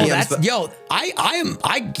doing TMs.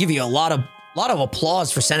 I give you a lot of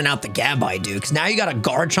applause for sending out the Gabite, dude, because now you got a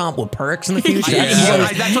Garchomp with perks in the future.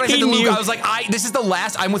 That's what I said to Luke. I was like, this is the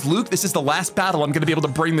last, I'm with Luke, this is the last battle I'm going to be able to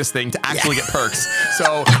bring this thing to actually get perks.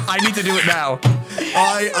 So I need to do it now.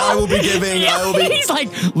 I will be giving, He's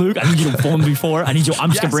like, Luke, I need you to form before. I'm just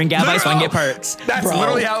going to bring Gabite so I can get perks. That's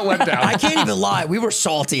literally how it went down. I can't even lie. We were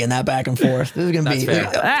salty in that back and forth. This is going to be.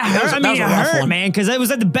 It hurt, man, because it was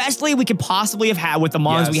like the best lead we could possibly have had with the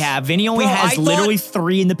mons we have. Vinny only has literally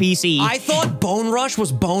 3 in the PC. I thought Bone Rush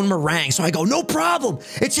was Bone Meringue, so I go, no problem.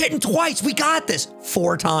 It's hitting twice. We got this.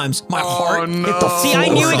 4 times. My heart hit the floor. See, I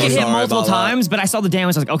knew it could hit multiple times, but I saw the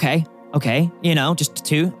damage. I was like, okay, just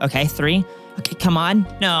 2, okay, 3. Okay, come on.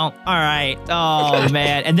 No. All right. Oh,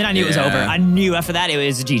 man. And then I knew it was over. I knew after that it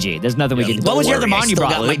was GG. There's nothing we could do. What was your other mon you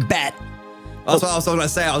brought, Luke? My bet. That's what I was going to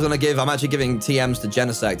say. I'm actually giving TMs to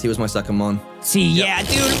Genesect. He was my second mon. See, yeah,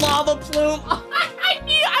 dude, Lava Plume.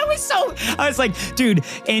 I was like, dude,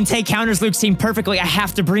 Entei counters Luke's team perfectly. I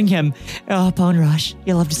have to bring him. Oh, Bone Rush.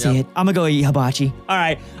 You'll love to see it. I'm going to go eat hibachi. All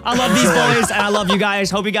right. I love these boys, and I love you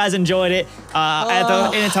guys. Hope you guys enjoyed it. At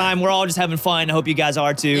the end of time, we're all just having fun. I hope you guys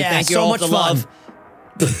are, too. Yeah, Thank you so all much for the fun. love.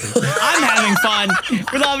 I'm having fun.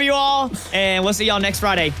 We love you all, and we'll see y'all next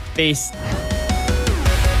Friday. Peace.